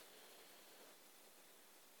beings.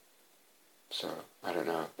 So, I don't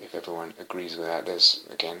know if everyone agrees with that. There's,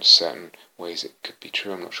 again, certain ways it could be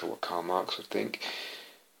true. I'm not sure what Karl Marx would think.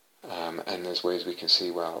 And there's ways we can see,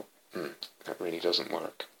 that really doesn't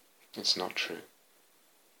work. It's not true.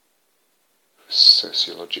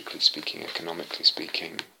 Sociologically speaking, economically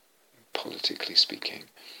speaking, politically speaking.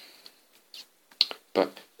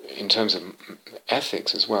 But in terms of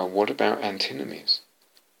ethics as well, what about antinomies?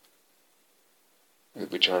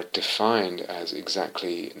 Which are defined as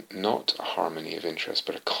exactly not a harmony of interest,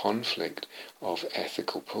 but a conflict of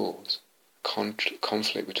ethical poles,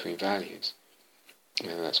 conflict between values.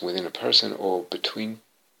 That's within a person or between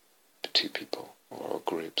two people or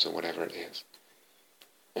groups or whatever it is.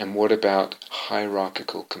 And what about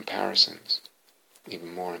hierarchical comparisons?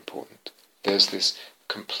 Even more important. There's this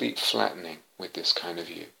complete flattening with this kind of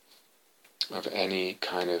view of any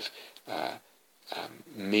kind of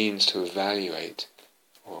means to evaluate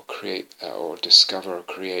or create or discover or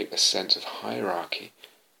create a sense of hierarchy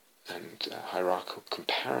and hierarchical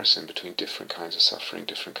comparison between different kinds of suffering,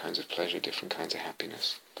 different kinds of pleasure, different kinds of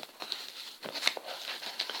happiness.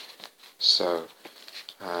 So,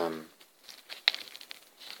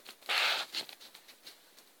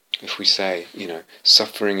 if we say,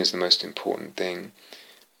 suffering is the most important thing,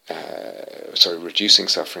 reducing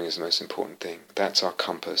suffering is the most important thing, that's our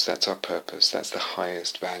compass, that's our purpose, that's the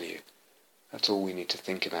highest value. That's all we need to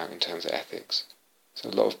think about in terms of ethics. So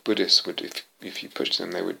a lot of Buddhists would, if you push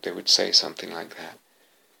them, they would say something like that.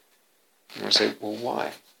 And I say, well,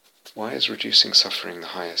 why? Why is reducing suffering the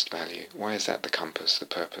highest value? Why is that the compass, the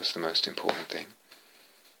purpose, the most important thing?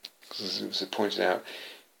 Because as it was pointed out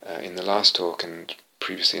in the last talk and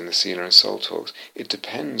previously in the Sila and Soul talks, it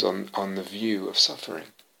depends on the view of suffering,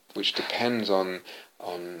 which depends on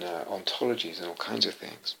ontologies and all kinds of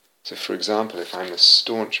things. So, for example, if I'm a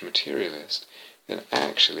staunch materialist, then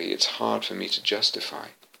actually it's hard for me to justify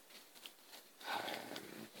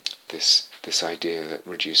this idea that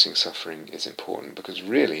reducing suffering is important, because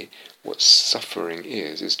really what suffering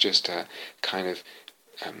is just a kind of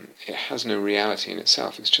it has no reality in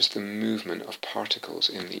itself. It's just the movement of particles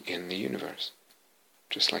in the universe,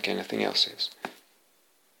 just like anything else is.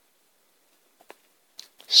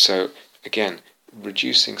 So again,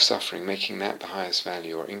 reducing suffering, making that the highest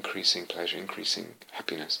value, or increasing pleasure, increasing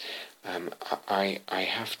happiness, I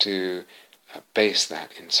have to base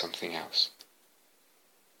that in something else,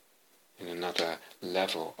 in another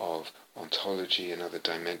level of ontology, another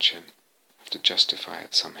dimension. I have to justify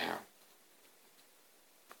it somehow.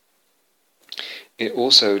 It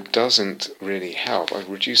also doesn't really help.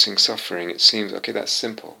 Reducing suffering, it seems, okay, that's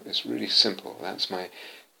simple. It's really simple. That's my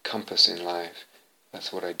compass in life.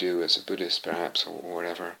 That's what I do as a Buddhist, perhaps, or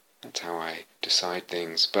whatever. That's how I decide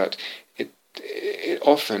things. But it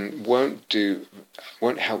often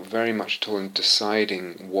won't help very much at all in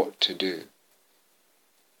deciding what to do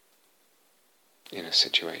in a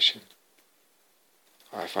situation.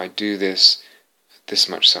 If I do this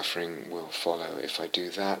much suffering will follow. If I do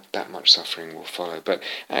that much suffering will follow. But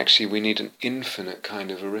actually we need an infinite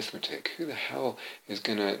kind of arithmetic. Who the hell is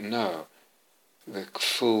going to know the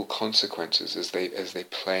full consequences as they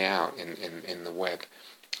play out in the web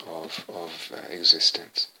of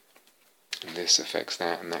existence? And this affects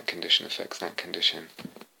that, and that condition affects that condition,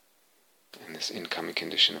 and this incoming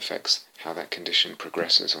condition affects how that condition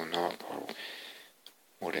progresses or not, or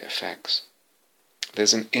what it affects.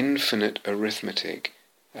 There's an infinite arithmetic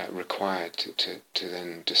required to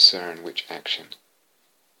then discern which action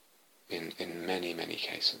in many, many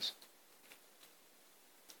cases.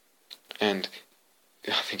 And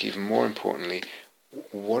I think even more importantly,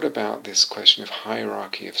 what about this question of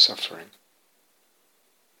hierarchy of suffering?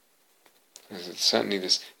 There's certainly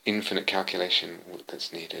this infinite calculation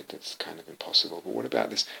that's needed, that's kind of impossible. But what about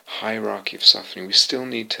this hierarchy of suffering? We still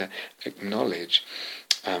need to acknowledge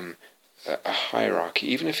a hierarchy,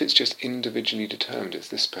 even if it's just individually determined. It's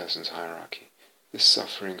this person's hierarchy. This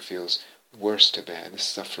suffering feels worse to bear. This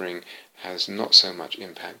suffering has not so much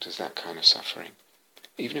impact as that kind of suffering.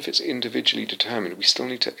 Even if it's individually determined, we still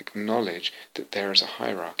need to acknowledge that there is a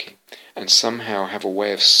hierarchy and somehow have a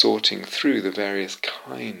way of sorting through the various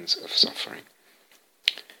kinds of suffering.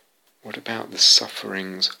 What about the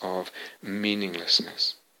sufferings of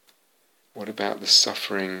meaninglessness? What about the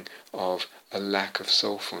suffering of a lack of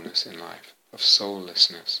soulfulness in life, of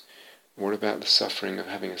soullessness? What about the suffering of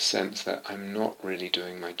having a sense that I'm not really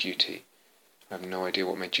doing my duty? I have no idea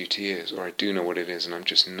what my duty is, or I do know what it is and I'm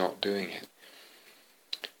just not doing it.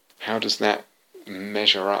 How does that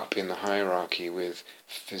measure up in the hierarchy with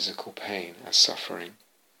physical pain as suffering,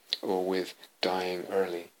 or with dying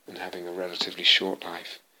early and having a relatively short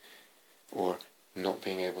life, or not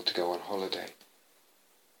being able to go on holiday?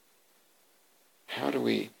 How do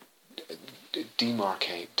we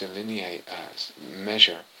demarcate, delineate,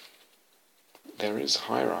 measure? There is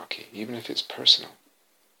hierarchy, even if it's personal.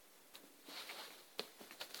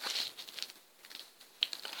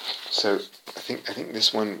 So I think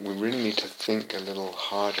this one we really need to think a little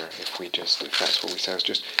harder if that's what we say. It's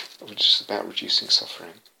just about reducing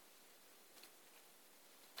suffering.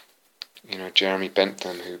 Jeremy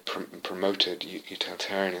Bentham, who promoted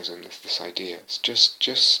utilitarianism, this idea. It's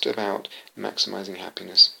just about maximizing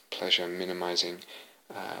happiness, pleasure, minimizing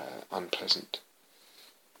unpleasant.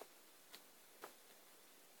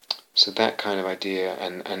 So that kind of idea,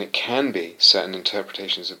 and it can be certain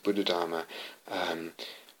interpretations of Buddha Dharma.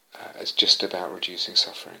 It's just about reducing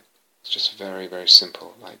suffering. It's just very, very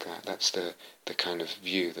simple like that. That's the kind of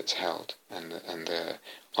view that's held, and the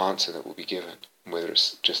answer that will be given, whether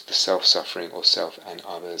it's just the self-suffering or self and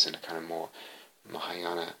others in a kind of more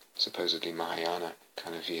Mahayana, supposedly Mahayana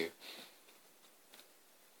kind of view.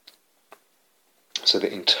 So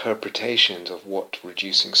the interpretations of what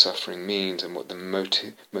reducing suffering means and what the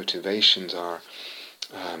motivations are,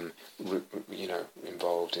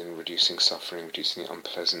 involved in reducing suffering, reducing the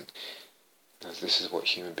unpleasant. As this is what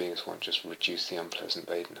human beings want: just reduce the unpleasant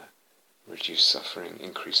Vedana, reduce suffering,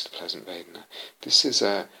 increase the pleasant Vedana. This is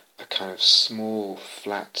a kind of small,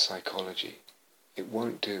 flat psychology. It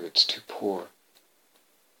won't do, it's too poor.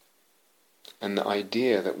 And the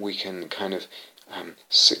idea that we can kind of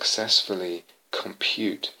successfully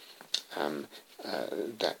compute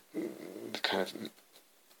that the kind of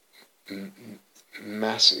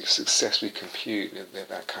massive, successfully compute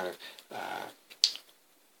that kind of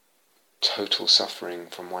total suffering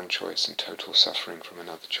from one choice and total suffering from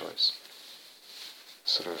another choice.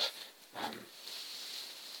 Sort of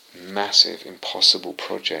massive, impossible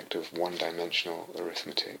project of one-dimensional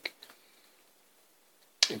arithmetic.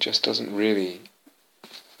 It just doesn't really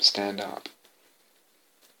stand up.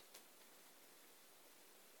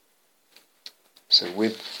 So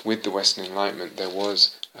with the Western Enlightenment, there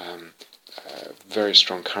was a very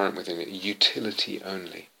strong current within it, utility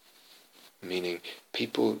only, meaning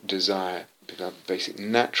people have basic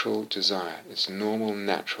natural desire. It's normal,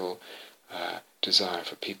 natural desire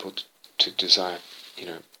for people to desire,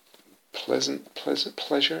 pleasant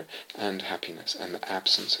pleasure and happiness and the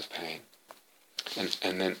absence of pain.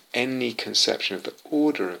 And then any conception of the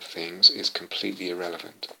order of things is completely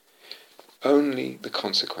irrelevant. Only the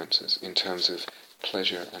consequences in terms of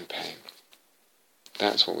pleasure and pain.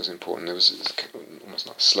 That's what was important. There was almost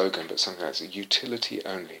not a slogan, but something like that: utility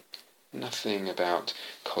only. Nothing about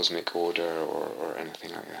cosmic order or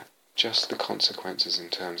anything like that. Just the consequences in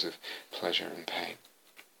terms of pleasure and pain.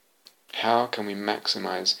 How can we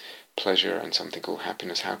maximize pleasure and something called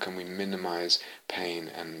happiness? How can we minimize pain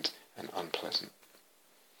and unpleasant?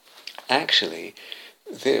 Actually,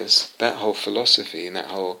 that whole philosophy and that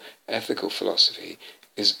whole ethical philosophy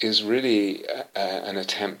is really an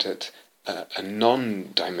attempt at a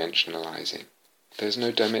non-dimensionalizing. There's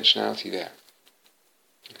no dimensionality there.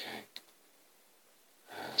 Okay.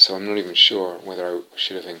 So I'm not even sure whether I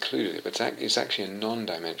should have included it, but it's actually a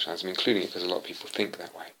non-dimensionalizing. I'm including it because a lot of people think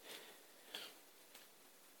that way.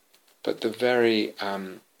 But the very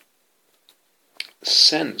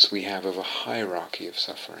sense we have of a hierarchy of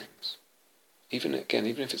sufferings, even if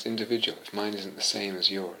it's individual, if mine isn't the same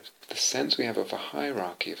as yours, the sense we have of a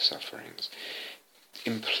hierarchy of sufferings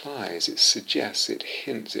implies, it suggests, it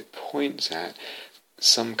hints, it points at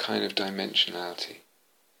some kind of dimensionality.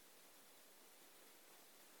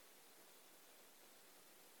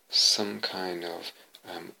 Some kind of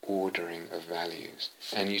ordering of values.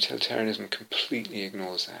 And utilitarianism completely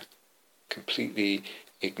ignores that. Completely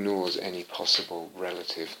ignores any possible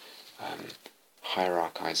relative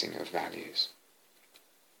hierarchizing of values.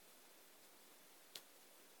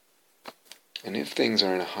 And if things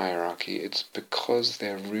are in a hierarchy, it's because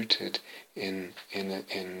they're rooted in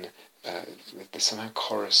they somehow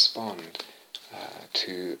correspond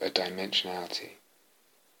to a dimensionality.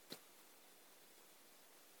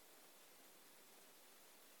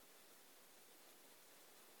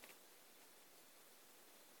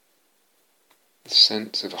 The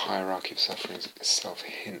sense of a hierarchy of suffering itself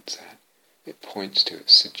hints at, it points to, it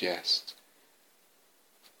suggests.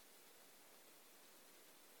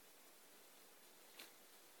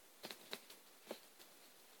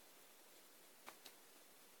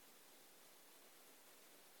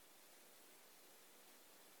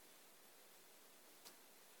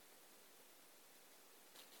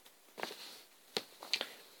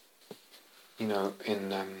 You know,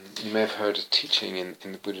 you may have heard a teaching in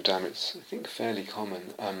the Buddha Dharma. It's, I think, fairly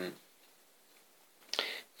common.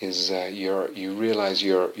 You realize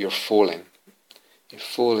you're falling. You're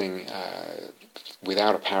falling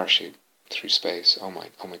without a parachute through space. Oh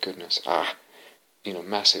my goodness!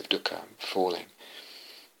 Massive dukkha, falling.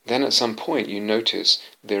 Then at some point you notice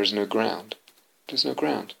there's no ground. There's no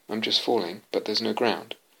ground. I'm just falling, but there's no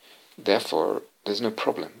ground. Therefore, there's no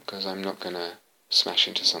problem because I'm not going to smash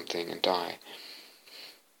into something and die.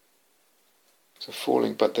 So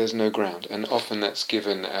falling, but there's no ground. And often that's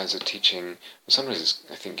given as a teaching, sometimes it's,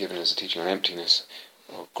 I think, given as a teaching on emptiness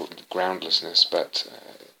or groundlessness, but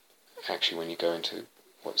actually when you go into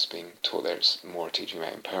what's being taught there, it's more a teaching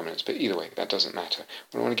about impermanence. But either way, that doesn't matter.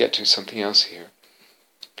 What I want to get to is something else here.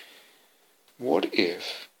 What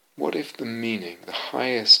if the meaning, the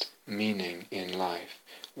highest meaning in life,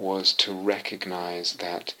 was to recognize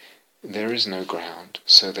that there is no ground,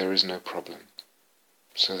 so there is no problem,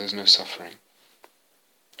 so there's no suffering.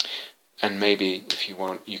 And maybe, if you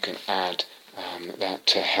want, you can add that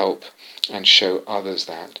to help and show others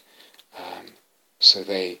that, so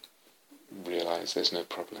they realize there's no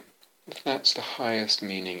problem. If that's the highest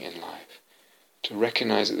meaning in life, to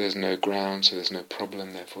recognize that there's no ground, so there's no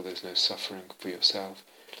problem, therefore there's no suffering for yourself,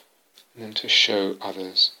 and then to show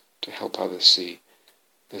others, to help others see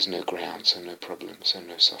there's no ground, so no problem, so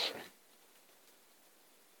no suffering.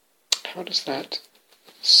 How does that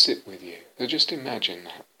sit with you? So just imagine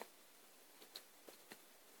that.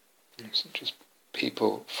 It's just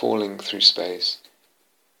people falling through space,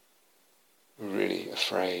 really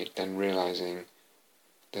afraid, then realizing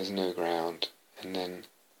there's no ground, and then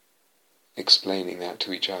explaining that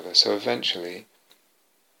to each other. So eventually,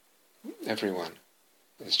 everyone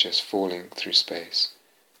is just falling through space,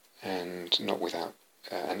 and not without,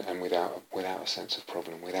 without a sense of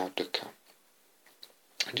problem, without dukkha.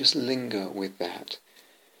 And just linger with that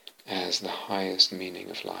as the highest meaning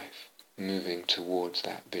of life, moving towards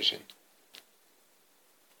that vision.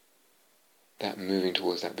 That moving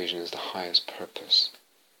towards that vision is the highest purpose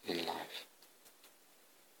in life.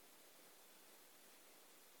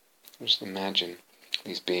 Just imagine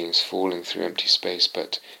these beings falling through empty space,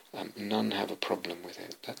 but none have a problem with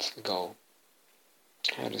it. That's the goal.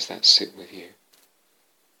 How does that sit with you?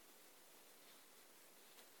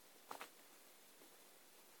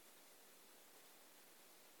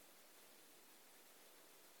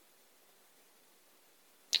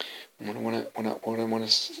 What I want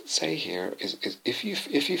to say here is if you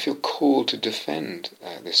feel called to defend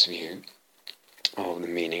this view of the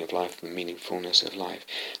meaning of life, the meaningfulness of life,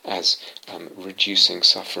 as reducing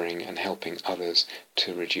suffering and helping others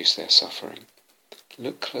to reduce their suffering,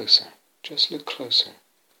 look closer. Just look closer.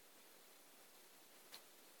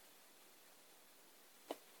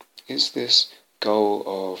 Is this goal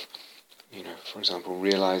of, for example,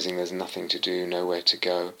 realizing there's nothing to do, nowhere to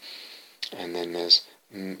go, and then there's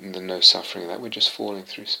the no suffering, that we're just falling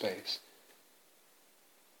through space.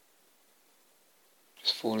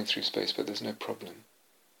 Just falling through space, but there's no problem.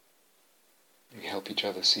 We help each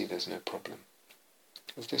other see there's no problem.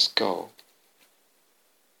 There's this goal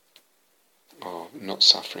of not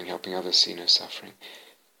suffering, helping others see no suffering.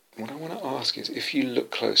 What I want to ask is, if you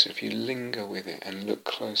look closer, if you linger with it and look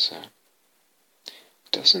closer,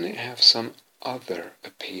 doesn't it have some other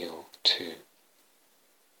appeal too?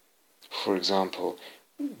 For example,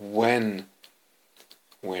 when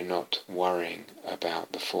we're not worrying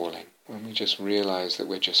about the falling, when we just realize that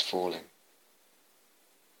we're just falling,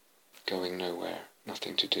 going nowhere,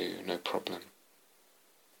 nothing to do, no problem,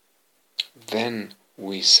 then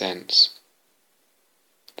we sense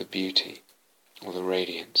the beauty, or the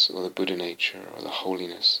radiance, or the Buddha nature, or the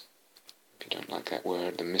holiness, if you don't like that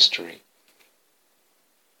word, the mystery.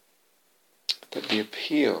 But the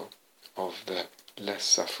appeal of the less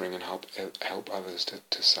suffering and help others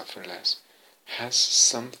to suffer less has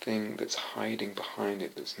something that's hiding behind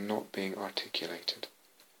it, that's not being articulated,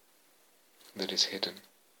 that is hidden.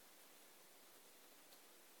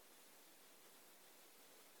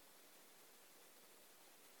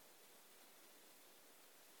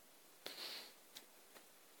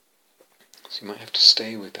 So you might have to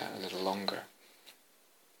stay with that a little longer.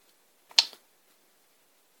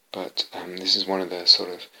 But this is one of the sort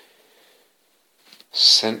of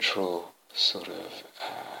central sort of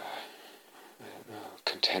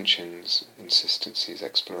contentions, insistencies,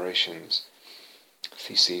 explorations,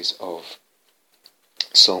 theses of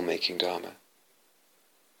Soulmaking Dharma.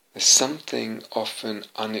 There's something often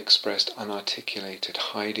unexpressed, unarticulated,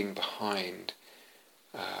 hiding behind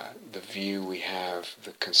the view we have,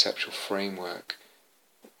 the conceptual framework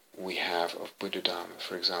we have of Buddha Dharma,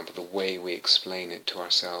 for example, the way we explain it to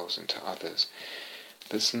ourselves and to others,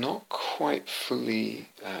 that's not quite fully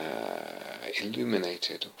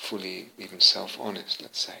illuminated, or fully even self-honest,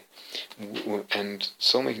 let's say. And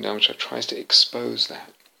Soulmaking Dharma tries to expose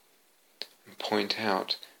that and point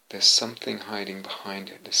out there's something hiding behind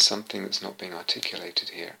it, there's something that's not being articulated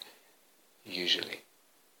here, usually.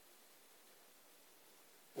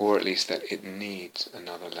 Or at least that it needs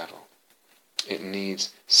another level. It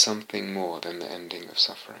needs something more than the ending of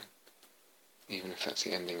suffering, even if that's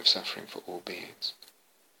the ending of suffering for all beings.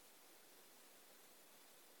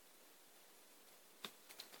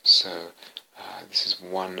 So this is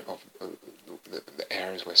one of the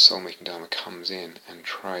areas where Soulmaking Dharma comes in and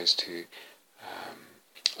tries to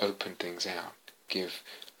open things out, give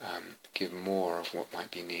more of what might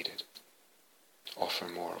be needed, offer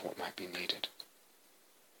more of what might be needed.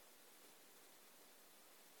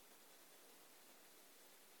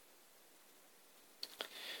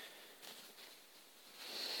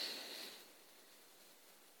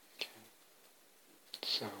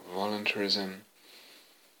 So voluntarism,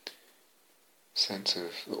 sense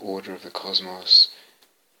of the order of the cosmos,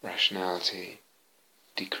 rationality,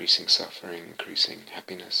 decreasing suffering, increasing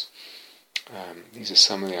happiness. These are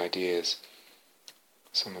some of the ideas,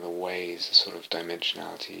 some of the ways, the sort of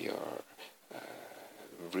dimensionality or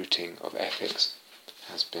rooting of ethics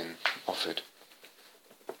has been offered,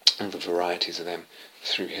 and the varieties of them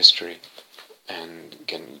through history, and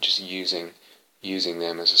again just using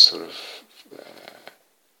them as a sort of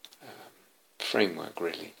framework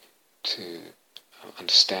really to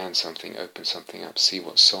understand something, open something up, see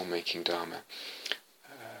what soul-making Dharma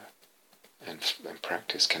and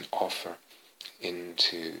practice can offer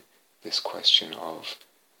into this question of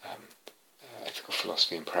ethical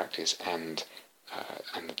philosophy and practice, and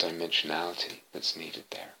the dimensionality that's needed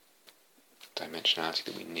there, dimensionality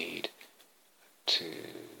that we need to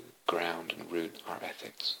ground and root our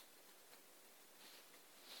ethics.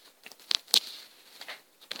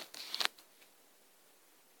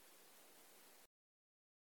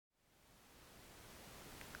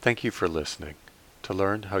 Thank you for listening. To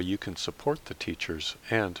learn how you can support the teachers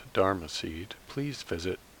and Dharma Seed, please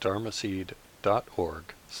visit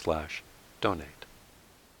dharmaseed.org/donate.